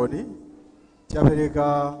Kapirikoni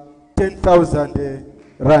chapereka 10,000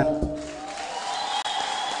 rand.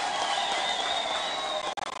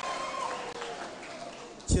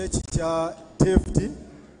 Church cha Tefti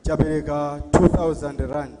chapereka 2,000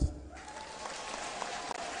 rand.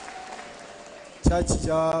 Church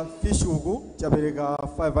cha Fishugu chapereka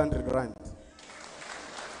 500 rand.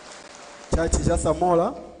 Church cha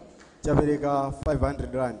Samola chapereka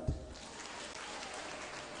 500 rand.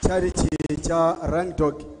 Charity cha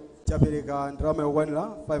Rangdog chapereka ndalama yokwanira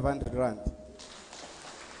 500 rand.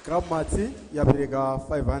 Kramatsi yapereka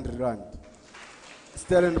 500 rand.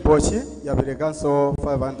 Stellenbosch yaperekanso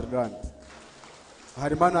 500 rand.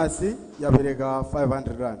 Harimanasi yapereka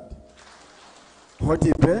 500 rand.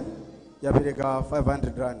 Hotipe yapereka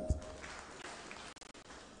 500 rand.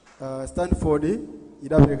 Stanford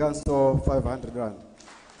idaperekanso 500 rand.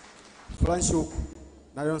 Franshuk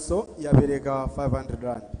nayonso yapereka 500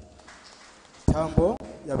 rand. Tambo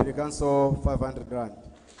yaperekanso 500 rand.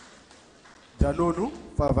 Tanunu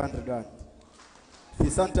 500 rand.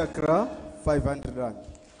 Fisanta Kra 500 rand.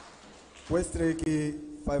 Westreki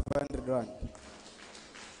 500 rand.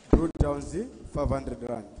 Brood Downsy 500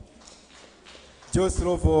 rand. Jos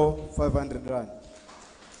Rovo 500 rand.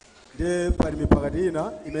 De pali mipakati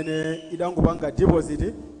ina imene idangopanga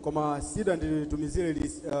deposit koma sida nditumizire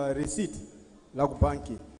receipt la ku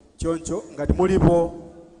banki. Choncho ngati mulipo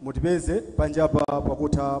mutipeze panjapa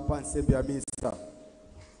pakutha pa nsembe ya misa.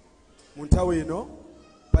 Munthawi ino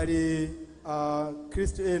pali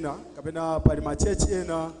Kristu ena kapena pali machechi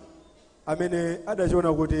ena amene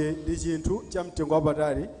adachiona kuti ndi chinthu cha mtengo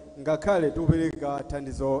wapatali ngakhale tikupereka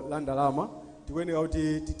thandizo la ndalama tikuyenera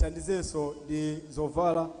kuti tithandizenso ndi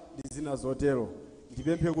zovala ndi zina zotero.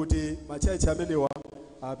 Ndipemphe kuti machechi amenewa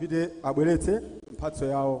apite abweretse mphatso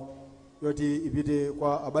yawo yoti ipite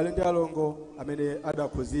kwa abale ndi alongo amene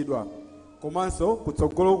adakhuzidwa. Komanso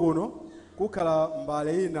kutsogolo kuno kukhala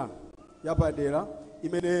mbale ina yapadera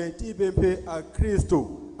imene tipemphe a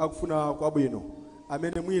Kristu akufuna kwabwino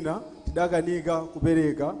amene mwina tidakanika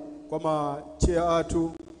kupereka kwa macheya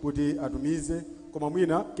athu kuti atumize koma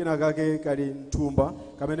mwina kenakake kali mthumba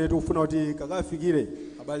kamene tikufuna kuti kakafikire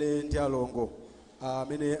abale ndi alongo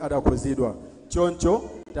amene adakhuzidwa. Choncho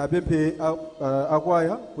tapemphe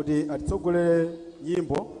akwaya kuti atitsogolere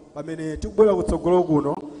nyimbo pamene tikubwera kutsogolo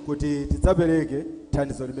kuno kuti tidzapereke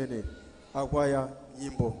thandizo limene. Akwaya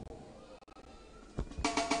nyimbo.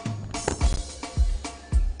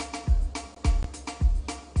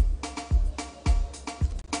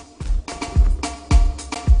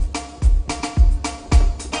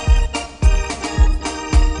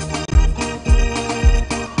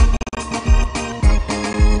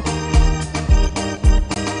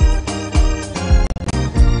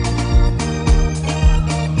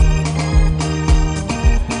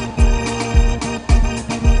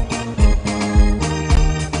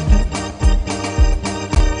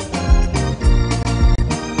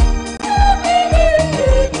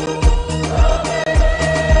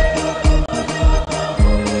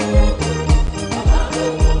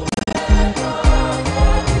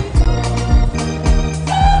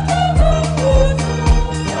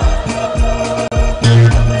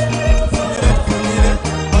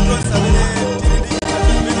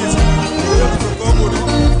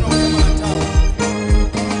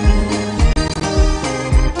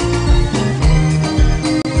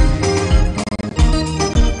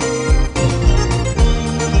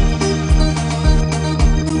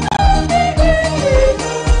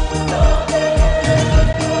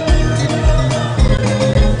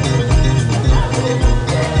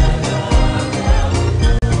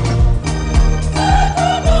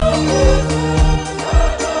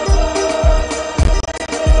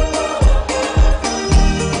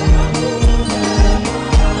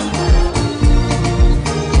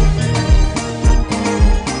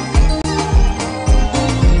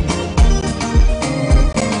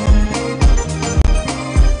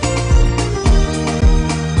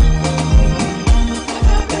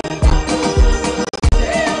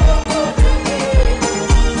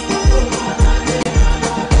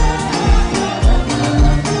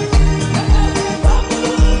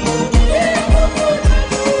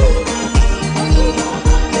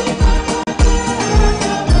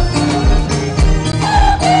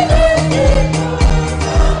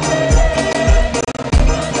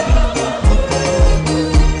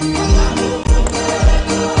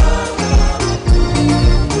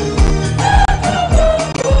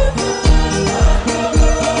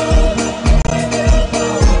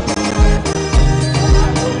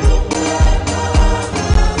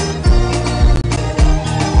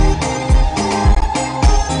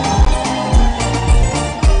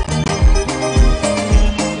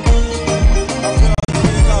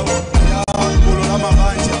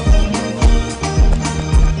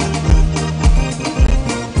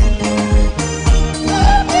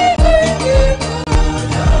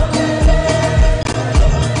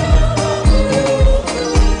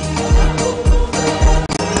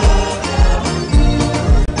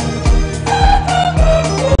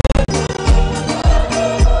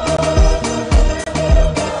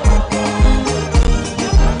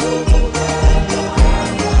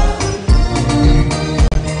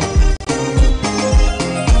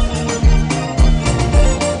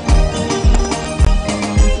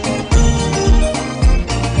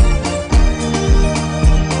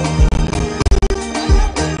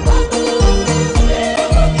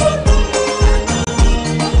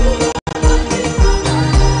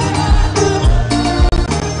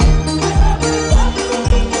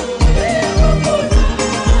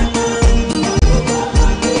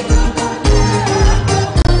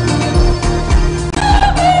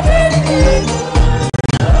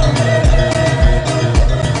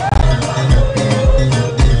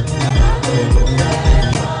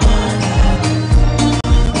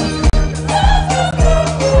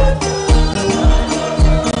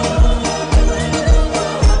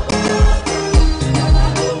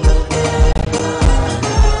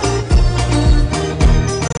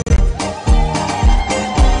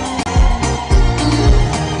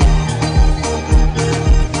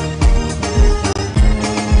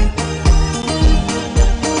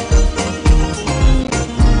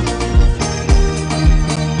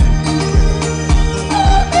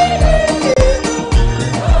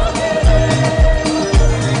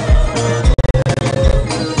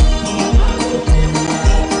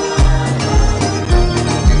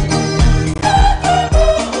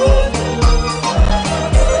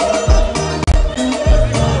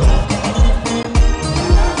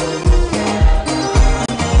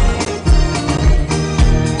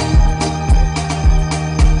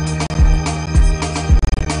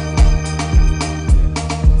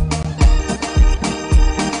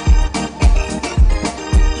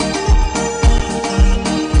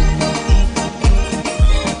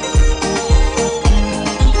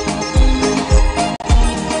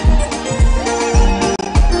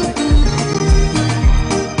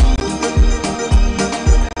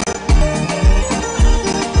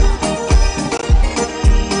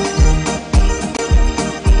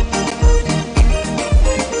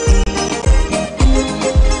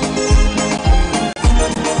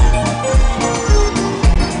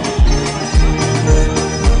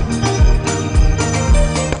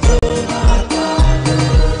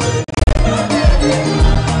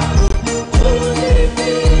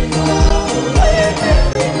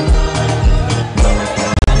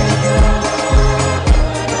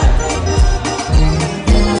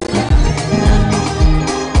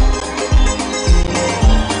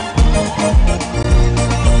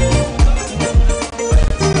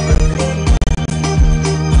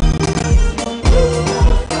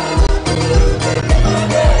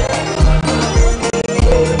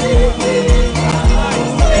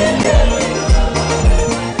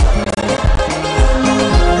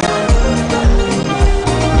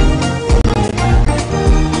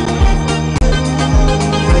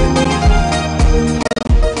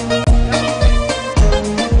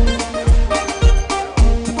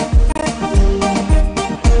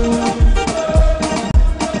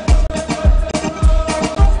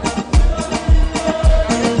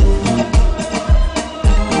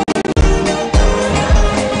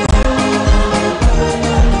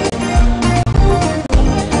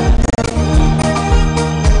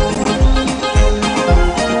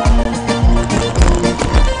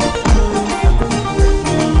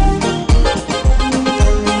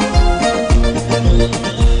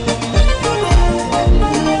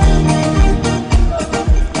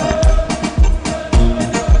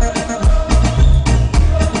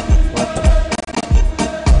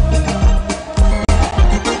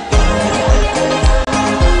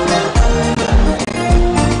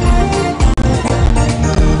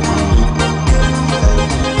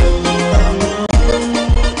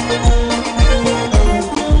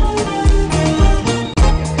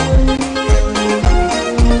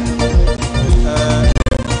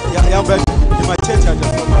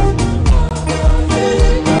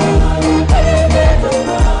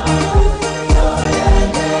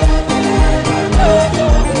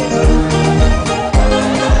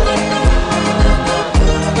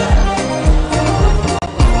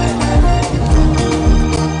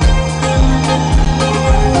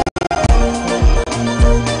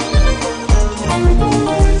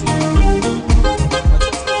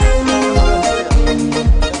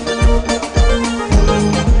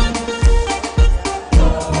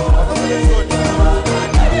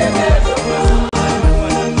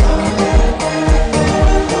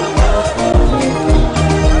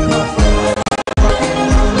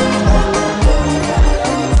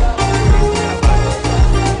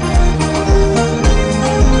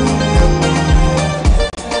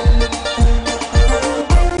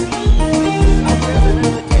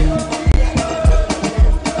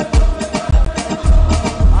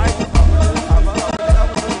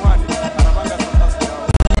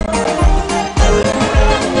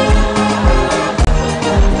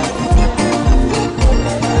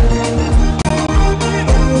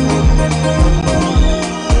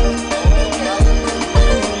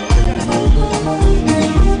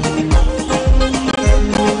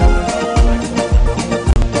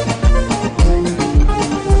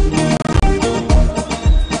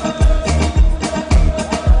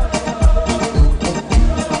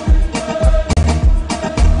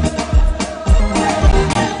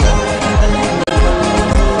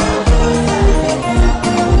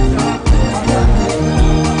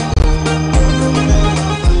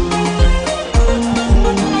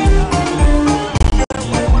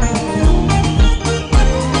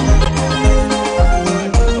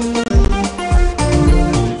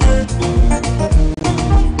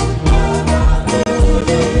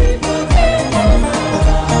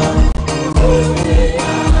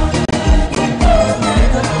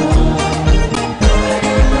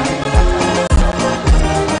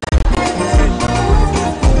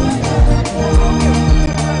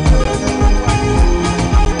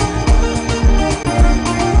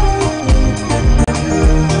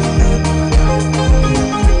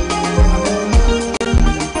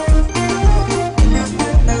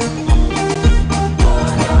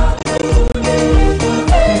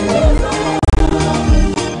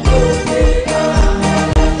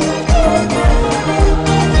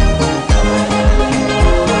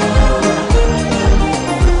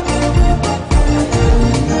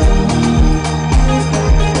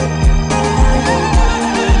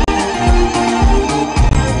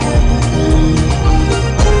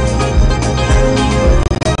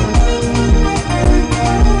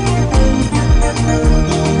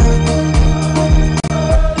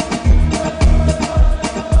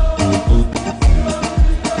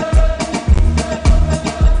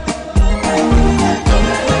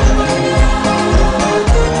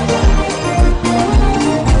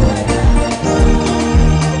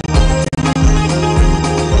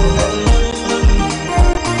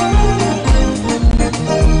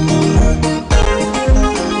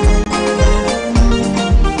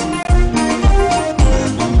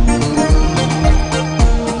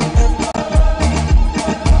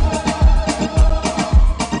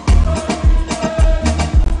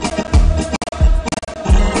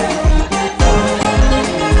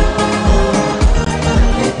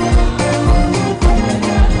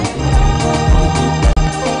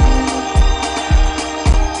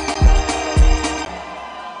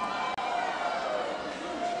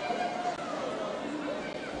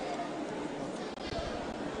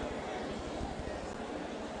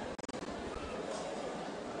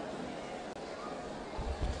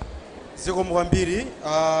 zikomo kwambiri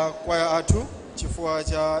kwaya athu chifukwa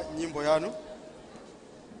cha nyimbo yanu.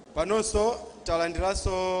 Panonso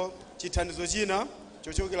talandiranso chithandizo china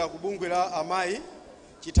chochokera ku bungwe la amayi,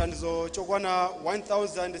 chithandizo chokwana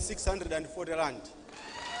 1640 rand.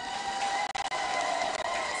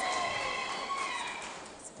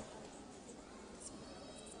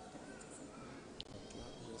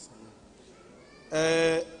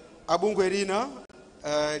 Abungwe lina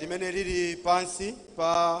limene lili pansi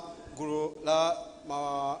pa gulu la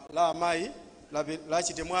amayi la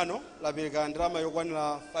chitemwano lapereka ndalama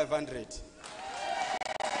yokwanira 500.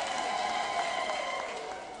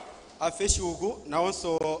 Afeshuku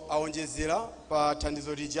nawonso awonjezera pa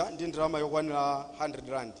thandizo lija ndi ndalama yokwanira 100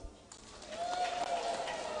 rand.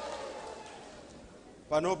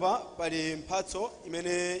 Panopa pali mphatso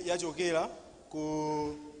imene yachokera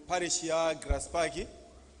ku parish ya Grass Park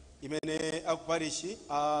imene akuparishi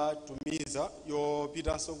atumiza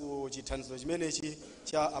yopitanso ku chithandizo chimenechi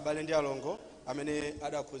cha abale ndi alongo amene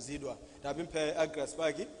adakhuzidwa. Tapempha a Grass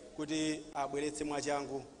Park kuti abweretse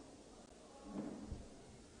mwachangu.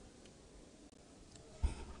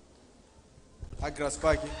 A Grass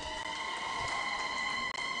Park.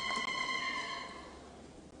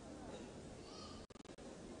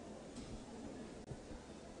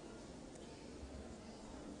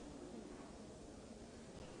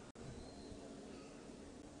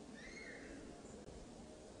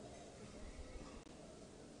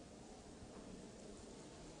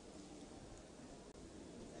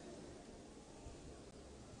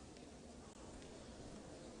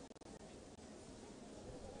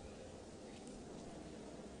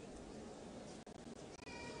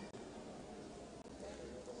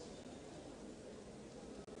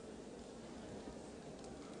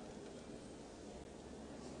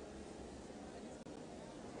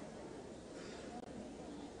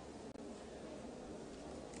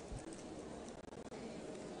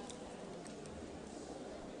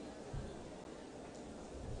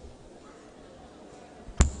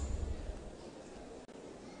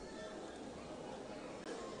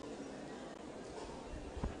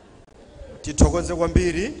 Tithokoze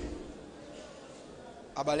kwambiri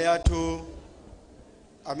abale athu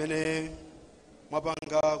amene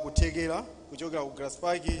mwapanga kuthekera kuchokera ku Grass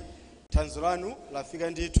Park. Thandizo lanu lafika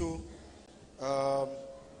ndithu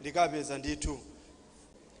likapeza ndithu.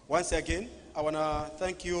 Once again, I want to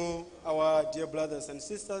thank you, our dear brothers and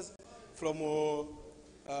sisters from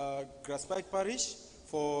Grass Park Parish,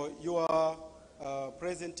 for your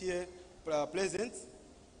presence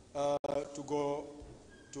to go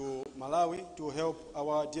to Malawi to help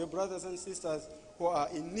our dear brothers and sisters who are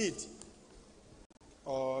in need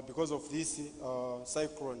because of this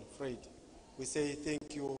cyclone Fred. We say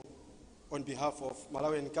thank you on behalf of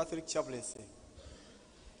Malawian Catholic Chaplaincy.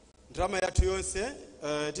 Drama yathu yonse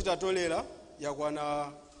titatolera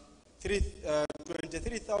yakwana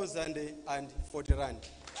 23,040 rand.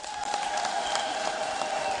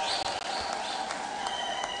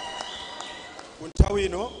 Kunthawi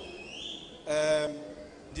ino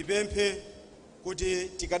ndipemphe kuti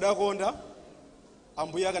tikadakonda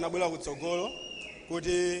ambuye akanabwera kutsogolo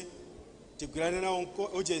kuti tigwirane nawo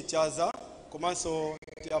uchechaza komanso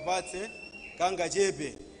tiapatse kanga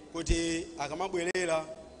chepe kuti akamabwerera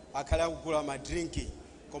akhale akugula madrinki,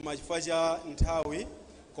 koma chifukwa cha nthawi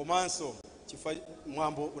komanso chifukwa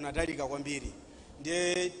mwambo unatalika kwambiri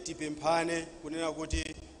ndiye tipemphane kunena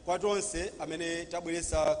kuti kwa tonse amene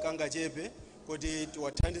tabweresa kanga chepe kuti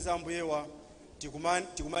tiwathandize ambuyewa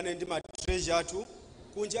tikumane ndi matreasure athu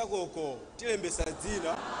kunja koko tilembesa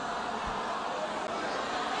dzina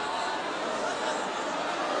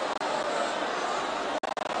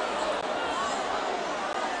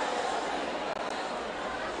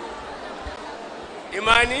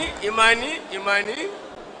imani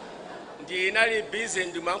ndinali busy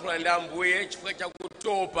ndimankhula ndi ambuye chifukwa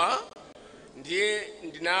chakutopa ndiye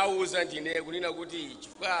ndinawuza ndine kunena kuti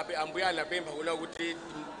chifukwa ambuye anapempha kunena kuti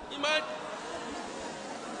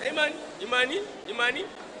imani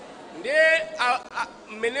ndiye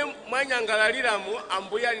mmene mwanyangalaliramu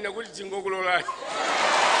ambuye anena kuti tingokulolani.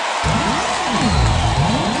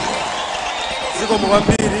 zikomo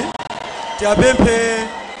kwambiri. Tiapemphe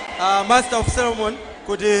Master of Ceremony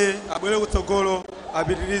kuti abwere kutsogolo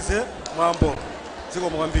apitirize mwambo.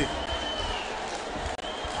 Zikomo kwambiri.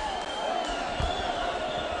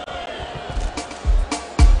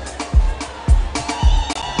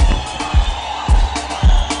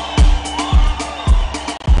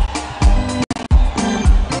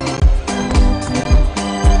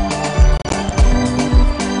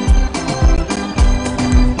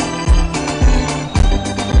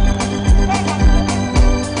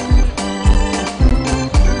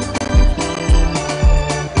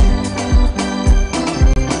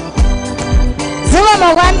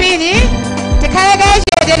 kachiwiri tikhaleke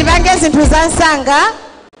chete tipange zinthu za nsanga.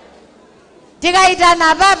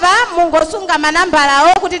 Tikayitana papa mungosunga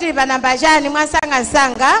manambalawo kuti tili pa namba chani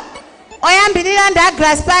mwansanga-nsanga. Oyambirira ndi a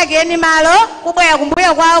Grass Park eni malo kubwera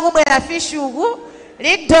kumbuyo kwawo kubwera Fishuku,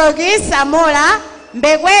 Ligdogi, Samola,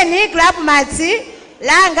 Mbekweni, Club Matsi,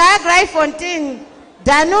 Langa, Graifontein,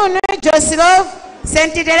 Danunu, Josilov,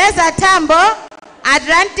 St. Teresa Tambo,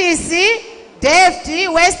 Atlantis, Deft,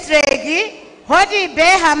 Westregi, Hoti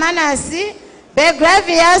Bay, Hamanasi,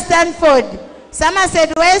 Belgravia, Stanford,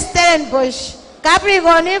 Somerset West, Stellenbosch,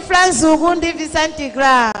 Capricorn, Franzugu, ndi Vicente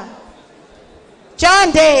Gra.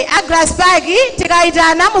 Chonde, a Grass Park,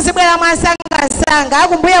 tikayitana muzibwera mwansanga-nsanga,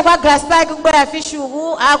 kumbuyo kwa Grass Park kubwera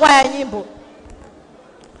Fishuku, akwaya nyimbo.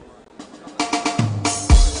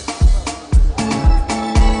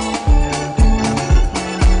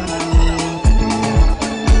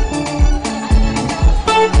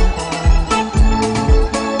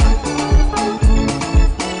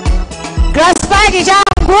 Grass Park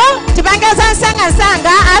changu tipange za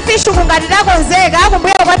nsanga-nsanga a Fishuku ngati takonzeka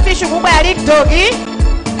kumbuyo kwa Fishuku kubwera Ligdogi.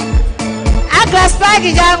 A Grass Park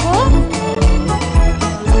changu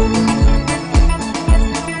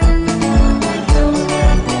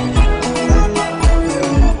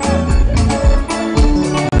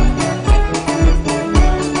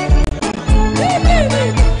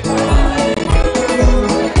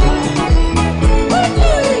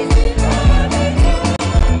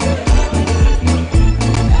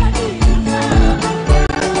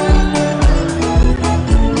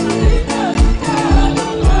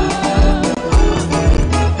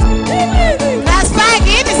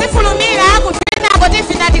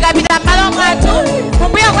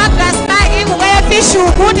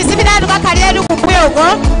Fishuku tisipita tukakhalira tukubweko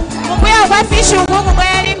kumbuyo kwa Fishuku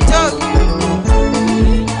kubwera Ligdogi.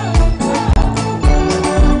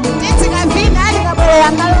 Titsikapita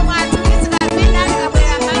tikabwera malo mwathu, titsikapita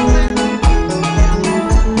tikabwera malo mwathu.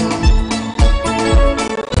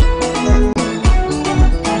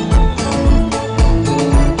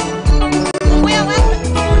 Kumbuyo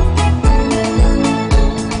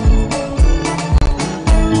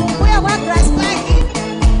kwa Grass Park.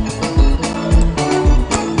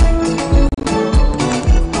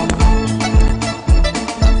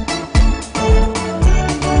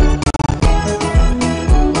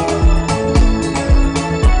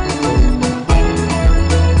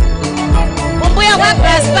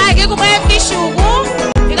 Fishuku,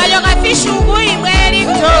 ikajoka Fishuku ibwera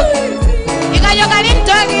Ligdogi. Ikajoka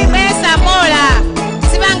Ligdogi ibwera Samola.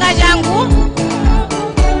 Sibanga changu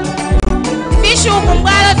Fishuku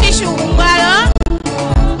mbwalo, Fishuku mbwalo.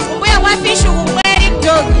 Kumbuyo kwa Fishuku ibwera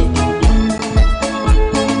Ligdogi.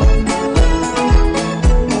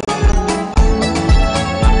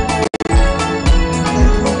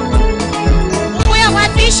 Kumbuyo kwa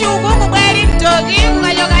Fishuku kubwera Ligdogi,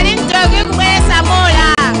 kukajoka Ligdogi kubwera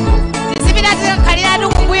Samola. Khalira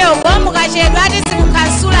tukumbuyo kwa mukachedwa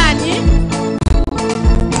tizikukasulani.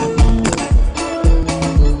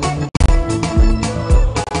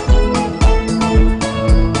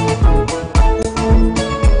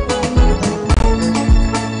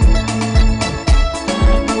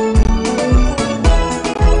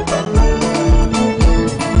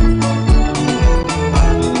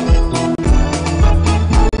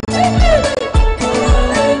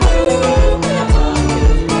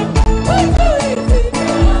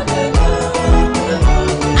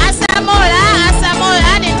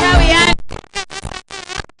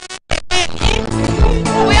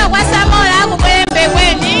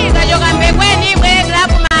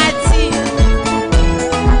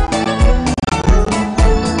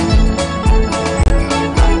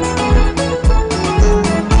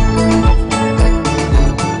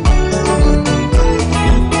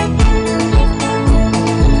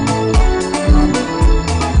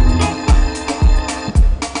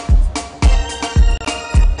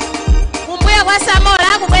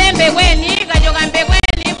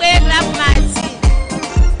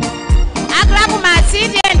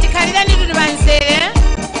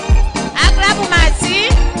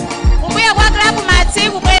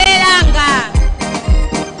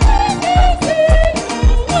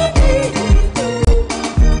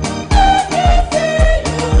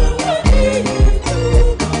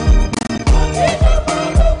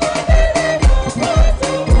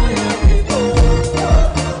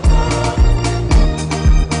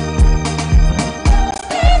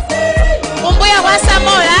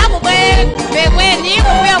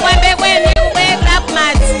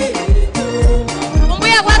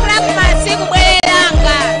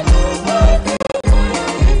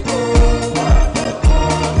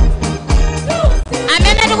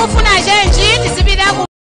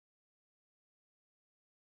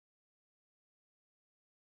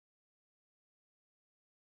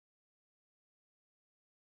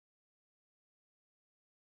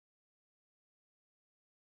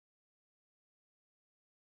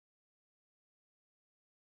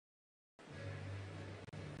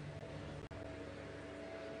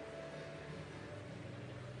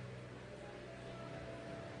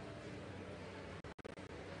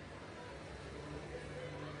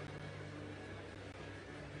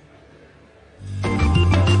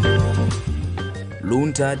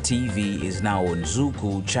 Luntha TV is now on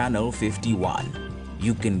Zuku Channel 51.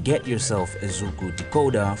 You can get yourself a Zuku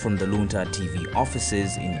decoder from the Luntha TV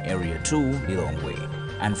offices in Area 2, Lilongwe,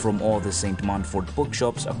 and from all the St. Manford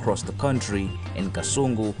bookshops across the country in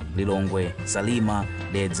Kasungu, Lilongwe, Salima,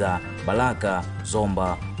 Dedza, Balaka,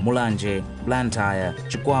 Zomba, Mulanje, Blantyre,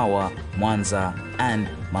 Chikwawa, Mwanza, and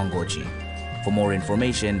Mangochi. For more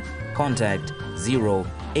information, contact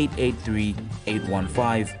 0883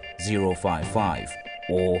 815 055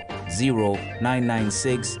 or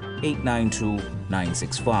 0996 892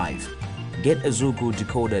 965. Get a Zuku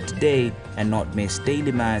decoder today and not miss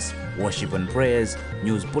daily mass, worship and prayers,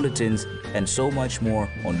 news bulletins, and so much more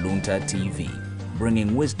on Luntha TV,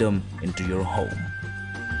 bringing wisdom into your home.